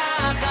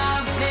הבטחה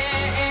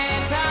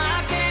ואת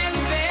הכן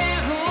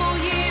והוא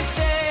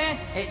יפדה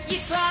את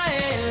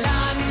ישראל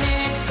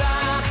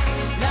לנצח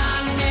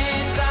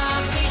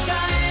לנצח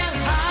יישאר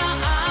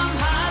העם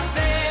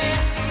הזה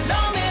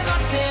לא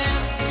מוותר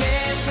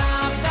יש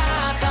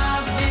הבטחה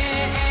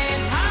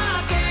ואת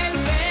הכן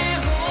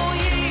והוא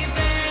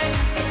יפדה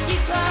את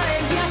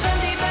ישראל כי השם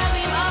דיבר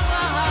עם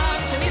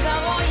אברהם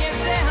שמזרעו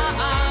יצא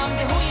העם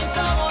והוא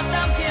ייצור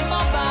אותם כמו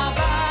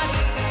בבת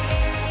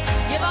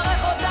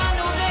יברך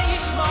אותנו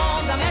וישמור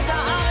גם את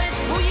הארץ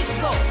הוא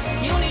יזכור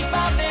כי הוא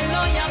נשבע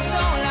ולא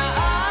יחזור לארץ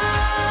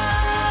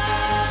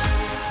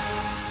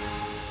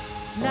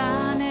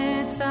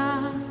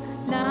לנצח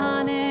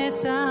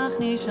לנצח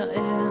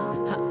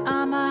נשאר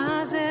העם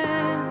הזה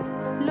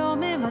לא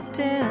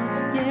מוותר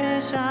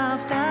יש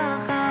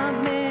הבטחה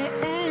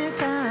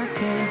ואת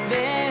הכן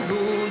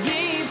והוא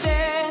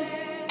יפדה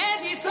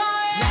את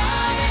ישראל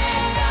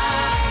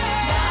לנצח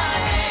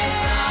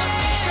לנצח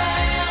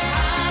נשאר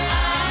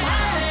העם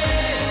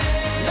הזה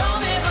לא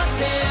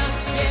מוותר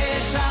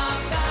יש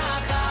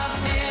הבטחה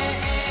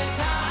ואת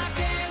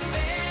הכן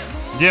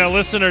Yeah,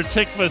 listener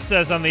Tikva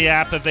says on the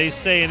app that they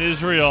say in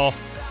Israel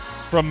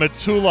from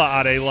Metula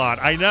ad Eilat.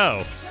 I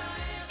know.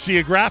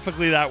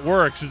 Geographically that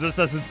works. It just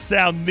doesn't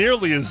sound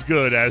nearly as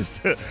good as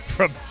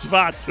from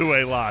Tzvat to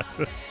Eilat.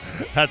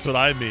 That's what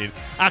I mean.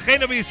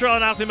 Achenu b'Yisrael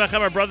and Achim Echem,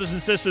 our brothers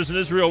and sisters in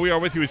Israel, we are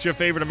with you. It's your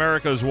favorite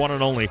America's one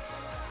and only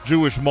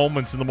Jewish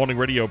Moments in the Morning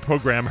radio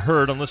program,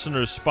 heard on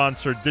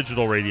listeners-sponsored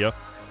digital radio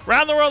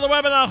Around the world, the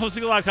web at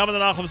NachumSegal.com and the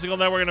Nachum Segal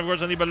Network, and of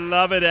course on the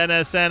beloved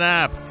NSN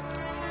app.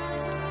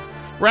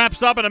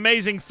 Wraps up an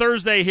amazing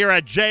Thursday here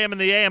at JM and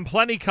the AM.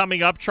 Plenty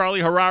coming up.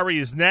 Charlie Harari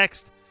is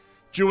next.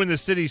 Jew in the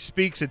City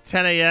speaks at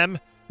 10 a.m.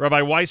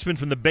 Rabbi Weissman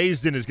from the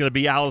Beis Din is going to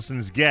be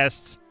Allison's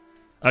guest.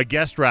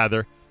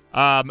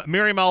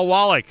 Miriam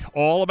Al-Wallach,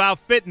 all about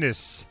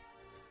fitness.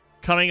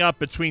 Coming up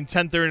between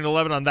 10:30 and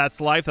 11 on That's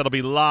Life. That'll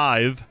be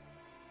live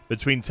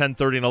between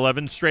 10:30 and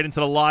 11. Straight into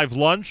the live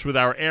lunch with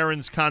our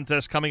errands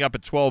contest coming up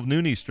at 12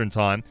 noon Eastern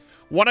Time.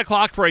 1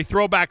 o'clock for a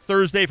Throwback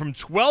Thursday from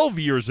 12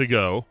 years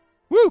ago.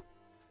 Woo!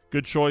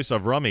 Good choice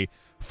of Rummy.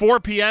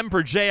 4 p.m.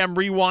 for JM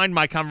Rewind,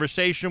 my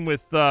conversation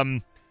with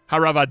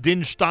Harav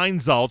Adin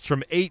Steinsaltz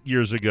from 8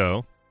 years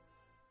ago.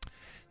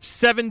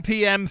 7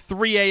 p.m.,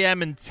 3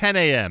 a.m., and 10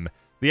 a.m.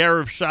 The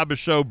Erev Shabbos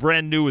show,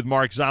 brand new with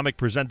Mark Zamek,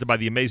 presented by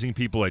the amazing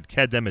people at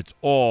Kedem. It's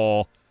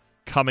all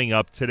coming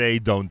up today.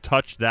 Don't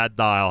touch that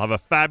dial. Have a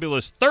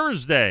fabulous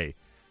Thursday.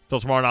 Till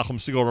tomorrow, Nachum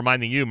Segal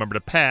reminding you, remember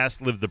the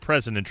past, live the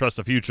present, and trust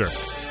the future.